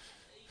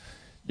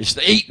 It's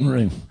the eating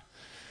room.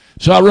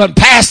 So I run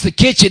past the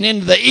kitchen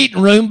into the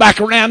eating room, back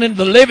around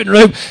into the living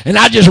room, and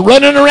I just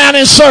running around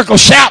in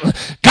circles shouting,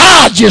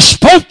 God just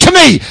spoke to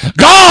me.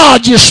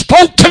 God just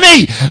spoke to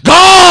me.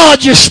 God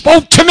just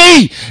spoke to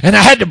me. And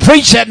I had to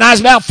preach that night. It was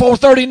about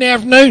 4:30 in the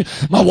afternoon.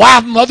 My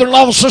wife,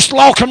 mother-in-law, and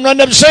sister-in-law come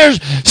running upstairs.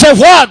 Said,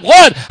 what?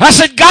 I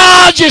said,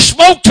 God just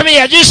spoke to me.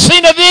 I just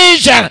seen a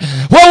vision.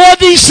 Well, what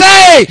did he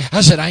say?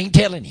 I said, I ain't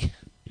telling you.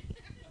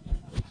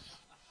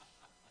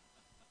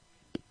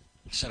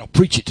 I said, I'll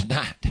preach it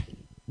tonight.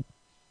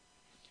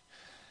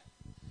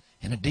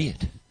 And I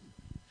did.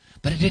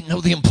 But I didn't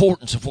know the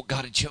importance of what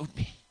God had showed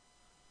me.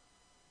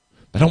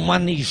 But on my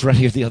knees right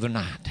here the other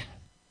night,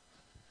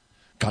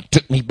 God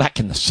took me back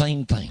in the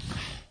same thing.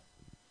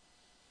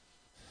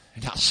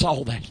 And I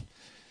saw that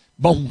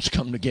bones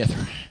come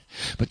together.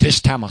 But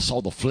this time I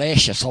saw the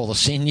flesh, I saw the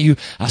sinew,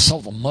 I saw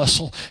the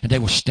muscle, and they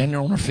were standing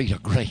on their feet, a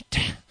great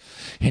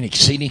and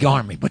exceeding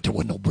army, but there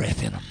was no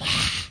breath in them.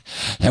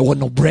 There was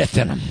no breath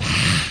in them.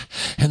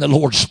 And the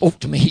Lord spoke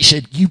to me. He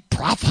said, you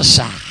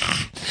prophesy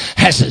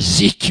as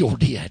Ezekiel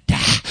did.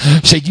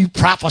 Said, you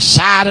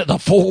prophesied at the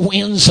four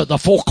winds of the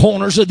four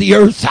corners of the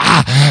earth,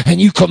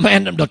 and you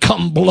command them to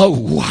come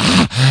blow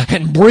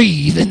and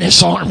breathe in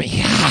this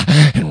army.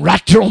 And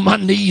right there on my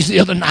knees the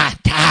other night,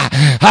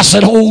 I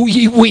said, oh,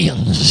 ye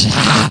winds,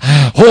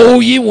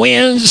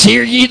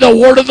 hear ye the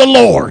word of the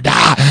Lord.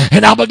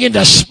 And I began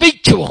to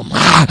speak to them.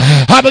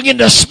 I began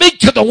to speak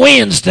to the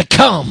winds to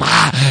come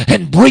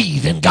and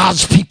breathe in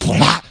God's people.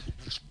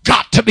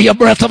 Got to be a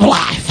breath of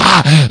life.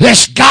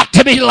 There's got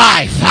to be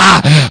life.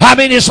 I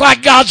mean, it's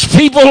like God's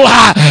people.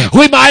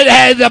 We might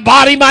have, the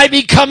body might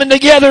be coming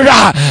together.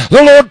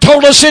 The Lord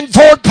told us in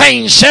Fort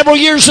Payne several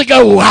years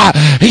ago.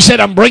 He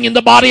said, I'm bringing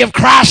the body of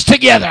Christ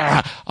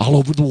together all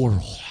over the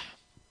world.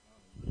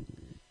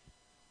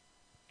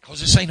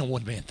 Because this ain't a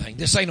one-man thing.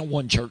 This ain't a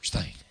one-church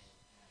thing.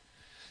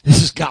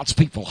 This is God's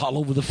people all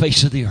over the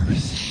face of the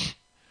earth.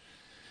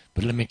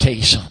 But let me tell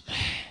you something.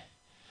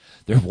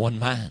 They're of one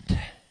mind.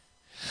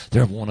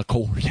 They're of one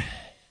accord.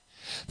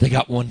 They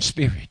got one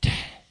spirit.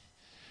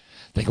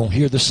 They're going to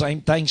hear the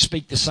same thing,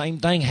 speak the same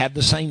thing, have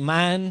the same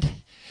mind,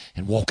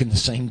 and walk in the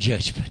same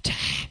judgment.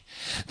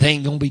 They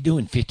ain't going to be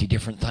doing 50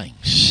 different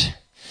things.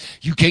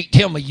 You can't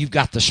tell me you've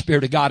got the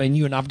Spirit of God in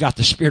you and I've got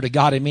the Spirit of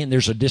God in me and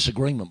there's a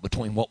disagreement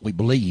between what we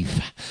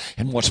believe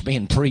and what's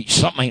being preached.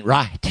 Something ain't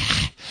right.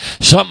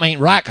 Something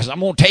ain't right, because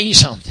I'm going to tell you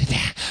something.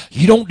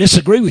 You don't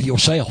disagree with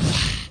yourself.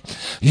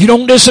 You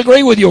don't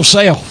disagree with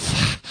yourself.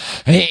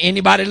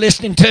 Anybody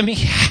listening to me?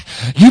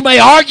 You may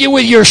argue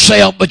with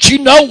yourself, but you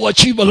know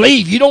what you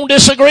believe. You don't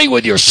disagree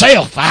with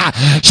yourself.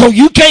 So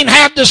you can't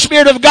have the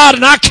Spirit of God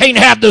and I can't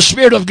have the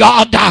Spirit of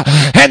God.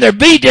 And there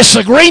be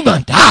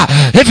disagreement.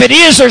 If it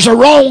is, there's a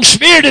wrong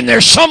spirit in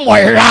there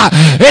somewhere.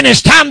 And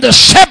it's time to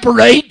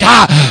separate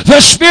the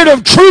Spirit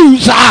of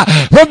truth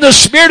from the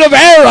spirit of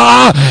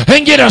error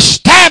and get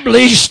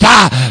established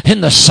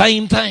in the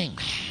same thing.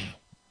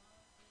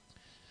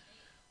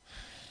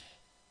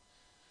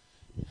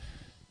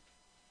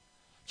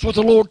 That's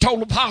what the Lord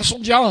told Apostle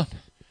John.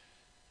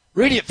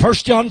 Read it, 1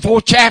 John 4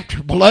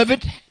 chapter.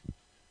 Beloved,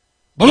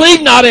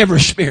 believe not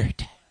every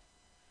spirit.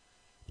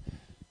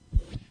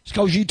 It's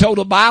because you told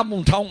the Bible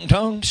and talking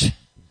tongues.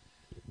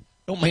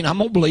 Don't mean I'm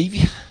going to believe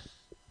you.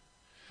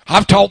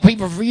 I've taught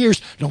people for years,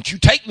 don't you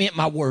take me at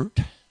my word.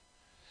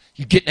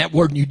 You get in that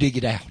word and you dig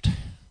it out.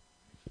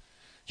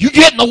 You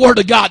get in the word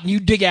of God and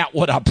you dig out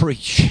what I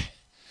preach.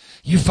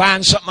 You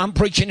find something I'm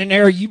preaching in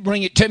error, you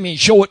bring it to me and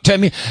show it to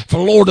me. For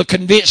the Lord to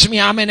convince me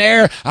I'm in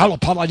error, I'll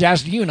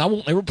apologize to you and I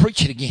won't ever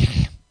preach it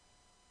again.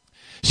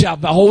 See,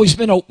 I've always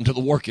been open to the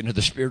working of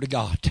the Spirit of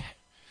God.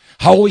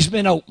 I've always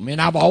been open. And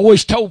I've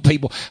always told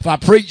people, if I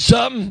preach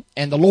something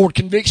and the Lord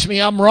convicts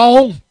me I'm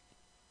wrong,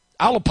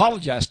 I'll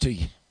apologize to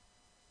you.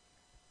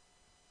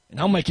 And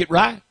I'll make it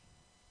right.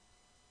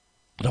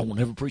 But I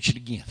won't ever preach it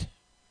again.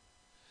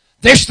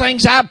 There's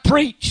things I've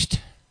preached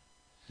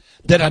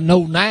that I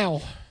know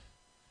now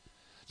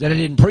that I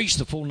didn't preach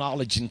the full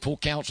knowledge and full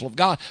counsel of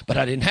God, but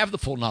I didn't have the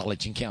full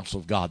knowledge and counsel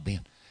of God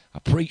then. I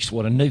preached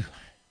what I knew.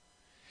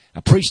 I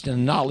preached in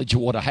the knowledge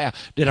of what I have.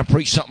 Did I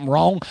preach something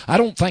wrong? I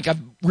don't think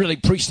I've really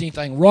preached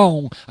anything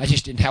wrong. I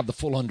just didn't have the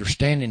full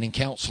understanding and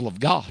counsel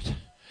of God.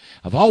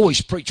 I've always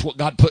preached what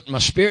God put in my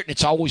spirit, and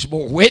it's always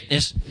more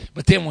witness.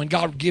 But then when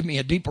God would give me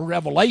a deeper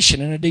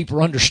revelation and a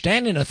deeper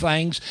understanding of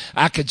things,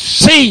 I could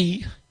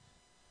see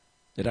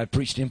that I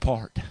preached in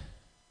part.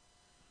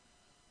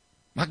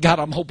 My God,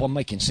 I hope I'm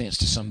making sense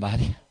to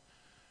somebody.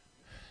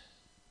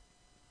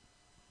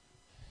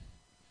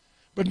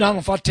 But Donald,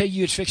 if I tell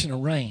you it's fixing to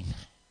rain,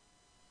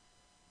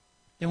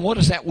 then what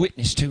does that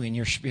witness to in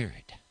your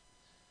spirit?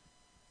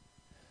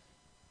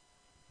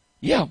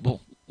 Yeah, but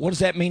what does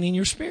that mean in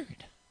your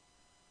spirit?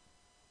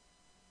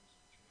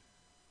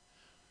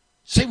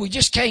 See, we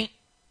just can't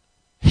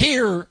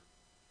hear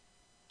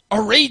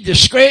or read the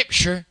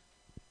scripture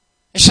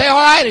and say, all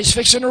right, it's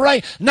fixing to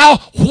rain. Now,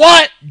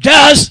 what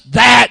does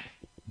that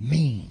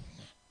mean?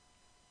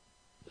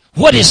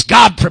 What is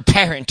God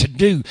preparing to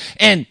do?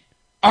 And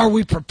are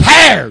we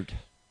prepared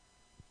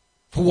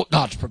for what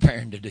God's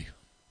preparing to do?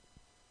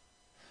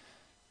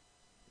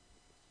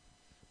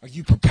 Are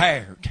you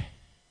prepared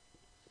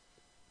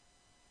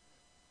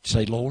to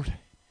say, Lord,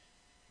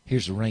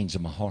 here's the reins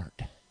of my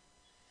heart.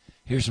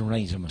 Here's the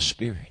reins of my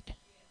spirit.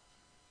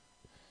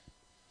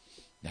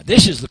 Now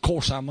this is the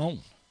course I'm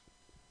on.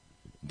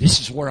 This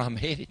is where I'm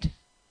headed.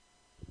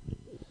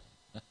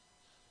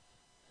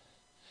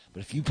 But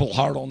if you pull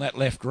hard on that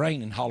left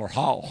rein and holler,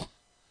 haul,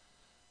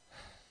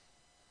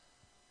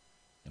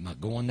 am I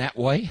going that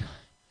way?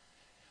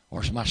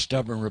 Or is my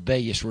stubborn,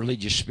 rebellious,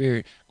 religious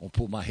spirit going to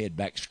pull my head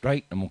back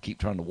straight and I'm going to keep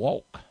trying to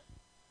walk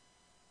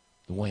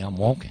the way I'm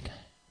walking?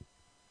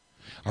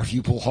 Or if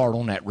you pull hard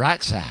on that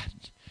right side.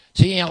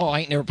 See, y'all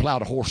ain't never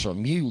plowed a horse or a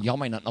mule. Y'all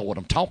may not know what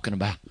I'm talking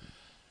about.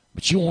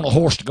 But you want a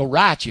horse to go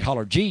right, you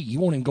holler G. You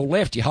want him to go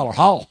left, you holler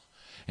haw.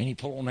 And you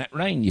pull on that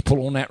rein, you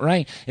pull on that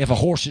rein. If a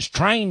horse is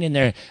trained in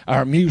there,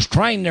 or a mule's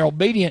trained, they're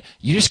obedient,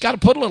 you just got to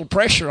put a little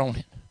pressure on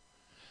it.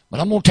 But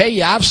I'm going to tell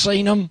you, I've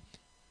seen them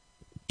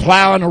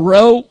plow in a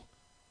row,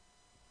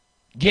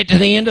 get to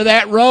the end of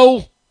that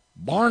row,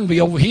 barn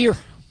be over here.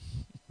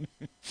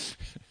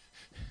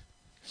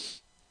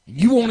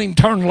 You want him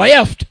to turn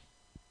left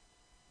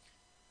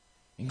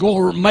and go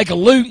over and make a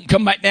loop and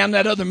come back down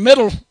that other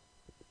middle.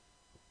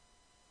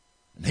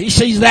 And he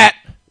sees that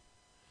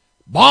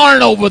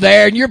barn over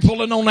there, and you're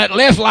pulling on that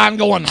left line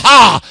going,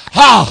 ha,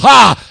 ha,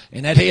 ha.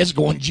 And that head's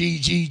going, G,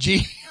 G,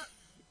 G.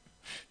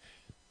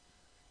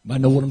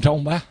 Anybody know what I'm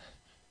talking about?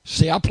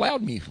 See, I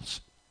plowed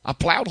mules. I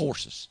plowed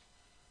horses.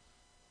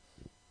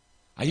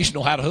 I used to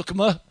know how to hook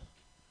them up.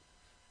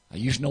 I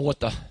used to know what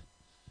the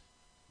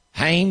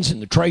hames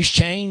and the trace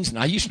chains, and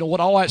I used to know what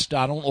all that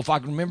stuff. I don't know if I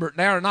can remember it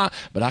now or not,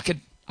 but I could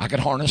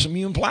harness a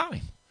mule and plow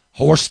him.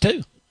 Horse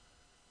too.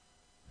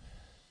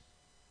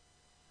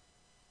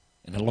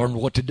 And I learned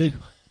what to do.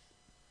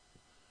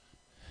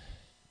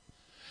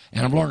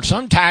 And I've learned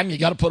sometime you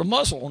got to put a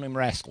muzzle on them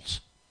rascals.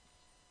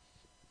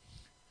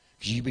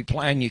 Because you be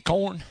plowing your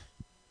corn,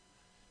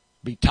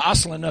 be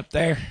tossling up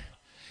there.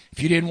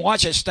 If you didn't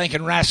watch that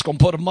stinking rascal and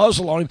put a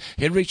muzzle on him,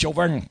 he'd reach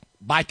over and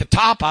bite the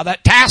top out of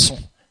that tassel.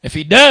 If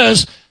he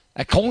does,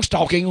 that corn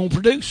stalk ain't going to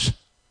produce.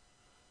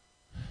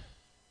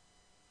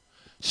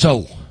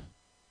 So,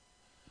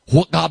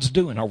 what God's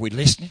doing, are we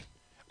listening?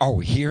 Are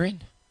we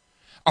hearing?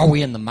 Are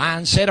we in the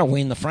mindset? Are we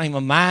in the frame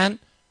of mind?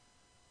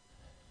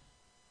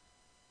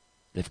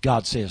 If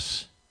God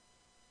says,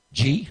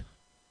 G,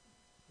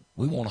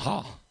 we want a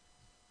ha.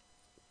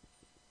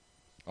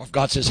 Or if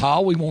God says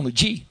ha, we want a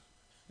G.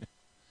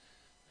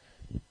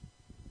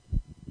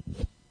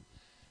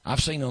 I've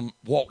seen them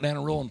walk down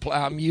the road and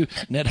plow a mule,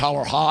 and they'd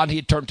holler ha, and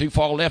he'd turn too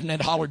far left, and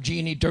they'd holler G,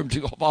 and he'd turn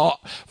too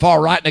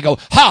far right, and they go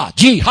ha,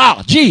 G,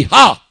 ha, G,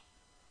 ha.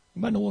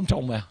 Anybody know what I'm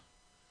talking about?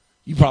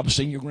 You've probably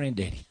seen your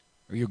granddaddy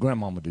or your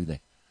grandmama do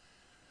that.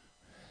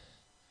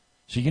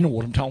 So you know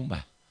what I'm talking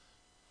about.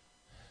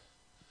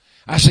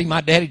 I seen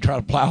my daddy try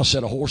to plow a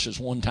set of horses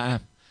one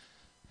time.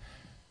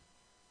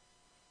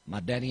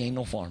 My daddy ain't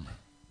no farmer.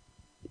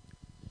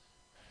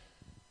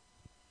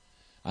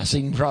 I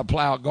seen him try to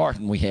plow a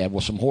garden we had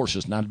with some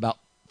horses, and I was about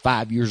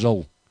 5 years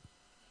old.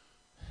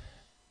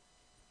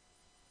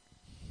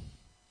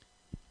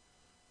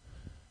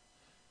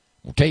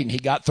 I'll tell you, he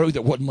got through,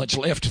 there wasn't much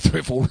left of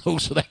 3 or 4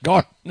 rows of that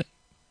garden.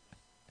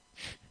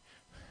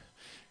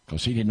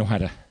 Because he didn't know how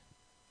to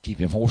keep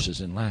them horses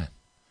in line.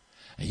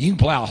 And you can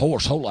plow a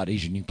horse a whole lot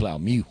easier than you can plow a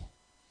mule.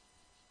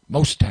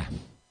 Most of the time.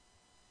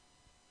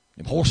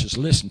 Them horses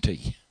listen to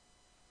you.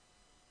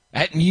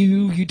 That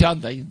mule,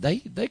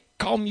 they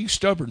call you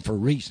stubborn for a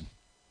reason.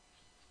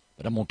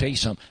 But I'm going to tell you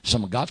something.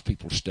 Some of God's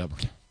people are stubborn.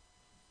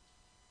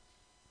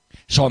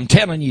 So I'm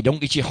telling you,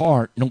 don't get your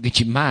heart, don't get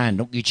your mind,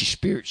 don't get your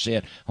spirit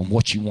set on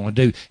what you want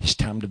to do. It's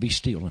time to be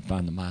still and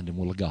find the mind and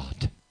will of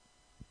God.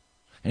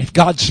 And if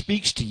God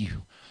speaks to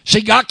you,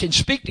 see, God can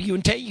speak to you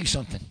and tell you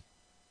something.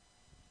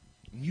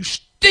 You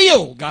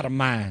still got a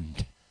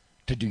mind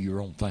to do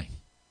your own thing.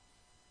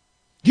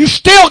 You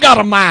still got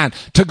a mind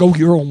to go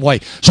your own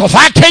way. So if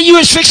I tell you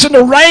it's fixing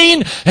to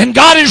rain and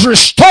God is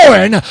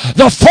restoring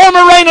the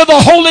former rain of the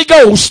Holy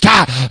Ghost,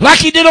 like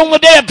he did on the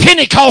day of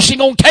Pentecost, he's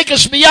going to take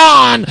us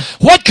beyond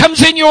what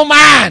comes in your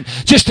mind.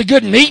 Just a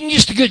good meeting,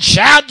 just a good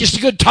shout, just a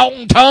good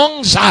talking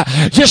tongues,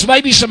 just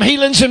maybe some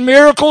healings and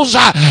miracles.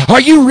 Are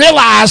you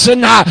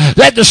realizing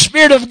that the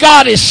Spirit of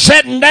God is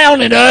setting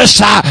down in us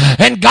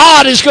and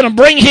God is going to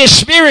bring his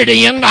Spirit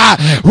in,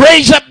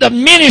 raise up the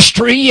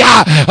ministry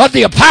of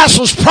the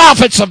apostles,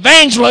 prophets,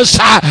 evangelists,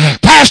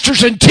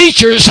 pastors, and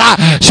teachers,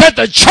 set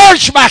the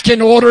church back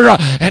in order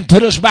and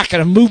put us back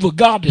in a move of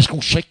God that's going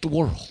to shake the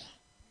world.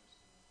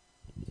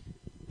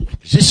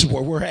 This is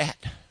where we're at.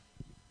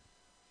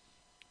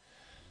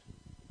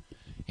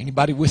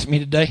 Anybody with me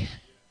today?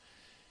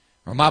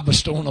 Or am I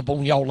bestowing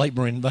upon y'all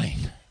labor in vain?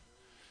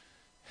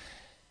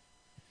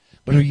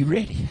 But are you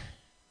ready?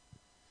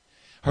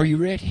 Are you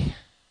ready?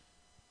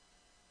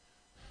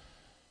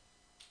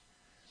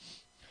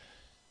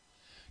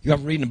 You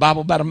ever read in the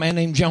Bible about a man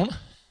named Jonah?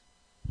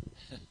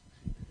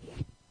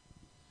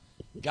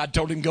 God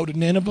told him to go to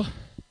Nineveh.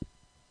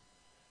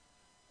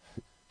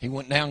 He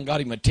went down and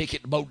got him a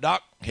ticket to boat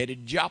dock,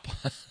 headed to Joppa.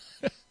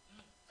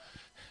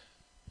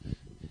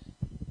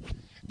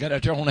 Got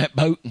out there on that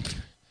boat, and the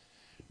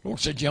Lord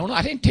said, Jonah,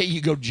 I didn't tell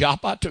you to go to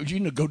Joppa. I told you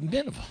to go to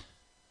Nineveh.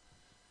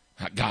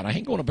 God, I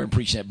ain't going up there and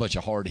preach that bunch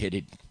of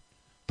hard-headed,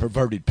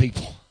 perverted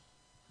people.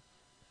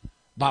 The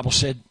Bible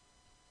said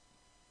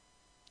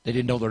they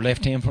didn't know their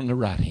left hand from their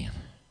right hand.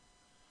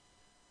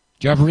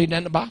 Did you ever read that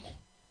in the Bible?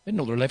 They didn't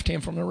know their left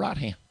hand from their right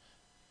hand.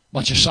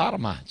 Bunch of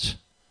sodomites.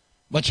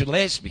 Bunch of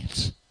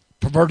lesbians.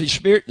 Perverted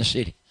spirit in the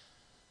city.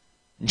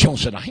 And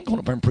Jones said, I ain't going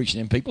up there and preach to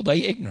them people.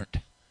 They ignorant.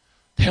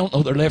 They don't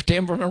know their left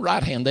hand from their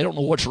right hand. They don't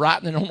know what's right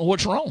and they don't know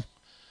what's wrong.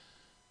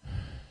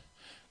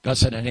 God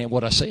said, that ain't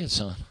what I said,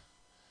 son.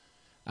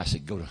 I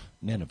said, go to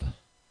Nineveh.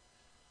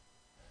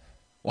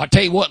 Well, I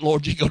tell you what,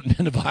 Lord, you go to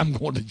Nineveh, I'm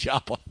going to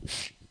Joppa.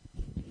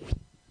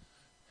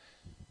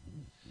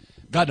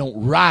 God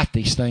don't write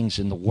these things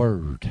in the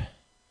Word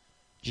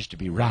just to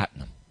be writing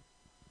them.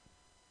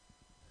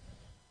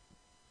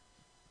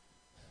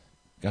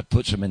 God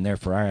puts them in there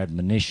for our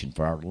admonition,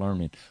 for our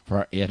learning, for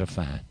our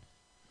edifying,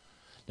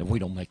 that we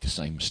don't make the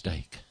same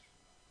mistake.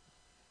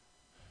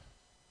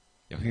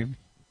 Y'all hear me?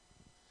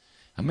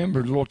 I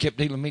remember the Lord kept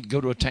telling me to go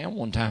to a town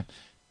one time.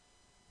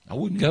 I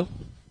wouldn't go.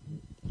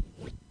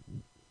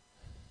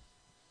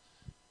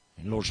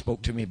 And the Lord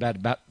spoke to me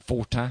about the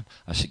fourth time.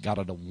 I said, God,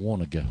 I don't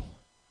want to go.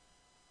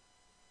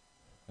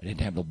 I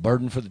didn't have no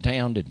burden for the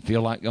town, didn't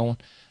feel like going.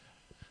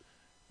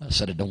 I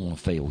said, I don't want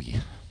to fail you.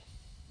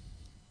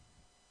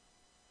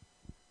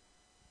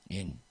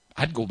 And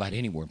I'd go about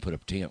anywhere and put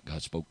up a tent.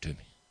 God spoke to me.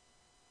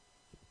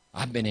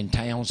 I've been in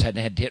towns,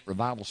 hadn't had tent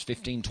revivals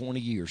 15, 20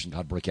 years, and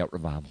God break out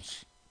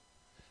revivals.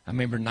 I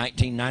remember in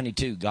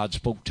 1992, God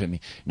spoke to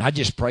me. And I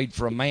just prayed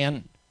for a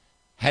man,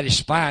 had his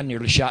spine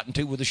nearly shot in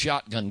two with a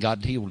shotgun.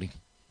 God healed him.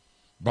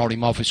 Brought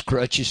him off his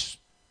crutches.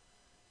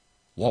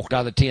 Walked out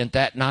of the tent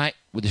that night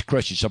with his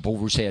crutches up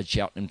over his head,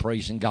 shouting and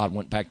praising God.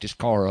 Went, packed his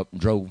car up and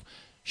drove.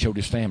 Showed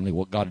his family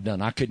what God had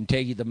done. I couldn't tell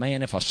you the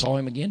man if I saw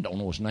him again. Don't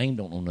know his name.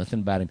 Don't know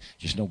nothing about him.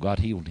 Just know God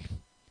healed him.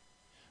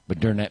 But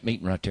during that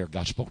meeting right there,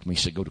 God spoke to me.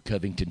 He said, go to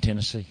Covington,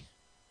 Tennessee.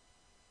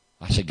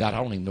 I said, God, I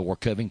don't even know where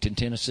Covington,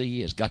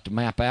 Tennessee is. Got the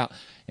map out,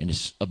 and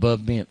it's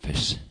above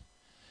Memphis.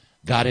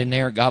 Got in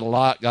there, got a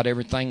lot, got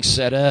everything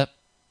set up.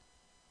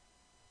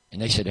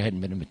 And they said there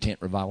hadn't been a tent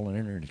revival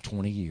in there in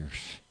 20 years.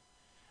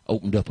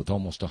 Opened up with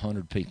almost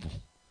 100 people.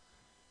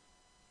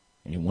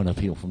 And it went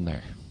uphill from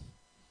there.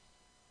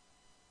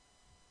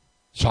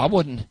 So I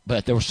wouldn't,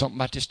 but there was something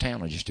about this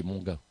town I just didn't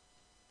want to go.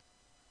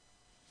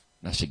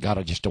 And I said, God,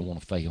 I just don't want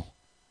to fail.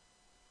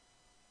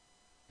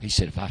 He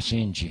said, if I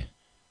send you,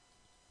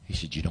 he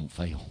said, you don't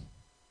fail.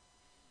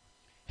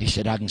 He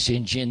said, I can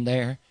send you in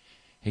there.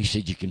 He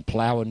said, you can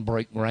plow and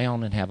break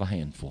ground and have a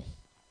handful.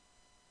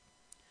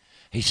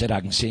 He said, I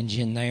can send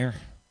you in there.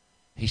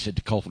 He said,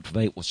 to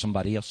cultivate what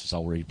somebody else has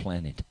already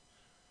planted.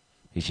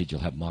 He said,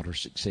 you'll have moderate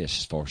success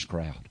as far as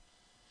crowd.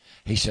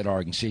 He said, or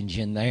I can send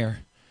you in there.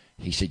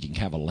 He said, you can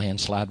have a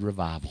landslide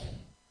revival.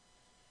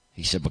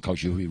 He said,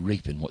 because you'll be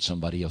reaping what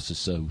somebody else has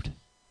sowed.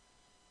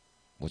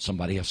 What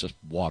somebody else has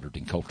watered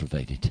and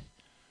cultivated.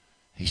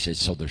 He said,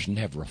 so there's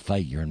never a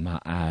failure in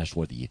my eyes,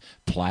 whether you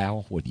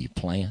plow, whether you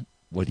plant,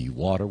 whether you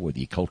water, whether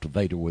you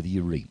cultivate, or whether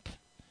you reap.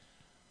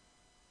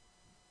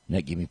 And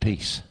that gave me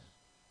peace.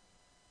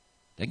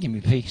 That gave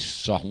me peace.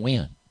 So I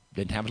went.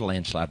 Didn't have a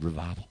landslide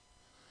revival.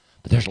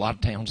 But there's a lot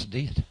of towns that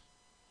did.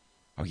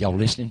 Are y'all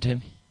listening to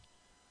me?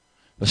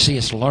 But see,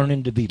 it's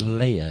learning to be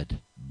led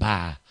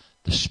by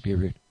the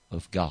Spirit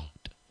of God.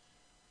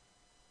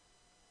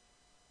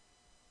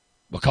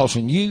 Because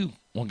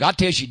when God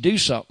tells you to do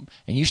something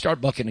and you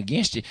start bucking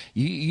against it,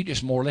 you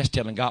just more or less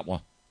telling God,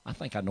 well, I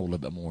think I know a little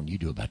bit more than you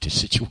do about this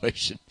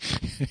situation.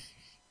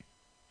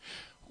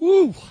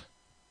 Woo!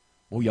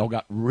 Well, y'all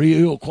got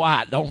real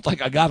quiet. Don't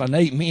think I got an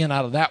amen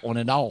out of that one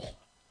at all.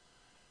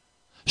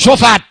 So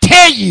if I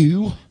tell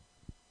you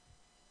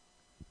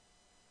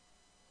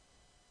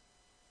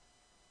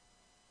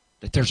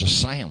that there's a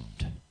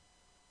sound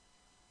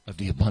of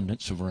the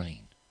abundance of rain,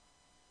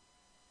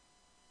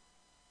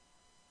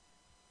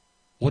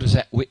 what is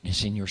that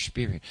witness in your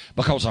spirit?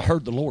 Because I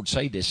heard the Lord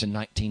say this in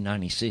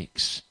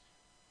 1996.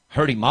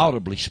 Heard him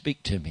audibly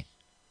speak to me.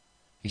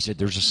 He said,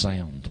 there's a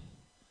sound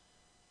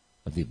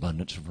of the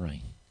abundance of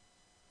rain.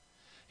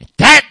 At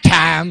that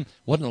time,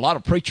 wasn't a lot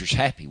of preachers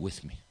happy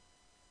with me.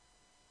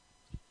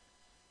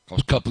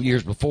 Because a couple of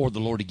years before, the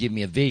Lord had given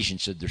me a vision,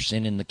 said they're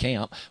sending the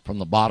camp from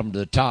the bottom to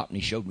the top, and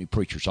he showed me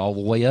preachers all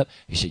the way up.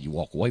 He said, you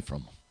walk away from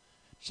them.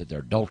 He said, they're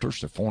adulterers,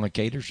 they're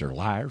fornicators, they're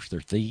liars, they're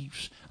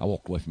thieves. I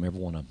walked away from every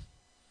one of them.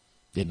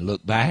 Didn't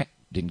look back,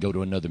 didn't go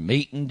to another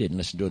meeting, didn't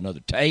listen to another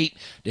tape,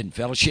 didn't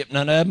fellowship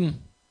none of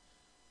them.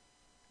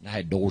 And I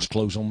had doors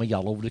closed on me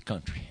all over the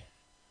country.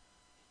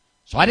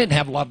 So I didn't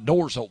have a lot of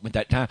doors open at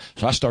that time,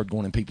 so I started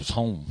going in people's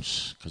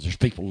homes because there's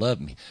people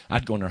love me.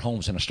 I'd go in their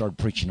homes and I started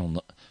preaching on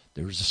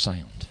there's a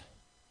sound.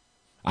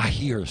 I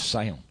hear a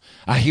sound.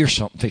 I hear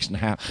something fixing to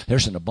happen.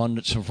 There's an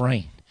abundance of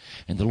rain.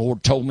 And the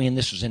Lord told me, and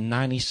this was in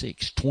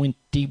 96,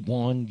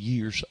 21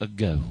 years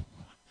ago,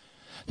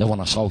 that when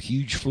I saw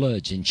huge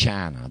floods in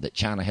China, that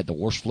China had the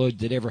worst flood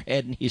that ever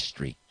had in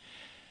history,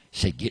 he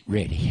said, get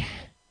ready. He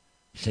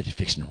said, it's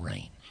fixing to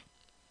rain.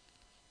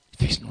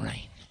 It's fixing to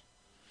rain.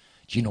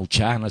 Do you know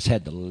China's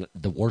had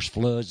the worst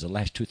floods the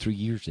last 2 or 3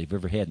 years they've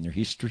ever had in their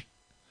history?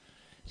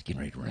 It's getting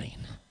ready to rain.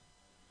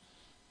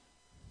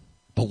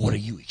 But what are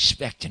you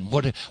expecting?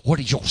 What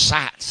is your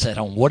sight set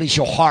on? What is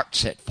your heart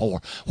set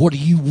for? What are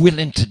you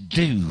willing to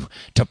do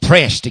to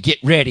press, to get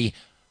ready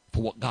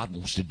for what God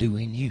wants to do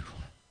in you?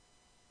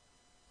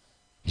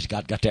 Has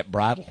God got that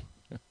bridle?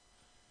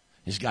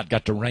 Has God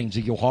got the reins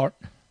of your heart?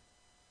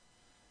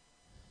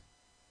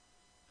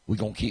 We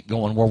going to keep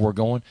going where we're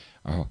going,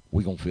 or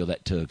we going to feel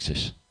that tug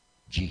says,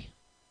 gee.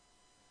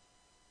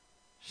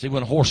 See,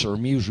 when a horse or a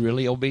mule's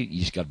really obedient, you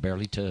just got to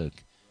barely tug.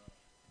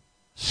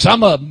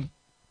 Some of them,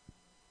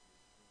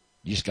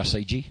 you just got to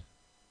say, gee.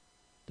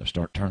 They'll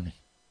start turning.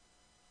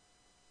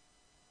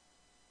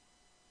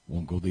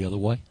 Won't go the other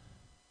way.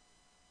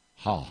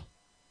 Ha.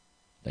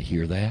 They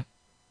hear that.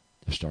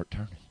 They'll start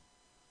turning.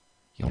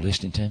 Y'all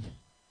listening to me?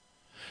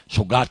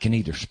 So God can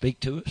either speak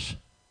to us,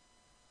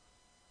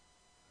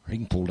 or He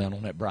can pull down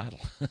on that bridle.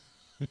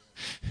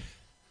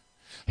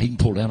 He can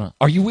pull down on.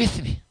 Are you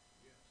with me?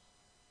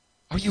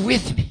 Are you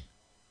with me?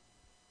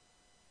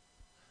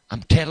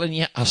 I'm telling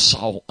you, I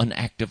saw an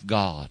act of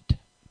God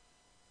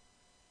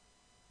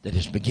that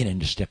is beginning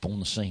to step on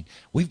the scene.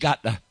 We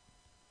got to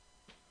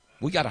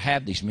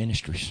have these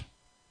ministries.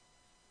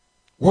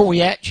 Where are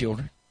we at,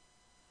 children?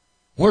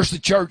 Where's the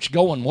church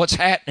going? What's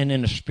happening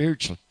in the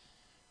spiritually?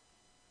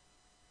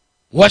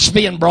 What's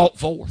being brought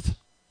forth?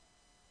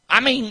 I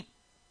mean,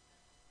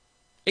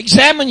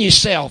 examine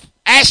yourself.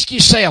 Ask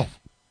yourself,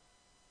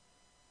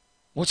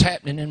 what's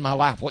happening in my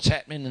life? What's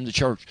happening in the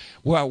church?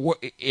 Well,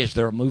 is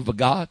there a move of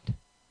God?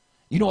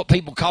 You know what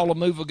people call a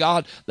move of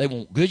God? They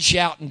want good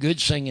shouting,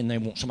 good singing. They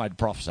want somebody to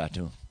prophesy to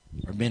them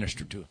or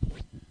minister to them.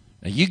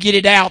 Now, you get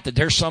it out that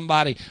there's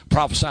somebody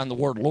prophesying the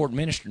word of the Lord,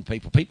 ministering to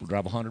people. People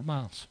drive 100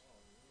 miles.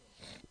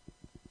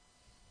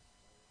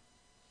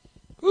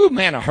 Ooh,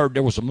 man, I heard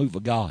there was a move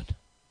of God.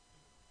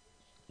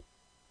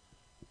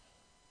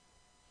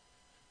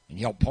 And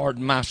y'all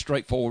pardon my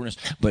straightforwardness,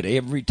 but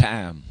every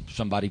time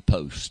somebody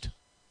posts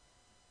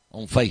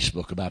on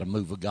Facebook about a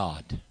move of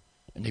God,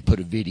 and they put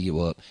a video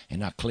up,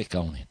 and I click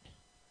on it,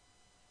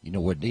 you know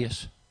what it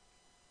is?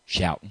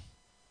 Shouting,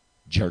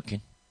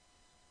 jerking,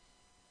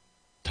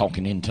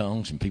 talking in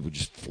tongues, and people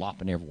just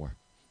flopping everywhere.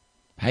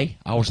 Hey,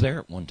 I was there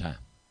at one time.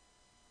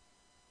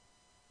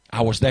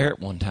 I was there at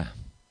one time.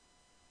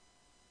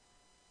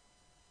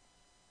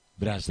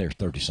 But I was there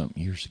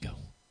 30-something years ago.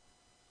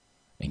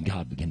 And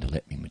God began to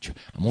let me mature.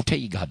 I'm going to tell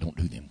you, God don't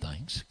do them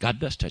things. God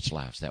does touch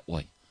lives that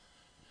way.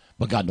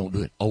 But God don't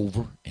do it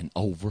over and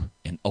over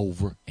and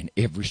over in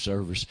every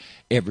service.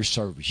 Every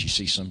service you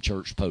see some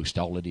church post,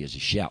 all it is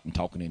shouting,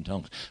 talking in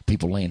tongues,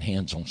 people laying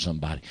hands on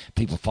somebody,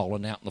 people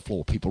falling out on the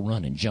floor, people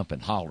running,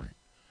 jumping, hollering.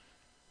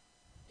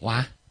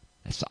 Why?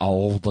 That's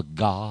all the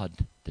God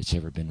that's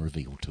ever been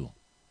revealed to them.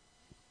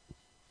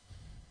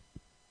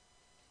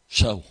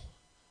 So,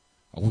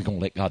 are we going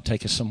to let God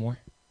take us somewhere?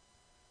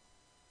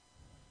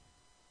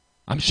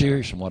 I'm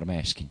serious in what I'm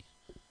asking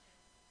you.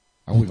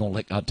 Are we going to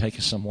let God take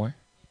us somewhere?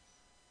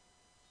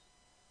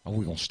 Or are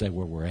we going to stay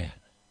where we're at?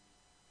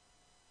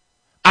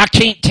 I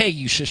can't tell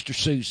you, Sister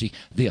Susie,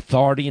 the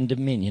authority and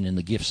dominion and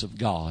the gifts of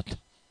God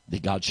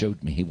that God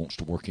showed me He wants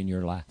to work in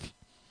your life.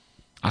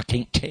 I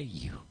can't tell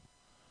you.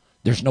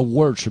 There's no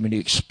words for me to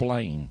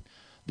explain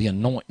the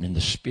anointing and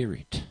the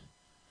spirit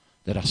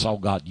that I saw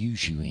God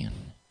use you in.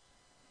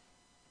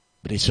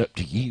 But it's up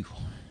to you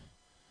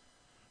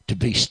to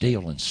be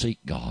still and seek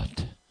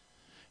God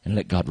and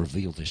let God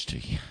reveal this to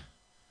you.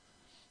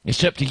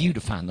 It's up to you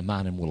to find the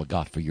mind and will of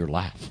God for your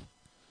life.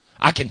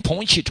 I can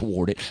point you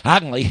toward it. I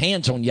can lay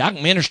hands on you. I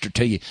can minister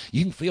to you.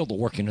 You can feel the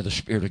working of the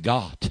Spirit of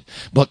God.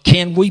 But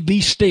can we be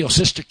still?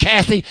 Sister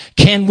Kathy,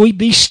 can we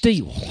be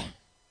still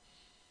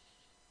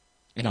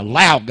and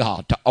allow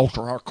God to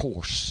alter our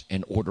course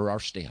and order our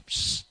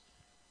steps?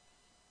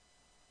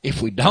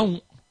 If we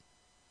don't,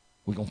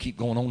 we're going to keep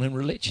going on in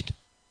religion.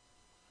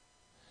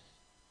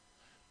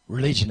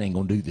 Religion ain't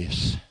going to do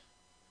this.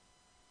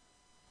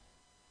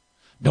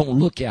 Don't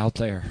look out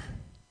there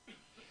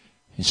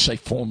and say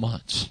 4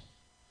 months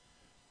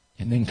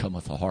and then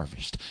cometh the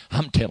harvest.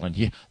 I'm telling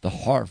you, the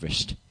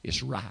harvest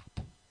is ripe.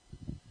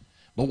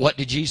 But what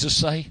did Jesus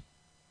say?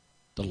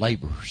 The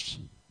laborers.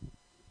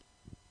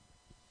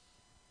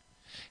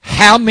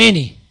 How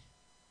many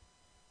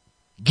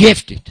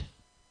gifted,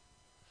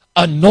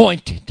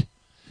 anointed,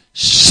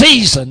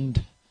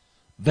 seasoned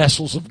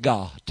vessels of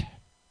God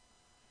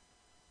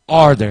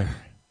are there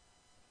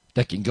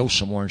that can go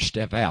somewhere and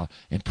step out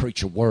and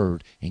preach a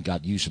word and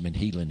God use them in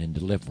healing and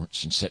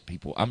deliverance and set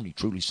people, I mean,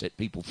 truly set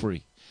people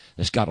free?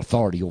 That's got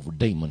authority over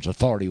demons,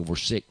 authority over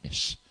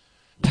sickness,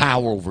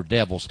 power over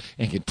devils,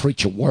 and can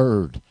preach a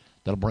word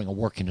that'll bring a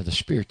work into the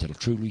Spirit that'll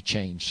truly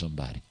change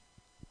somebody.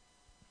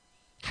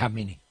 How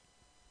many?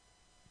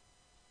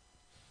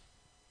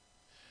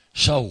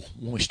 So,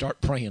 when we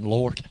start praying,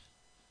 Lord,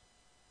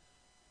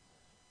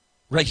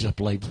 raise up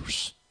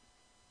laborers.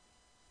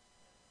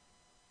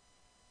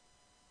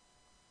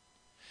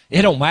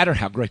 It don't matter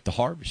how great the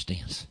harvest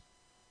is.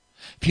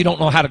 If you don't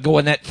know how to go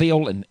in that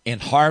field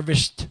and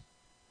harvest,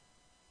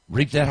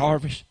 reap that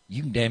harvest,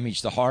 you can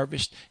damage the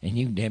harvest and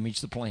you can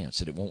damage the plants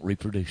that it won't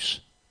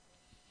reproduce.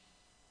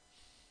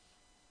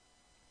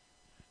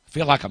 I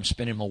feel like I'm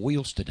spinning my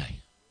wheels today.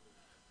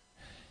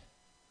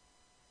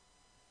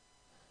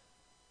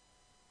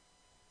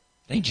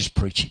 It ain't just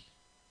preaching.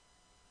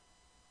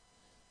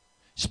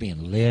 It's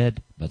being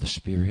led by the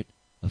Spirit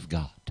of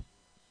God.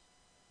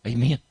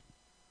 Amen.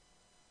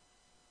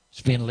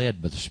 It's being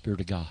led by the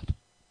Spirit of God.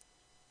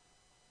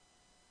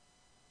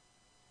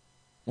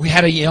 We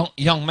had a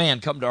young man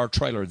come to our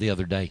trailer the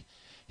other day.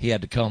 He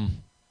had to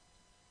come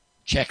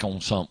check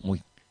on something.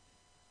 We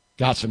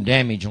got some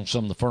damage on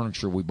some of the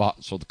furniture we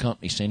bought, so the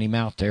company sent him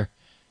out there.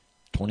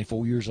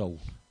 24 years old.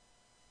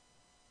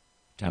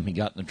 Time he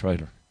got in the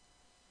trailer.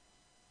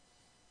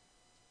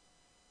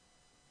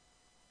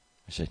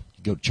 I said,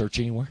 "You go to church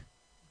anywhere?"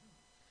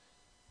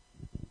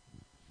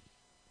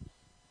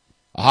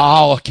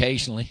 "Oh,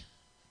 occasionally."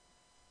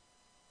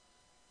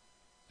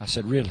 I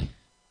said, "Really?"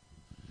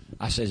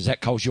 I said, "Is that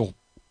because your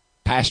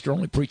pastor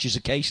only preaches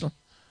occasionally?"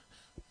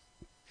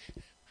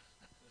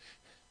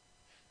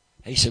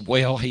 He said,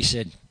 "Well," he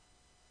said,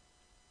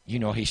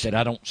 he said,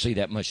 "I don't see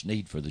that much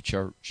need for the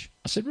church."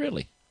 I said,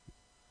 "Really?"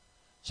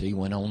 So he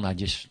went on. I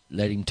just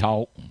let him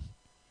talk. And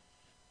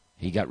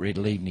he got ready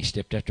to leave, and he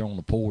stepped out there on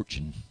the porch,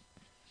 and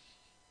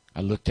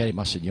I looked at him.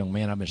 I said, "Young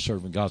man, I've been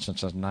serving God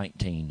since I was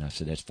 19. I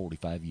said, "That's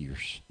 45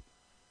 years.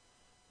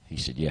 He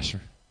said, "Yes,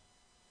 sir."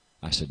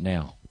 I said,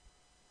 "Now,"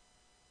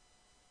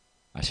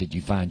 I said,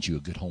 "you find you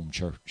a good home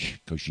church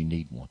because you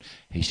need one."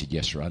 He said,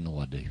 "Yes, sir, I know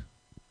I do."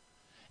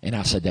 And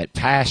I said, that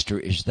pastor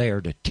is there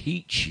to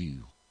teach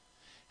you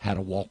how to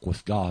walk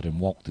with God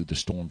and walk through the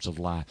storms of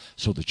life,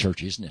 so the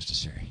church is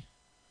necessary.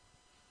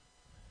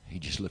 He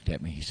just looked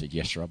at me. He said,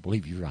 "Yes, sir, I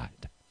believe you're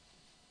right."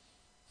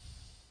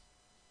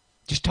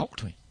 Just talk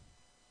to him.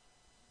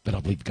 But I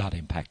believe God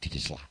impacted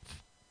his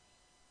life.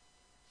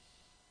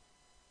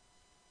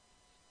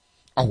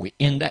 Are we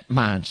in that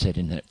mindset,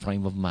 in that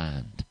frame of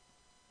mind,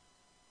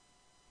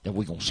 that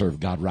we're going to serve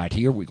God right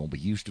here, we're going to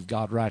be used of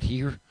God right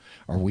here?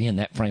 Or are we in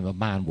that frame of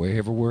mind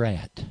wherever we're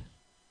at,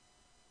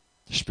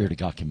 the Spirit of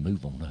God can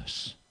move on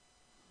us?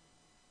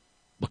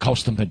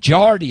 Because the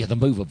majority of the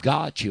move of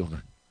God,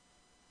 children,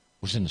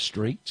 was in the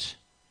streets,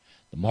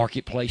 the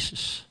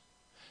marketplaces,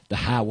 the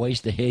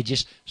highways, the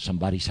hedges,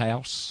 somebody's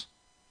house.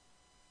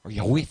 Are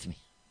y'all with me?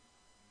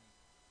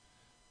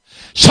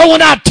 So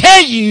when I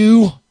tell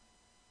you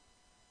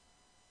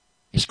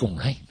it's going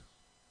to rain,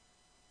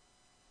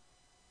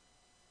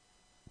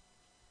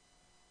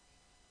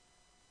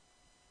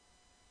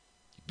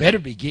 you better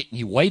be getting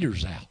your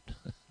waders out.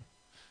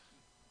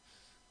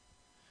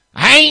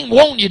 I ain't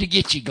wanting you to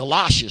get your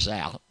galoshes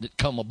out that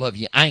come above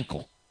your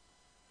ankle.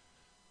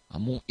 I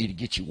want you to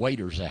get your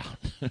waders out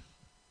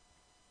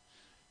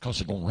because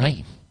it's going to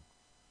rain.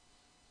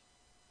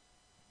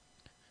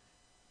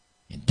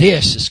 And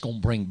this is going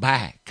to bring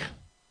back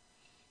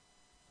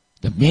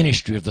the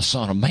ministry of the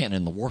Son of Man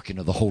and the working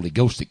of the Holy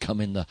Ghost that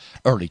come in the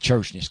early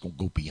church, and it's going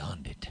to go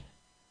beyond it.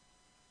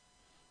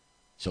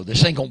 So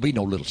this ain't going to be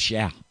no little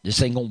shout.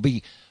 This ain't going to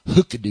be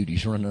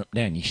hookah-doodies running up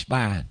down your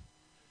spine.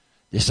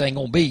 This ain't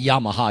going to be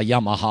Yamaha,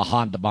 Yamaha,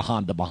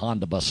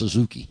 Honda,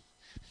 Suzuki.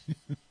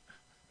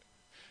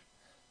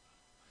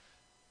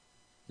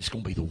 It's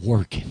going to be the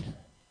working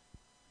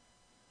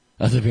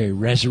of the very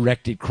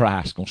resurrected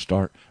Christ going to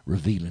start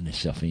revealing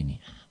itself in you.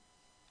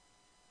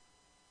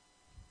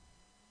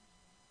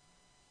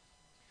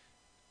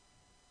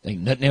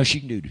 Ain't nothing else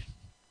you can do to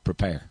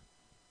prepare.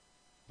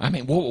 I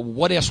mean,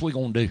 what else we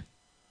going to do?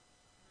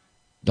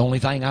 The only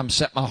thing I'm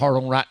setting my heart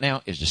on right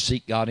now is to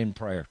seek God in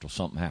prayer till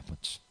something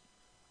happens.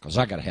 Because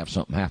I got to have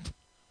something happen.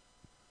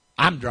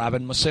 I'm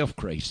driving myself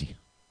crazy.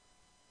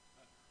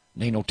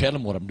 And ain't no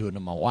telling what I'm doing to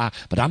my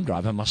wife, but I'm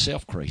driving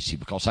myself crazy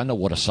because I know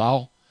what I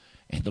saw.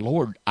 And the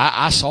Lord,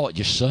 I saw it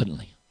just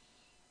suddenly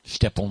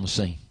step on the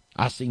scene.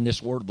 I seen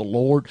this word of the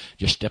Lord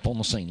just step on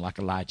the scene like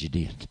Elijah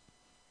did.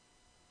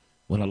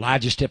 When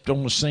Elijah stepped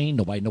on the scene,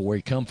 nobody knew where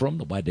he come from.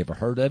 Nobody had ever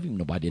heard of him.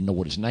 Nobody didn't know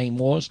what his name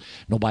was.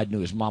 Nobody knew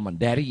his mom and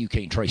daddy. You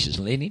can't trace his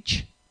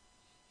lineage.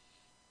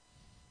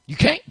 You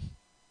can't.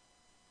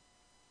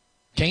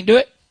 Can't do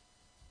it.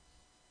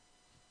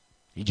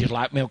 He just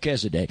like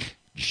Melchizedek.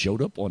 Just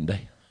showed up one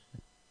day.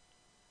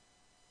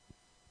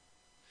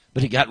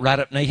 But he got right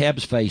up in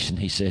Ahab's face and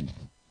he said,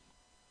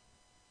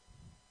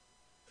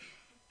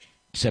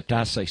 "Except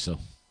I say so.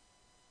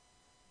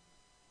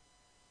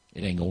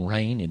 It ain't going to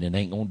rain and it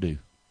ain't going to do."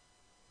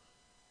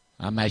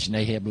 I imagine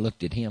Ahab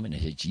looked at him and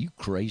he said, "You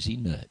crazy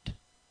nut.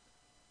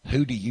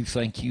 Who do you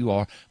think you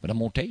are?" But I'm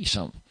going to tell you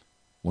something.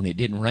 When it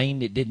didn't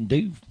rain, it didn't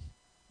do.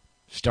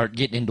 Start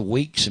getting into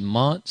weeks and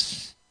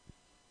months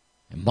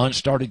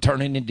started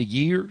turning into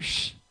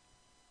years.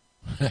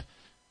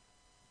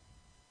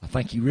 I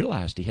think he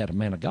realized he had a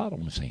man of God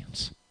on his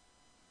hands.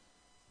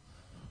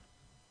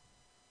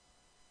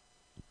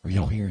 Are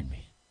y'all hearing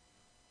me?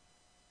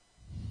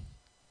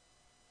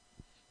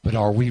 But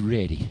are we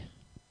ready?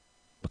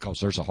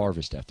 Because there's a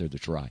harvest out there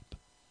that's ripe.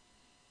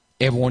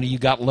 Every one of you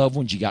got loved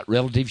ones, you got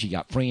relatives, you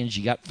got friends,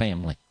 you got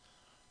family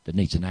that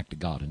needs an act of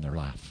God in their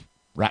life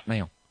right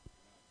now.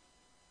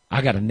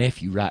 I got a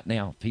nephew right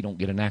now. If he don't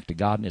get an act of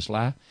God in his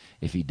life,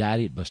 if he died,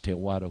 he'd bust tail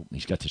wide open.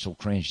 He's got this old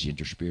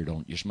transgender spirit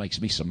on it. Just makes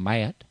me so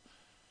mad.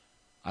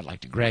 I'd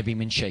like to grab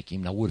him and shake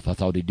him. And I would if I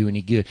thought he'd do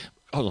any good.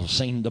 I've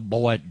seen the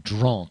boy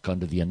drunk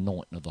under the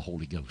anointing of the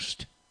Holy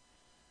Ghost.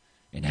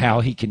 And how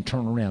he can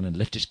turn around and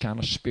let this kind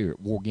of spirit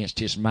war against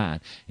his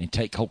mind and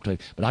take hold of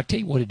it. But I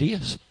tell you what it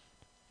is.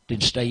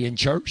 didn't stay in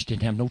church,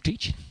 didn't have no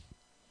teaching.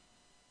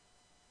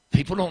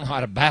 People don't know how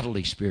to battle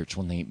these spirits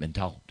when they ain't been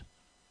taught.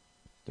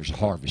 There's a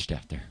harvest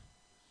out there.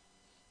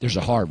 There's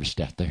a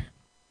harvest out there.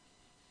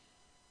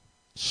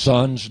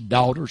 Sons,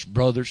 daughters,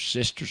 brothers,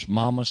 sisters,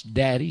 mamas,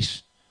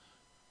 daddies,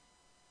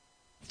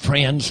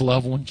 friends,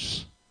 loved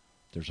ones.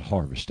 There's a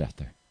harvest out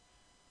there.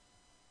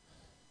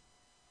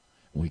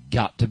 We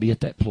got to be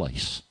at that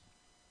place.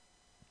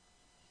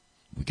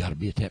 We got to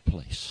be at that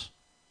place.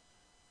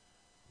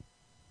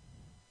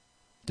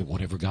 That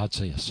whatever God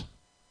says.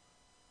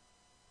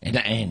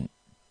 And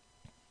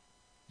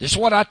this is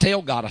what I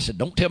tell God. I said,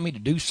 don't tell me to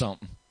do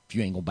something if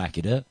you ain't going to back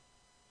it up.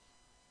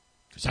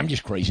 Because I'm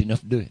just crazy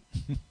enough to do it.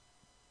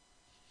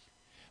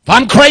 If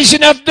I'm crazy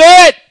enough to do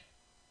it,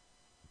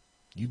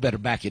 you better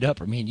back it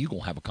up or me and you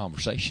going to have a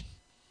conversation.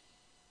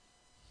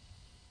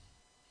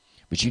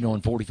 But you know,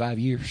 in 45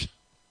 years,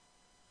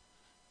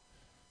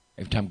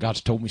 every time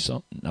God's told me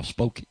something and I've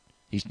spoke it,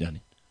 He's done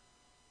it.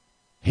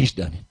 He's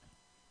done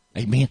it.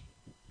 Amen.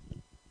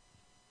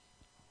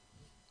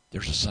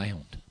 There's a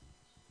sound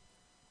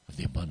of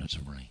the abundance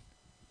of rain.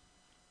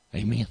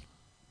 Amen.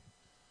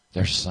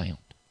 There's a sound.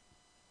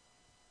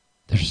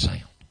 There's a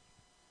sound.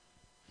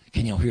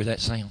 Can y'all hear that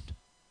sound?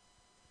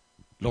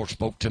 Lord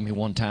spoke to me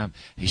one time.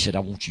 He said, I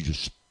want you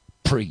to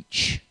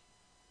preach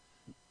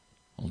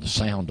on the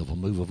sound of a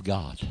move of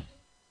God.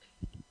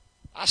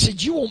 I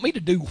said, you want me to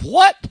do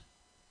what?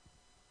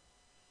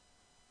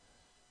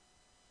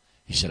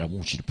 He said, I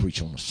want you to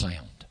preach on the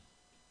sound,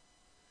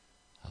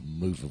 a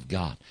move of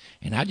God.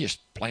 And I just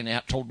plain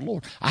out told the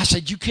Lord, I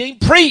said, you can't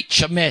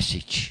preach a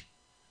message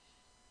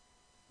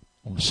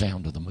on the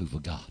sound of the move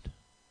of God.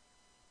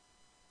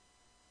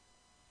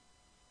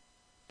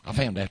 I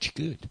found out you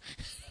could.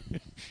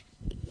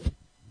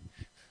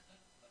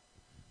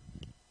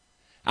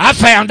 I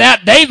found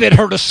out David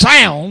heard a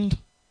sound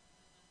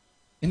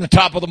in the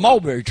top of the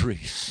mulberry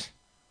trees.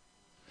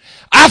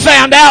 I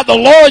found out the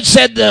Lord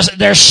said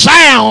their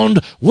sound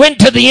went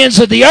to the ends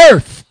of the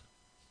earth.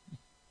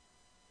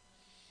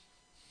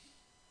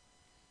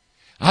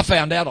 I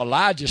found out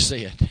Elijah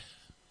said,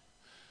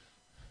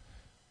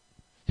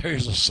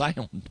 there's a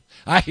sound.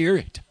 I hear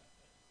it.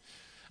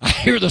 I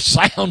hear the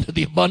sound of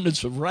the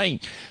abundance of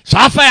rain. So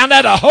I found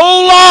out a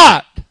whole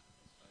lot.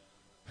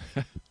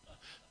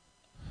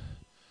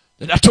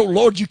 And I told the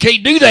Lord, you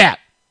can't do that.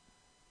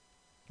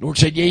 The Lord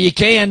said, yeah, you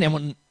can. And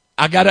when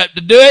I got up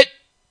to do it,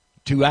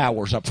 2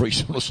 hours I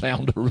preached on the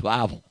sound of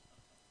revival.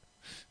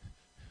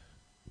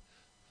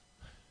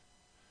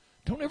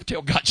 Don't ever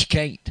tell God you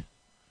can't.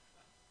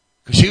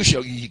 Because He'll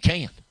show you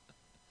can.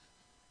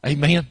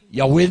 Amen.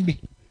 Y'all with me?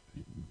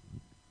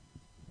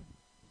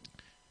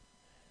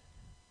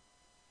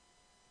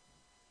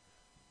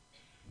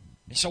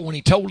 And so when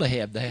He told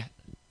Ahab that,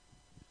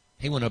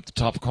 he went up to the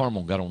top of Carmel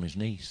and got on his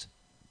knees.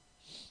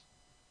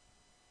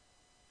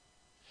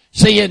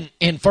 See,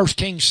 in 1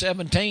 Kings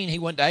 17, he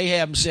went to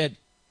Ahab and said,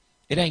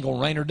 it ain't going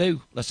to rain or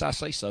dew, unless I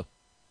say so.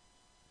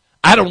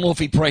 I don't know if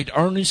he prayed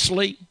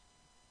earnestly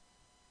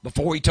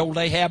before he told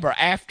Ahab or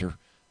after,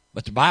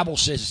 but the Bible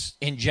says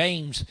in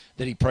James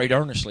that he prayed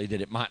earnestly that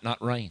it might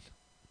not rain.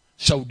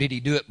 So did he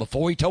do it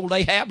before he told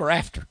Ahab or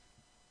after?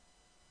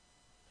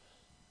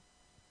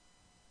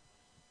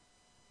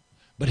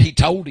 But he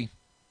told him.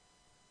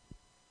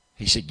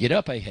 He said, get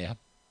up, Ahab.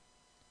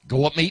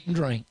 Go up, eat and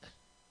drink.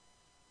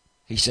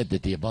 He said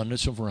that the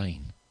abundance of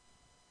rain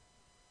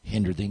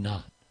hinder thee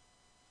not.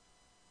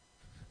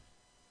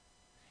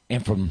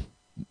 And from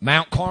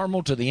Mount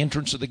Carmel to the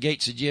entrance of the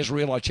gates of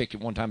Jezreel, I checked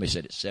it one time, they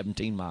said it's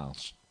 17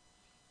 miles.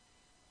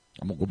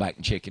 I'm going to go back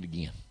and check it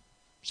again.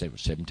 Said it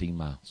was 17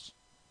 miles.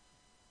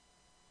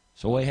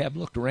 So Ahab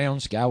looked around,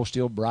 the sky was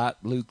still bright,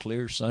 blue,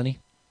 clear, sunny.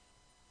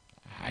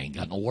 I ain't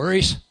got no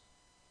worries.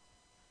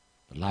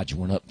 But Elijah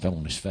went up and fell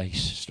on his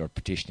face, started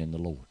petitioning the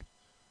Lord.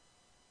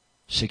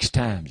 6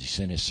 times he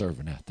sent his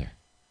servant out there.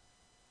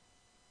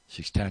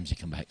 6 times he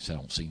come back and said, I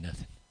don't see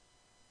nothing.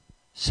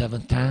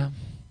 7th time,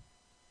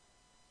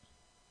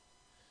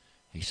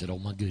 he said, oh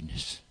my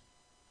goodness.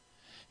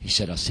 He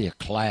said, I see a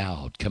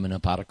cloud coming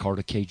up out of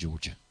Carter Cay,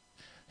 Georgia.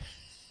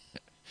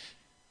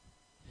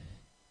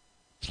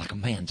 It's like a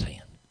man's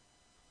hand.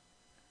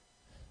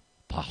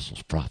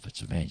 Apostles,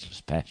 prophets,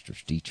 evangelists,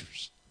 pastors,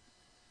 teachers.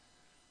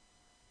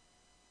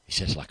 He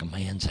says, like a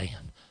man's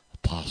hand.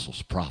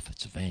 Apostles,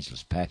 prophets,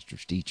 evangelists,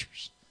 pastors,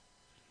 teachers.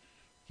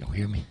 Y'all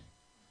hear me?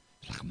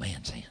 It's like a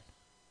man's hand.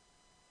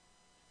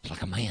 It's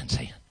like a man's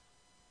hand.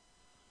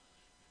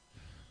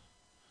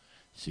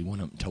 See,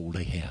 one of them told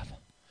Ahab.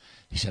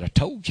 He said, I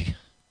told you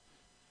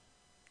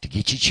to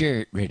get your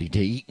chariot ready to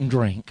eat and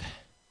drink.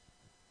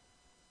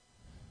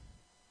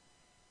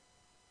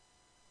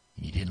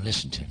 You didn't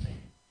listen to me.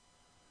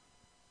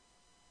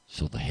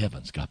 So the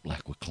heavens got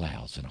black with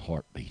clouds in a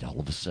heartbeat. All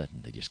of a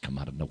sudden, they just come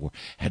out of nowhere.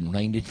 Hadn't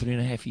rained in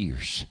 3.5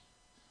 years.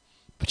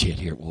 But yet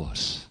here it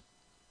was.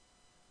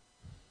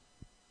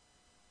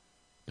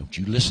 Don't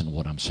you listen to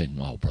what I'm saying.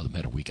 Oh, Brother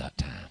Meadow, we got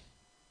time.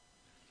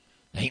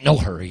 There ain't no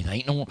hurry. There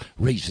ain't no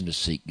reason to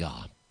seek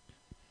God.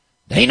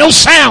 There ain't no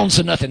sounds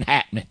of nothing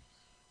happening.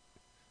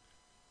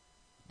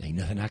 There ain't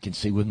nothing I can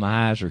see with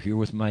my eyes or hear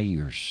with my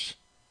ears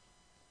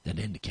that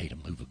indicate a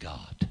move of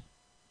God.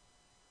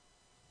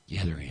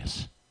 Yeah, there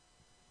is.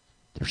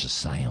 There's a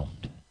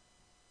sound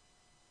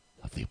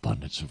of the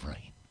abundance of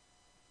rain.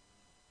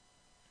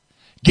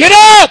 Get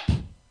up!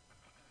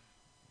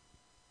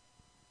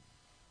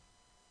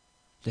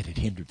 That it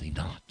hindered thee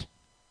not.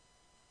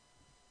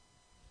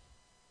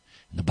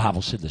 And the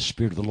Bible said the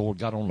Spirit of the Lord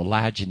got on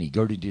Elijah and he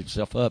girded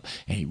himself up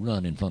and he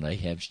run in front of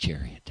Ahab's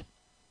chariot.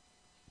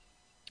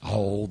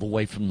 All the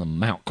way from the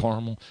Mount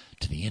Carmel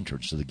to the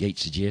entrance to the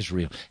gates of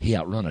Jezreel. He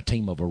outrun a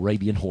team of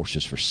Arabian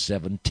horses for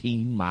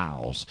 17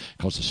 miles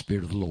because the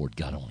Spirit of the Lord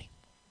got on him.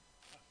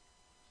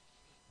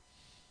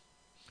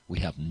 We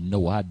have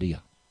no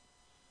idea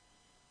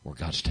where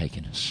God's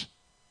taking us.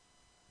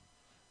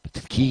 But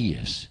the key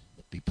is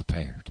to be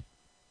prepared.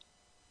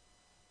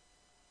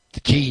 The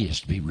key is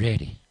to be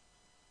ready.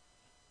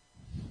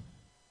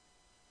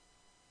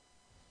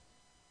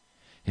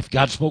 If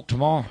God spoke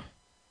tomorrow,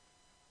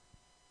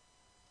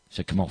 he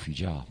said, come off your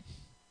job.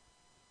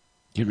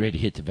 Get ready to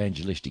hit the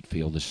evangelistic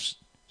field this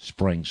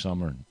spring,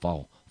 summer, and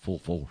fall full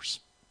force.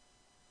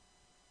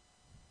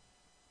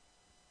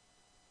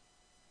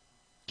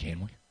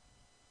 Can we?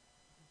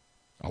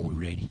 Are we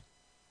ready?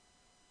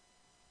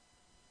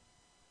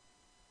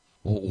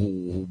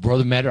 Oh,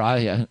 Brother Matter,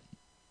 I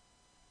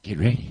get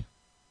ready.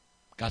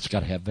 God's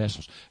got to have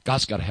vessels.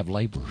 God's got to have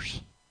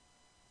laborers.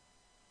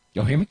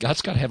 Y'all hear me?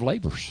 God's got to have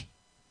laborers.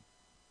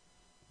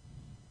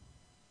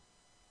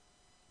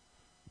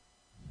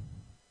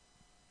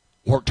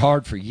 Worked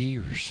hard for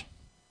years.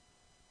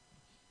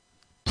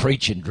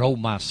 Preaching, drove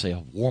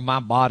myself, wore my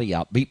body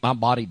out, beat my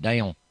body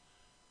down.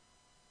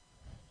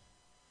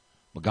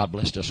 But God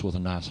blessed us with a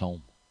nice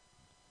home.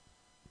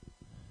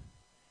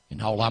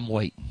 And all I'm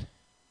waiting,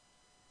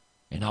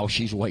 and all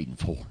she's waiting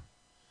for,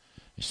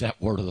 is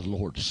that word of the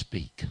Lord to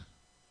speak.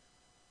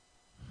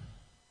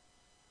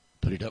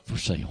 Put it up for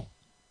sale.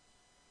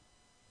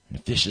 And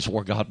if this is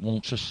where God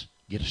wants us,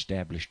 get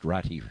established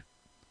right here.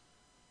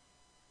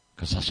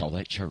 Because I saw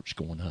that church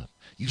going up.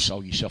 You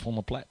saw yourself on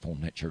the platform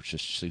in that church,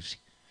 Sister Susie.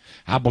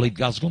 I believe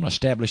God's going to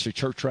establish a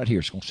church right here.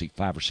 It's going to seat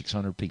 500 or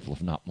 600 people,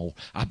 if not more.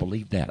 I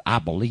believe that. I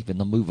believe in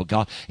the move of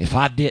God. If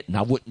I didn't,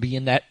 I wouldn't be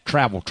in that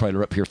travel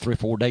trailer up here 3 or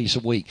 4 days a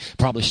week.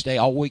 Probably stay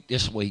all week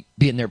this week,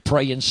 being there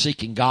praying,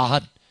 seeking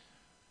God.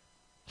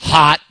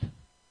 Hot.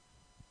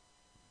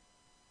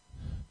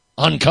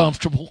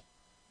 Uncomfortable.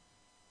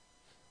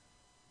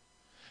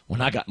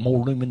 When I got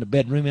more room in the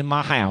bedroom in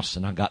my house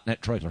than I got in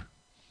that trailer.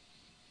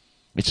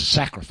 It's a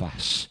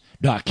sacrifice.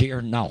 Do I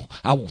care? No.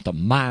 I want the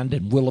mind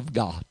and will of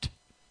God.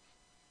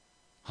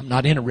 I'm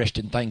not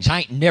interested in things. I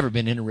ain't never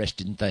been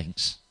interested in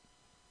things.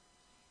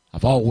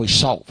 I've always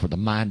sought for the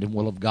mind and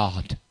will of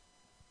God.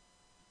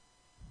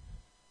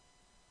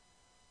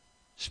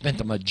 Spent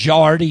the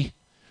majority,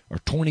 or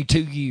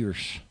 22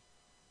 years,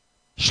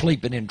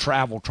 sleeping in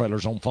travel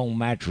trailers on foam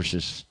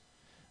mattresses,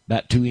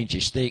 about 2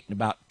 inches thick and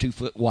about 2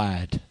 foot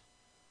wide.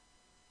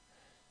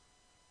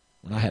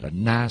 When I had a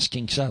nice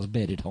king-size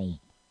bed at home.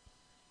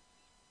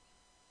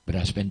 But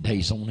I spend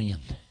days on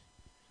end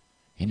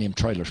in them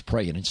trailers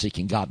praying and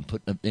seeking God and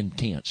putting up in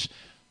tents,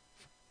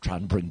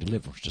 trying to bring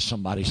deliverance to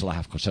somebody's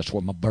life, because that's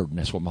where my burden,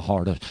 that's where my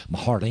heart is. My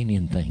heart ain't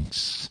in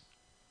things.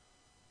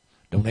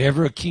 Don't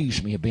ever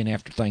accuse me of being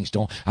after things.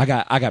 I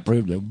got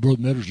Brother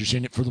Meadows just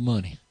in it for the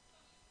money.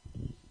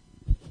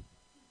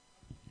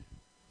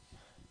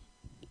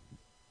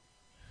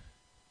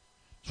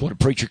 That's what a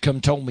preacher come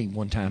told me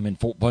one time in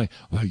Fort Wayne.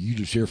 Well, you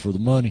just here for the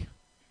money.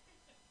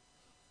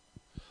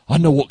 I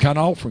know what kind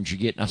of offerings you're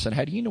getting. I said,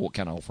 how do you know what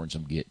kind of offerings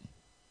I'm getting?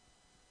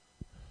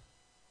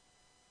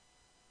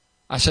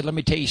 I said, let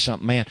me tell you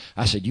something, man.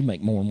 I said, you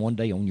make more in 1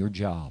 day on your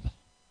job,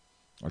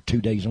 or 2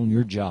 days on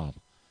your job,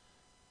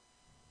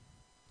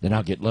 than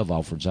I'll get love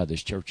offerings out of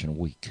this church in a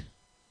week.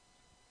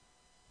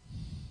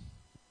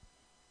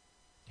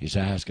 His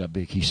eyes got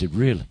big. He said,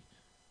 really?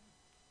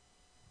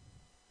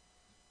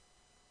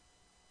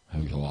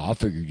 I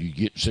figured you'd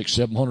get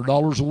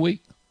 $600-700 a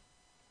week.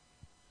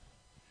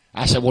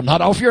 I said, well,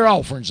 not off your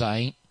offerings, I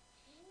ain't.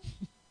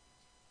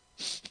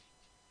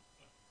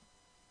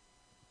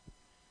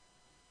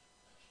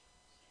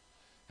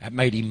 That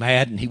made him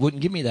mad, and he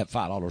wouldn't give me that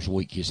 $5 a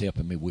week he's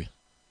helping me with.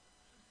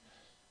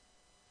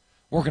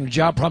 Working a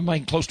job, probably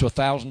making close to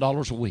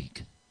 $1,000 a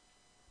week.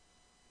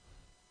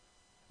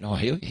 No,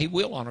 he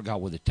will honor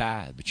God with a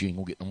tithe, but you ain't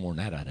going to get no more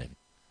than that out of it.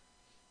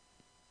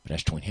 But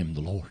that's between him and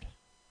the Lord.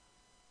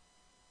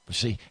 But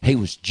see, he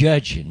was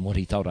judging what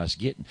he thought I was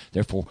getting.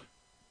 Therefore,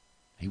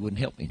 he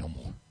wouldn't help me no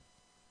more.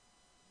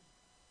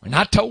 And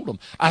I told him,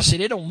 I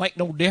said, it don't make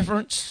no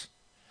difference.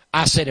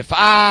 I said, if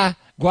I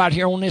go out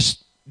here on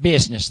this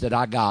business that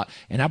I got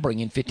and I bring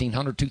in $1,500,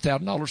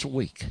 $2,000 a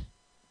week,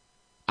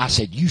 I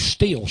said, you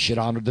still should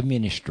honor the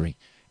ministry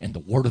and the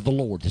word of the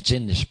Lord that's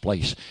in this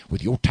place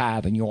with your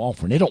tithe and your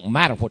offering. It don't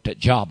matter what that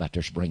job out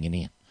there's bringing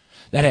in.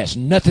 That has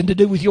nothing to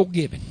do with your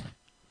giving.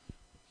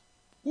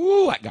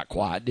 Woo, that got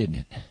quiet, didn't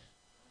it?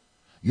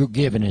 Your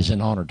giving is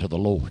an honor to the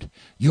Lord.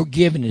 Your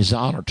giving is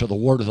honor to the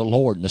word of the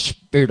Lord and the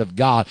Spirit of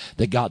God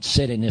that God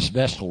set in this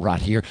vessel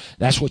right here.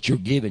 That's what your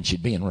giving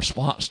should be in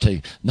response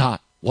to,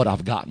 not what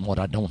I've got and what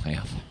I don't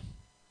have.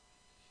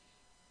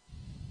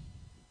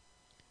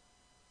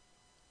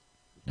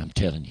 And I'm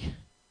telling you,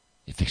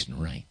 it's fixing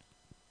to rain.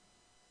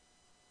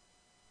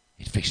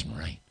 It's fixing to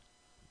rain.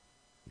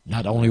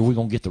 Not only are we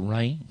going to get the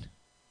rain,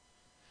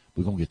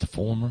 we're going to get the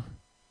former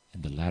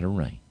and the latter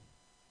rain.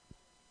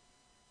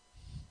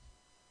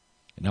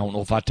 And I don't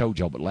know if I told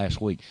y'all, but last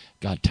week,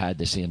 God tied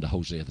this into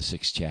Hosea, the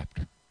 6th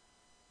chapter.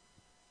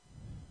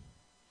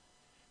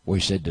 Where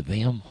he said, to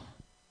them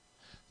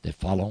that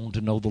follow on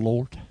to know the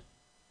Lord,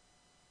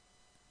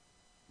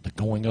 the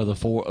going of the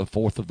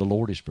forth of the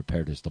Lord is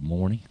prepared as the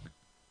morning,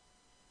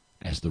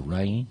 as the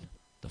rain,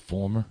 the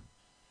former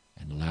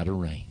and the latter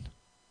rain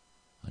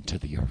unto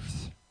the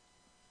earth.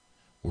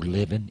 We're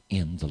living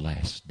in the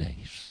last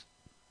days.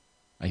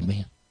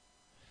 Amen.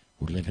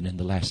 We're living in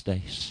the last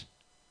days.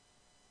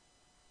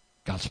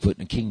 God's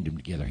putting a kingdom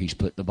together. He's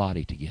putting the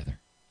body together.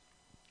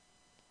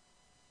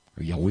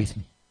 Are y'all with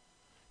me?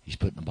 He's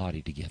putting the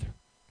body together.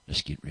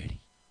 Let's get ready.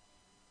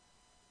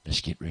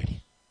 Let's get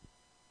ready.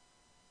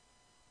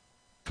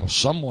 Because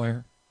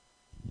somewhere,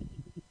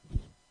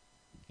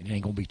 and it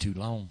ain't going to be too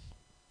long,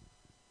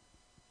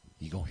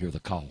 you're going to hear the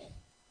call.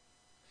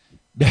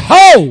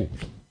 Behold,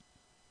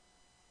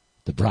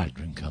 the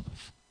bridegroom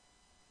cometh.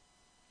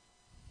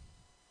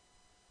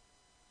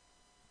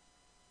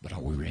 But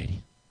are we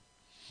ready?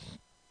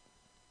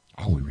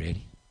 Are we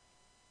ready?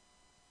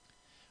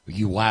 Are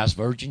you wise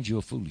virgins? You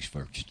a foolish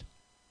virgin.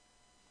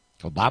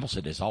 The Bible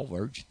said it's all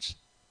virgins.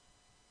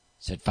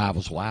 It said 5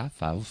 was wise,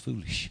 5 was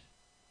foolish.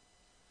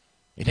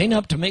 It ain't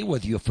up to me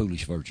whether you're a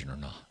foolish virgin or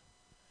not.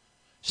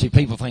 See,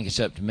 people think it's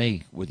up to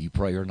me whether you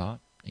pray or not.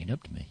 It ain't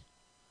up to me.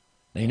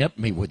 It ain't up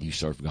to me whether you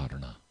serve God or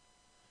not.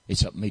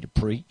 It's up to me to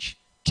preach,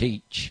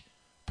 teach,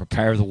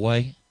 prepare the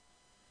way.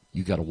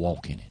 You got to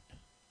walk in it.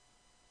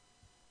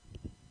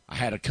 I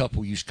had a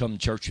couple used to come to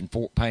church in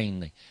Fort Payne.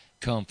 They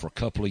come for a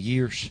couple of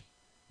years.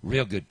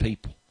 Real good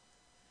people.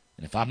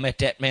 And if I met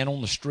that man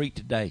on the street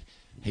today,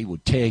 he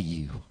would tell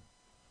you,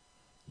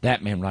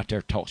 that man right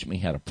there taught me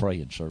how to pray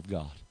and serve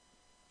God.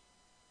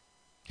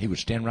 He would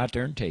stand right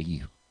there and tell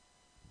you.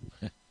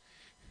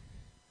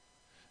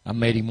 I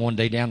met him one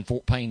day down in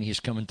Fort Payne. He was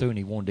coming through and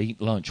he wanted to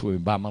eat lunch with me,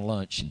 buy my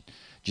lunch. And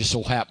just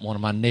so happened one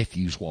of my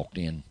nephews walked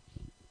in.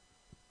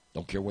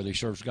 Don't care whether he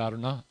serves God or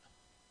not.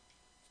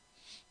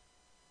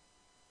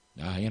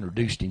 I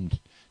introduced him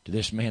to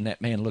this man.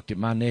 That man looked at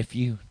my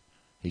nephew.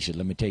 He said,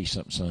 let me tell you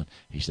something, son.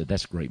 He said,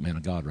 that's a great man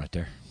of God right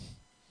there.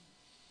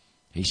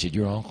 He said,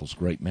 your uncle's a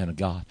great man of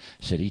God.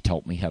 He said, he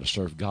taught me how to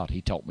serve God.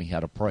 He taught me how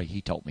to pray.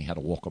 He taught me how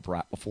to walk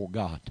upright before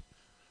God.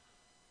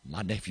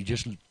 My nephew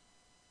just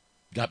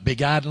got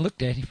big-eyed and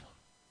looked at him.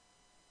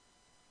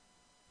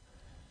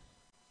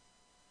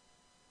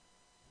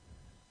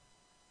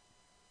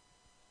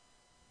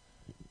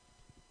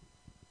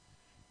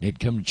 They'd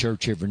come to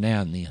church every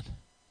now and then.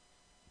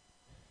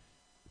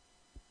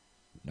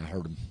 And I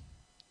heard him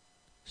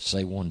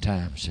say one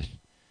time, said,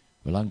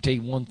 well, I can tell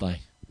you one thing.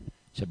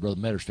 He said, Brother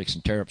Metter's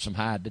fixing to tear up some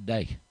hide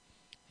today.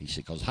 He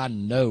said, because I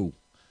know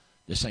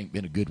this ain't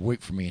been a good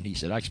week for me. And he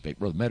said, I expect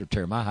Brother Metter to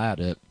tear my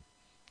hide up.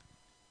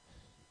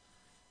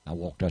 I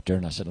walked out there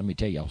and I said, let me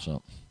tell y'all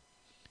something.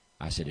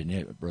 I said, it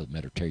ain't Brother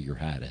Metter tear your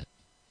hide up.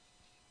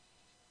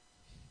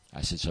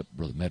 I said, it's up to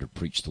Brother Metter to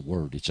preach the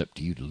word. It's up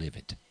to you to live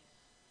it.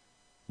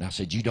 And I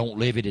said, you don't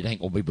live it, it ain't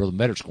going to be Brother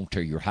Metter's going to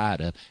tear your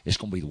hide up. It's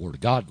going to be the word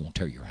of God going to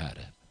tear your hide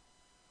up.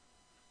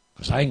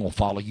 Because I ain't going to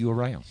follow you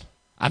around.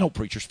 I know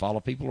preachers follow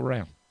people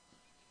around.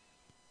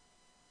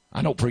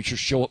 I know preachers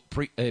show up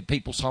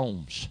people's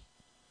homes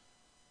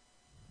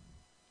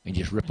and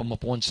just rip them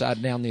up one side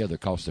and down the other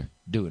because they're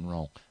doing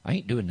wrong. I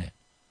ain't doing that.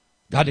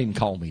 God didn't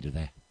call me to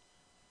that.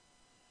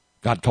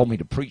 God told me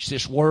to preach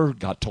this word.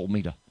 God told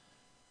me to.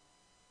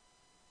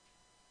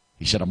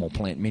 He said, I'm going to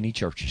plant many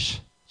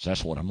churches. So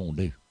that's what I'm going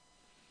to do.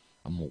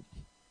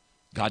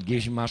 God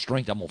gives you my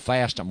strength. I'm going to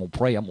fast. I'm going to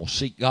pray. I'm going to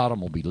seek God. I'm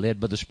going to be led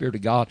by the Spirit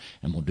of God.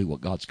 I'm going to do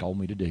what God's called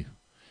me to do.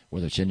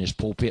 Whether it's in this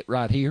pulpit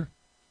right here,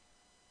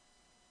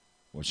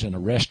 or it's in a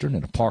restaurant,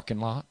 in a parking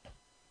lot.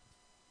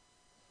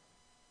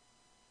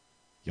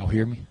 Y'all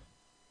hear me?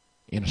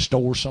 In a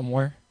store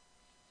somewhere.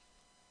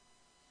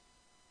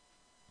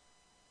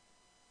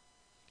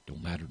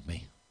 Don't matter to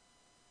me.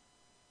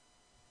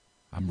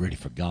 I'm ready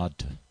for God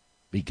to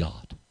be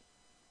God.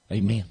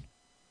 Amen.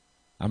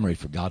 I'm ready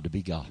for God to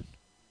be God.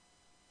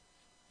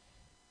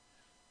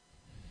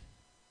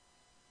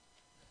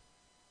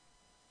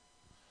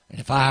 And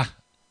if I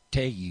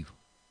tell you,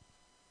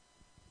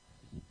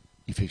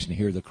 you're fixing to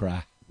hear the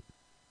cry,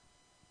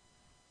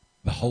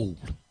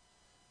 behold,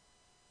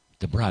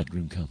 the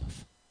bridegroom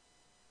cometh.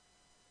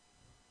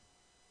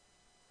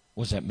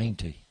 What does that mean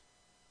to you?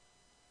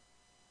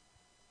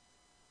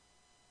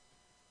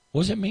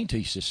 What does it mean to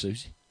you, Sister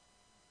Susie?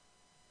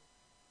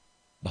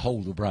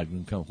 Behold, the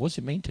bridegroom cometh. What does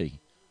it mean to you?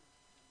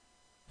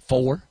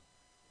 For?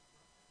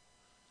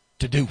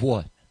 To do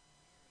what?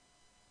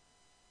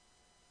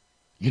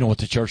 You know what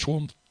the church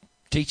world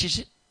teaches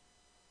it?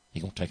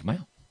 He's going to take them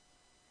out.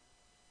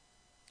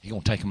 He's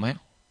going to take them out.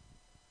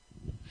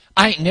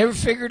 I ain't never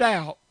figured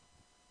out.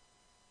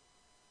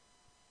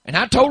 And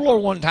I told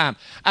Lord one time,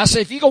 I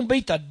said, if you're going to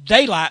beat the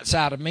daylights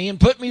out of me and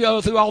put me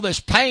through all this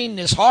pain,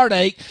 this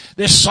heartache,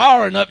 this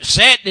sorrow and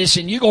upsetness,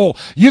 and you're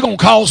going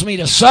to cause me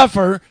to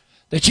suffer,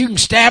 that you can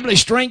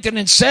establish, strengthen,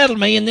 and settle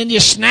me, and then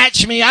just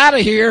snatch me out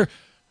of here,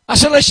 I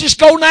said, let's just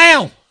go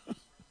now.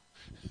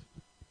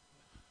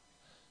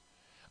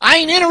 I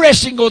ain't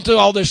interested in going through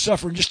all this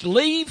suffering just to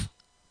leave.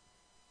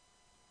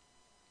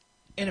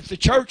 And if the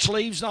church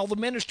leaves and all the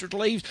ministers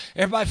leaves,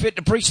 everybody fit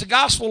to preach the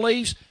gospel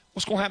leaves,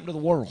 what's going to happen to the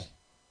world?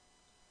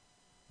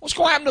 What's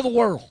going to happen to the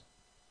world?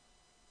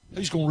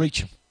 Who's going to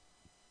reach them?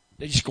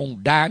 They're just going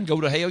to die and go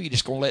to hell? You're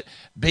just going to let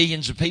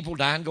billions of people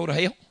die and go to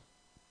hell?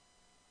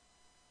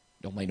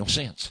 Don't make no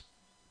sense.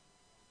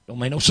 Don't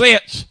make no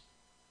sense.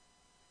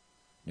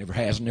 Never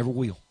has and never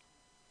will.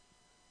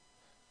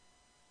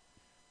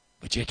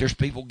 But yet there's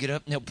people get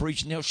up and they'll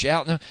preach and they'll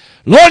shout. And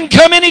Lord can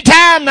come any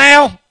time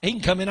now. He can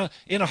come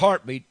in a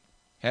heartbeat.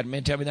 Had a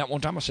man tell me that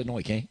one time. I said, no,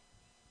 he can't.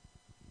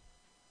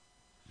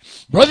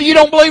 Brother, you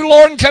don't believe the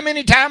Lord can come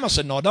any time? I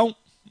said, no, I don't.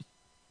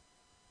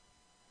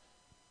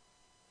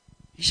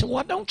 He said,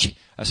 why don't you?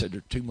 I said,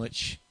 there's too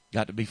much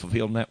got to be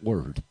fulfilled in that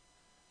word.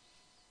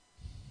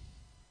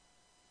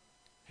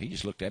 He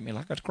just looked at me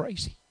like I was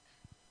crazy.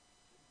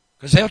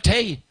 Because they'll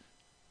tell you,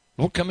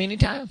 Lord, come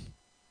anytime.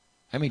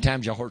 How many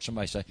times y'all heard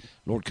somebody say,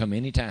 Lord, come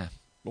anytime.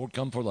 Lord,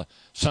 come before the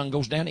sun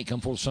goes down. He come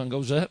before the sun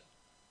goes up.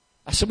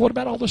 I said, what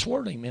about all this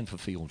word ain't been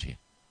fulfilled yet?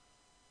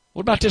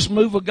 What about this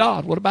move of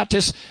God? What about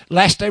this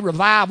last day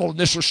revival and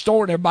this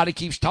restoring everybody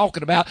keeps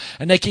talking about?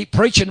 And they keep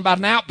preaching about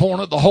an outpouring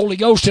of the Holy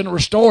Ghost and a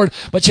restored.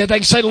 But yet they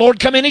can say,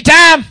 Lord, come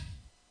anytime.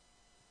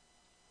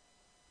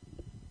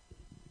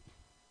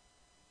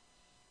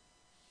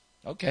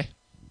 Okay.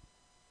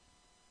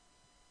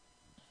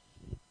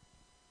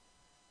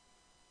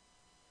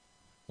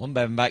 One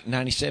man back in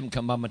 97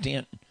 come by my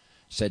tent,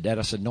 said that.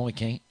 I said, no, he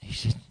can't. He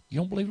said,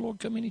 you don't believe the Lord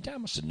come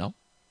anytime? I said, no.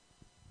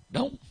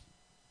 Don't.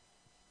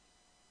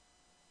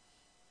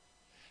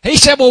 He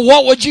said, well,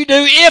 what would you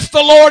do if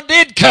the Lord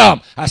did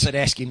come? I said,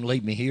 ask him to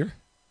leave me here.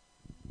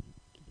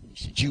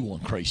 He said, you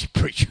one crazy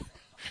preacher.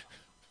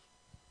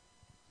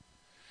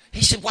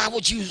 He said, why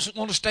would you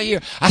want to stay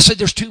here? I said,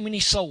 there's too many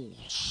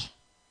souls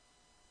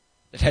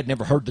that had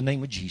never heard the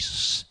name of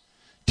Jesus.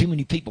 Too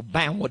many people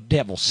bound with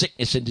devil,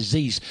 sickness, and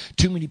disease.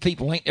 Too many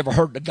people ain't never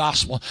heard the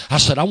gospel. I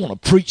said, I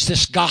want to preach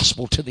this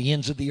gospel to the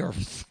ends of the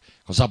earth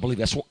because I believe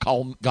that's what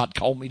God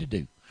called me to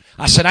do.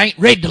 I said, I ain't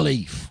ready to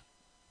leave.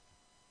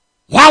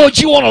 Why would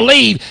you want to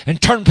leave and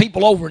turn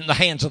people over in the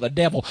hands of the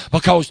devil?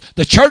 Because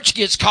the church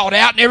gets caught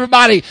out and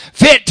everybody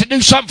fit to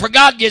do something for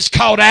God gets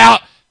caught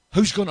out.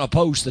 Who's going to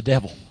oppose the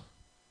devil?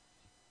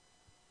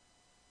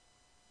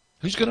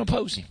 Who's going to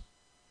oppose him?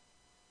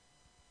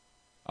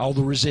 All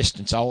the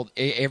resistance,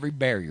 every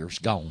barrier is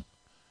gone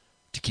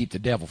to keep the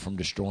devil from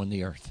destroying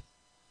the earth.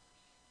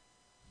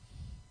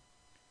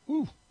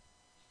 Woo.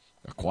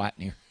 They're quiet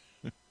in here.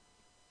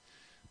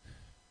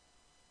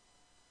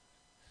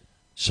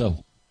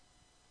 So,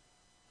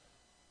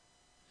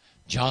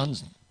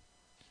 John's,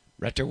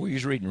 right there where he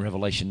was reading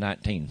Revelation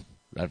 19,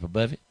 right up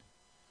above it,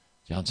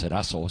 John said,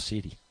 I saw a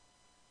city.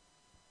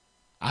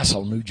 I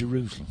saw New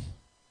Jerusalem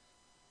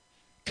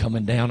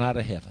coming down out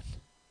of heaven,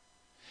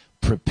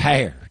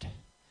 prepared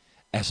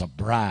as a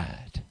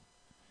bride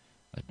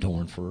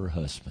adorned for her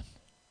husband.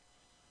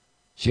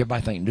 See,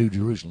 everybody think New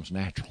Jerusalem's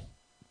natural.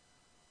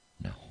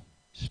 No,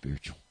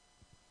 spiritual.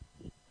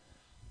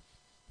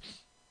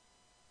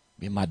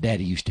 Me and my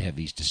daddy used to have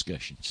these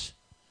discussions.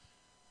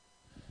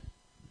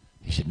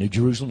 He said, New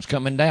Jerusalem's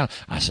coming down.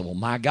 I said, well,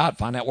 my God,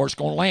 find out where it's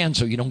going to land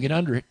so you don't get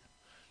under it.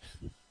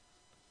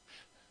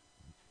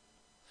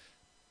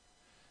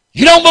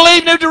 You don't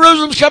believe New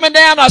Jerusalem's coming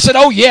down? I said,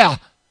 oh, yeah.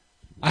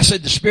 I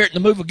said, the Spirit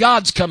and the move of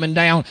God's coming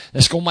down.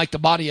 That's going to make the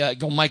body, going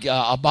to make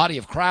a body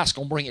of Christ,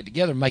 going to bring it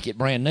together and make it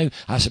brand new.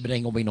 I said, but it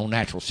ain't going to be no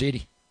natural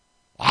city.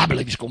 Well, I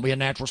believe it's going to be a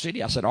natural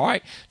city. I said, all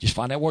right, just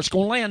find out where it's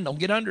going to land. Don't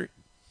get under it.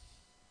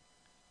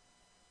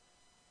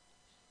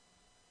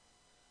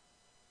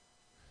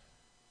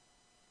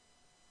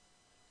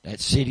 That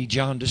city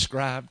John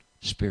described,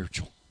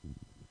 spiritual.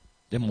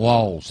 Them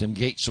walls, them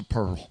gates of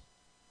pearl,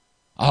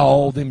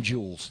 all them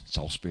jewels, it's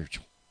all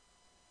spiritual.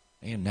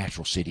 And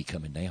natural city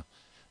coming down.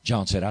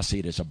 John said, I see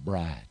it as a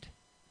bride,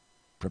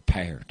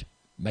 prepared,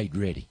 made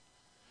ready,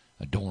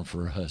 adorned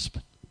for her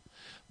husband.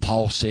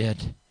 Paul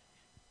said,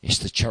 it's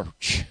the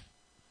church.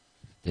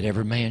 That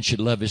every man should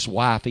love his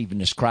wife, even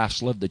as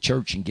Christ loved the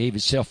church and gave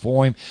himself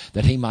for him,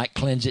 that he might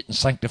cleanse it and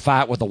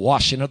sanctify it with the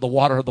washing of the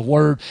water of the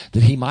word,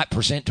 that he might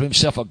present to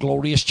himself a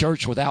glorious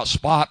church without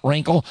spot,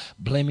 wrinkle,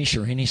 blemish,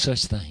 or any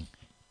such thing.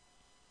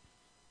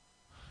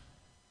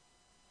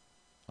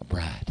 A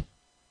bride.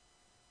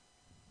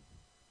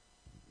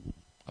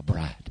 A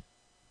bride.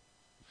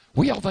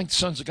 Where y'all think the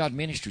Sons of God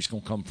ministry is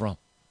going to come from? Have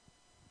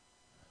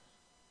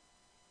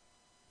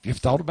you ever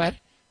thought about it?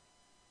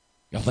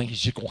 Y'all think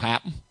it's just going to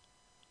happen?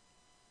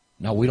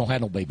 No, we don't have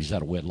no babies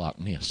out of wedlock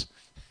in this.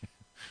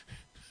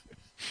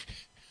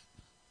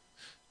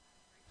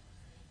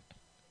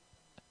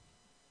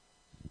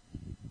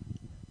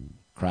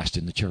 Christ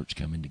and the church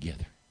coming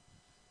together.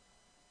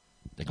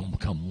 They're going to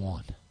become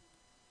one.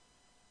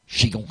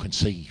 She going to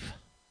conceive.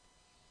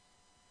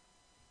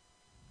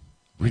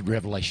 Read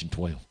Revelation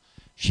 12.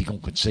 She going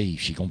to conceive.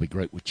 She going to be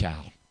great with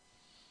child.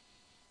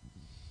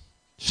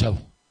 So,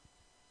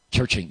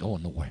 church ain't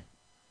going nowhere.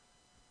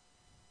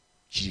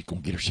 She's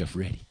going to get herself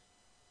ready.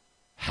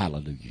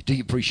 Hallelujah. Do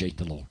you appreciate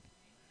the Lord?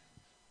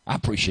 I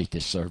appreciate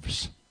this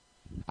service.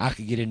 I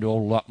could get into a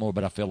whole lot more,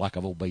 but I feel like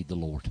I've obeyed the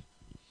Lord.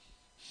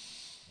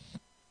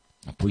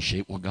 I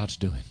appreciate what God's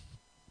doing.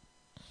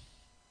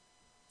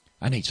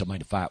 I need somebody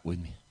to fight with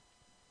me.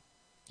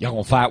 Y'all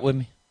going to fight with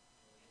me?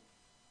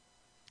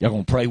 Y'all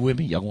going to pray with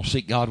me? Y'all going to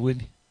seek God with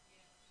me?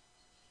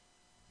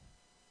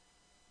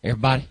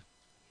 Everybody?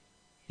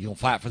 You going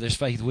to fight for this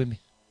faith with me?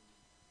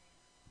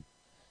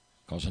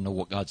 Because I know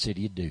what God said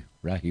He'd do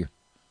right here.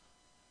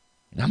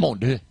 And I'm going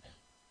to do it.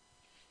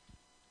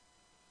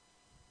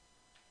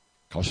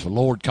 Because if the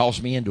Lord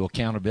calls me into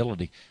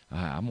accountability,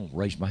 I'm going to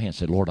raise my hand and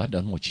say, Lord, I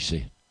done what you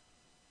said.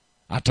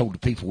 I told the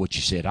people what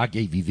you said. I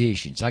gave you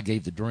visions. I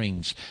gave the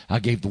dreams. I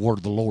gave the word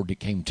of the Lord that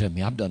came to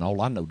me. I've done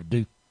all I know to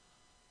do.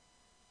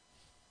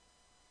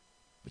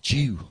 But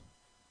you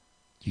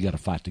got to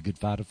fight the good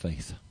fight of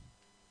faith.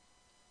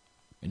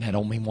 And that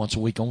don't mean once a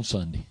week on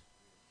Sunday.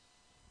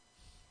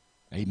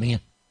 Amen.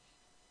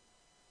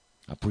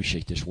 I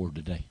appreciate this word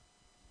today.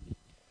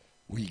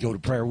 Will you go to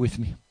prayer with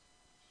me?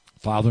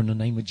 Father, in the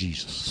name of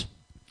Jesus,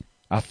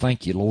 I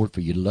thank you, Lord,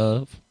 for your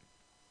love,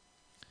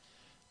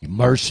 your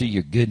mercy,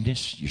 your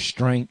goodness, your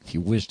strength,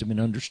 your wisdom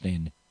and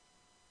understanding.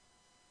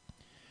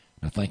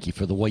 I thank you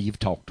for the way you've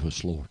talked to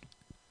us, Lord.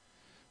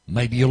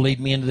 Maybe you'll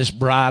lead me into this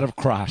bride of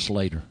Christ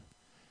later.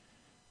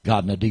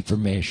 God, in a deeper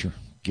measure,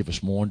 give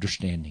us more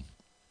understanding.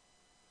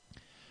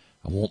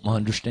 I want my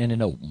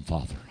understanding open,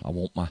 Father. I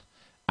want my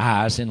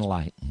eyes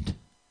enlightened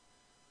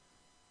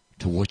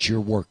to what you're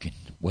working,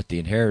 what the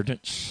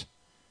inheritance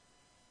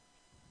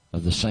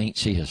of the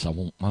saints is. I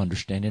want my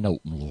understanding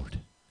open, Lord.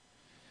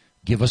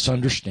 Give us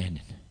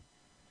understanding.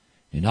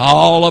 In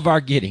all of our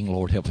getting,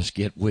 Lord, help us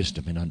get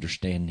wisdom and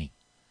understanding.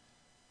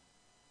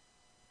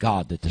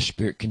 God, that the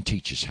Spirit can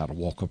teach us how to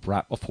walk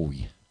upright before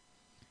you.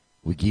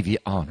 We give you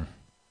honor.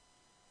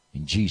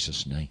 In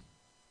Jesus' name.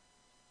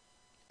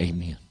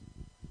 Amen.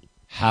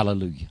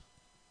 Hallelujah.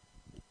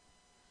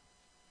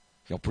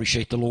 Y'all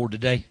appreciate the Lord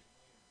today?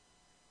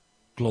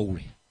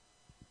 Glory.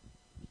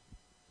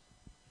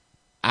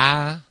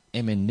 I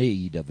am in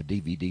need of a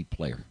DVD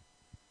player.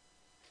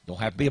 Don't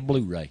have to be a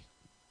Blu-ray.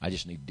 I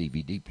just need a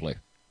DVD player.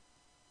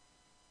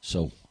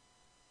 So,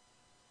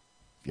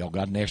 if y'all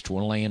got an extra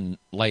one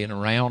laying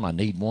around, I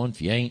need one.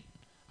 If you ain't,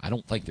 I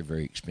don't think they're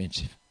very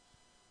expensive.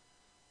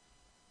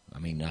 I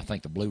mean, I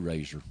think the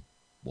Blu-rays are,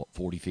 what,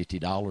 $40,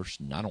 $50?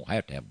 And I don't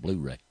have to have a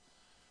Blu-ray.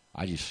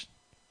 I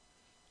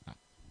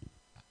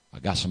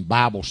got some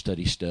Bible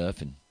study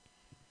stuff, and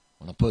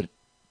when I put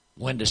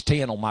Windows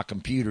 10 on my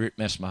computer, it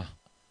messed my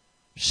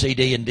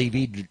CD and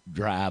DVD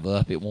drive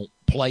up. It won't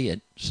play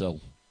it, so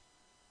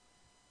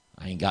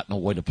I ain't got no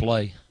way to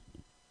play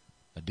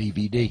a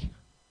DVD.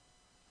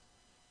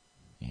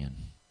 And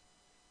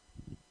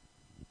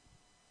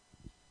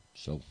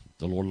so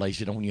the Lord lays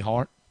it on your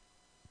heart.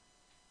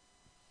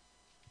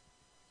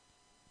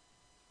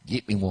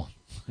 Get me one.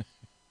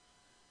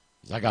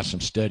 Because I got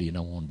some studying I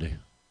want to do.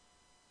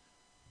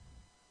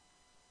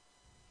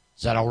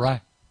 Is that all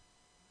right?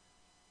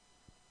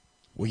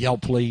 Will y'all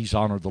please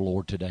honor the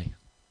Lord today?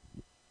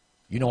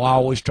 You know, I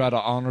always try to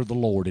honor the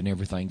Lord in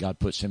everything God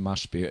puts in my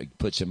spirit,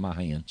 puts in my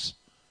hands.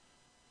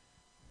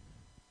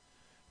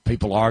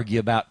 People argue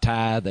about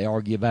tithe. They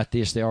argue about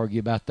this. They argue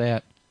about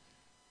that.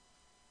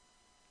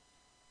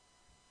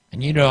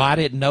 And you know, I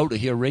didn't know to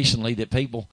hear recently that people